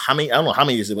for I don't know how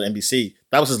many years it was NBC.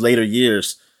 That was his later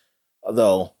years,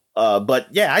 though. But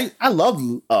yeah, I love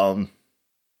listening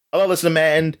to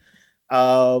Madden.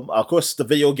 Of course, the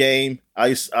video game.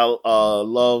 I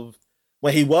love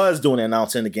when he was doing the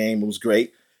announcing the game. It was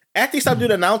great. After he stopped doing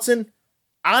the announcing,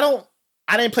 I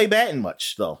didn't play Madden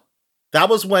much though. That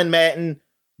was when Madden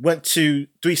went to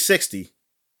 360,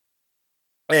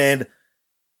 and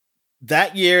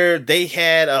that year they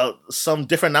had some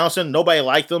different announcer. Nobody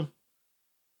liked them.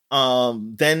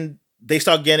 Then they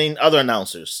started getting other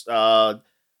announcers. I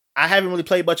haven't really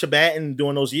played much of Madden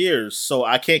during those years, so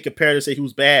I can't compare to say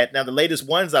who's bad. Now, the latest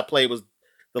ones I played was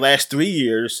the last 3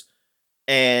 years,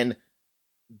 and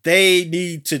they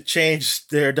need to change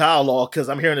their dialogue because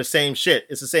I'm hearing the same shit.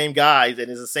 It's the same guys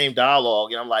and it's the same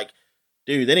dialogue, and I'm like,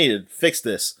 dude, they need to fix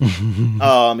this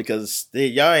because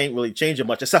y'all ain't really changing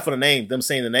much except for the name, them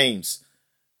saying the names.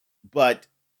 But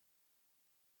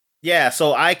yeah,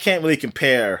 so I can't really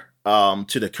compare to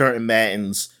the current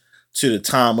Maddens to the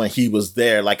time when he was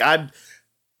there. Like, I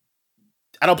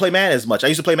don't play Madden as much. I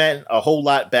used to play Madden a whole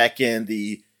lot back in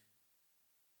the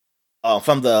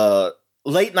from the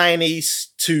late 90s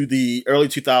to the early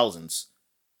 2000s.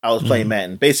 I was playing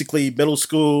Madden. Basically middle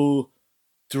school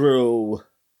through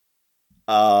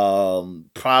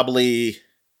probably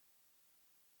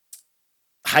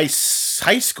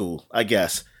high school, I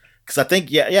guess. Because I think,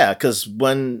 because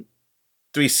when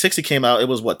 360 came out, it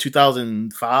was what,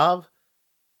 2005?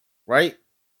 Right?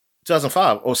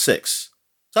 2005 or 6?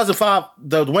 2005,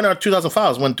 the winter of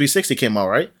 2005 is when 360 came out,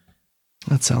 right?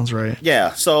 That sounds right.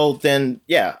 Yeah. So then,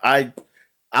 I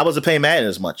wasn't playing Madden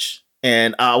as much.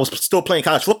 And I was still playing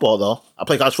college football, though. I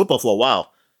played college football for a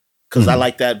while because I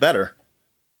like that better.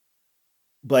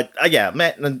 But,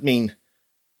 Matt, I mean,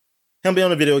 him being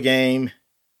on a video game,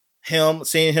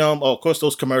 seeing him, of course,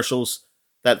 those commercials,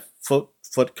 that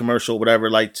foot commercial, whatever,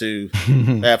 like to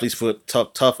athlete's foot,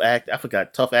 tough act. I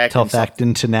forgot, tough acting. Tough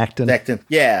acting to acting.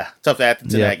 Yeah, tough acting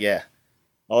to act, yeah.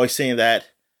 Always seeing that.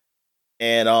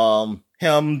 And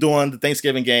him doing the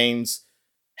Thanksgiving games,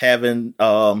 having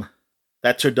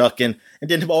that turducken,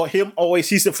 and then him always,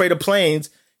 he's afraid of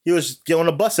planes. He was getting on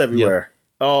a bus everywhere,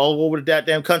 all over the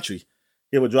goddamn country.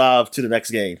 He would drive to the next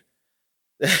game.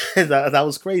 that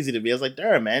was crazy to me. I was like,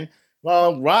 damn, man,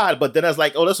 long ride. But then I was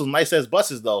like, oh, this was nice ass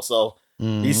buses though. So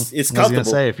it's comfortable. I was gonna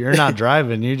say, if you're not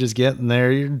driving, you're just getting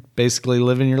there. You're basically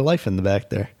living your life in the back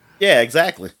there. Yeah,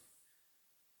 exactly.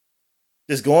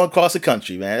 Just going across the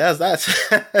country, man.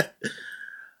 That's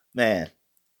man.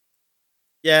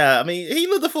 Yeah, I mean, he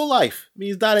lived a full life. I mean,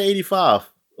 he's died at 85.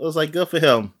 It was like, good for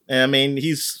him. And I mean,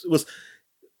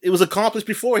 it was accomplished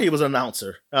before he was an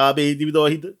announcer. I mean, even though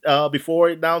he before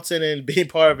announcing and being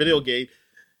part of a video game,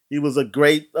 he was a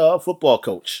great football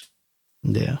coach.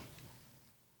 Yeah.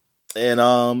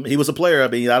 And he was a player. I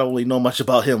mean, I don't really know much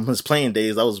about him, his playing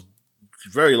days. That was a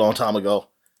very long time ago.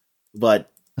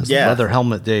 But leather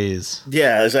helmet days.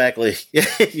 Yeah, exactly.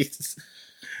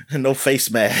 No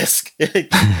face mask.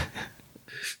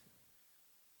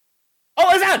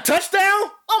 Oh, is that a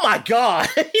touchdown? Oh my God.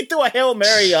 He threw a Hail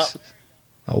Mary up.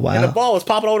 Oh, wow. And the ball was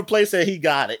popping over the place and he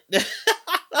got it.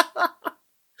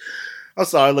 I'm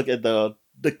sorry, look at the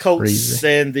Colts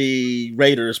and the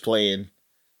Raiders playing.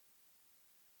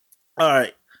 All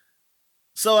right.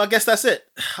 So I guess that's it.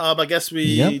 I guess do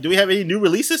we have any new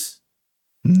releases?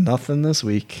 Nothing this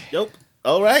week. Nope.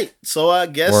 All right. So I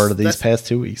guess. Or these past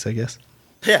 2 weeks, I guess.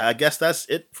 Yeah, I guess that's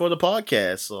it for the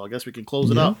podcast. So I guess we can close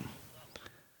it up.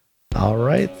 All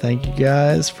right. Thank you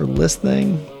guys for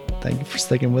listening. Thank you for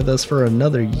sticking with us for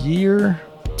another year.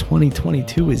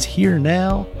 2022 is here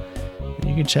now. And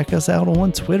you can check us out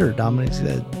on Twitter. Dominic's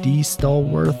at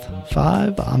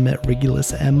DStallworth5. I'm at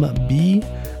RegulusMB.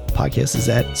 The podcast is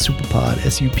at Superpod,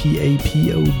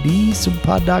 SUPAPOD.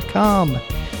 Superpod.com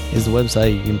is the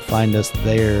website. You can find us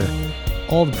there.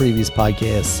 All the previous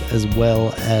podcasts, as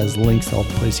well as links to all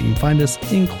the places you can find us,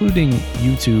 including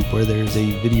YouTube, where there's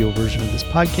a video version of this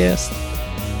podcast.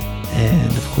 And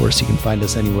of course, you can find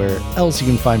us anywhere else you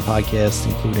can find podcasts,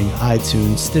 including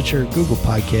iTunes, Stitcher, Google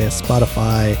Podcasts,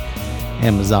 Spotify,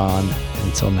 Amazon. And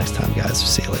until next time, guys, we'll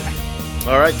see you later.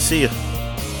 All right, see you.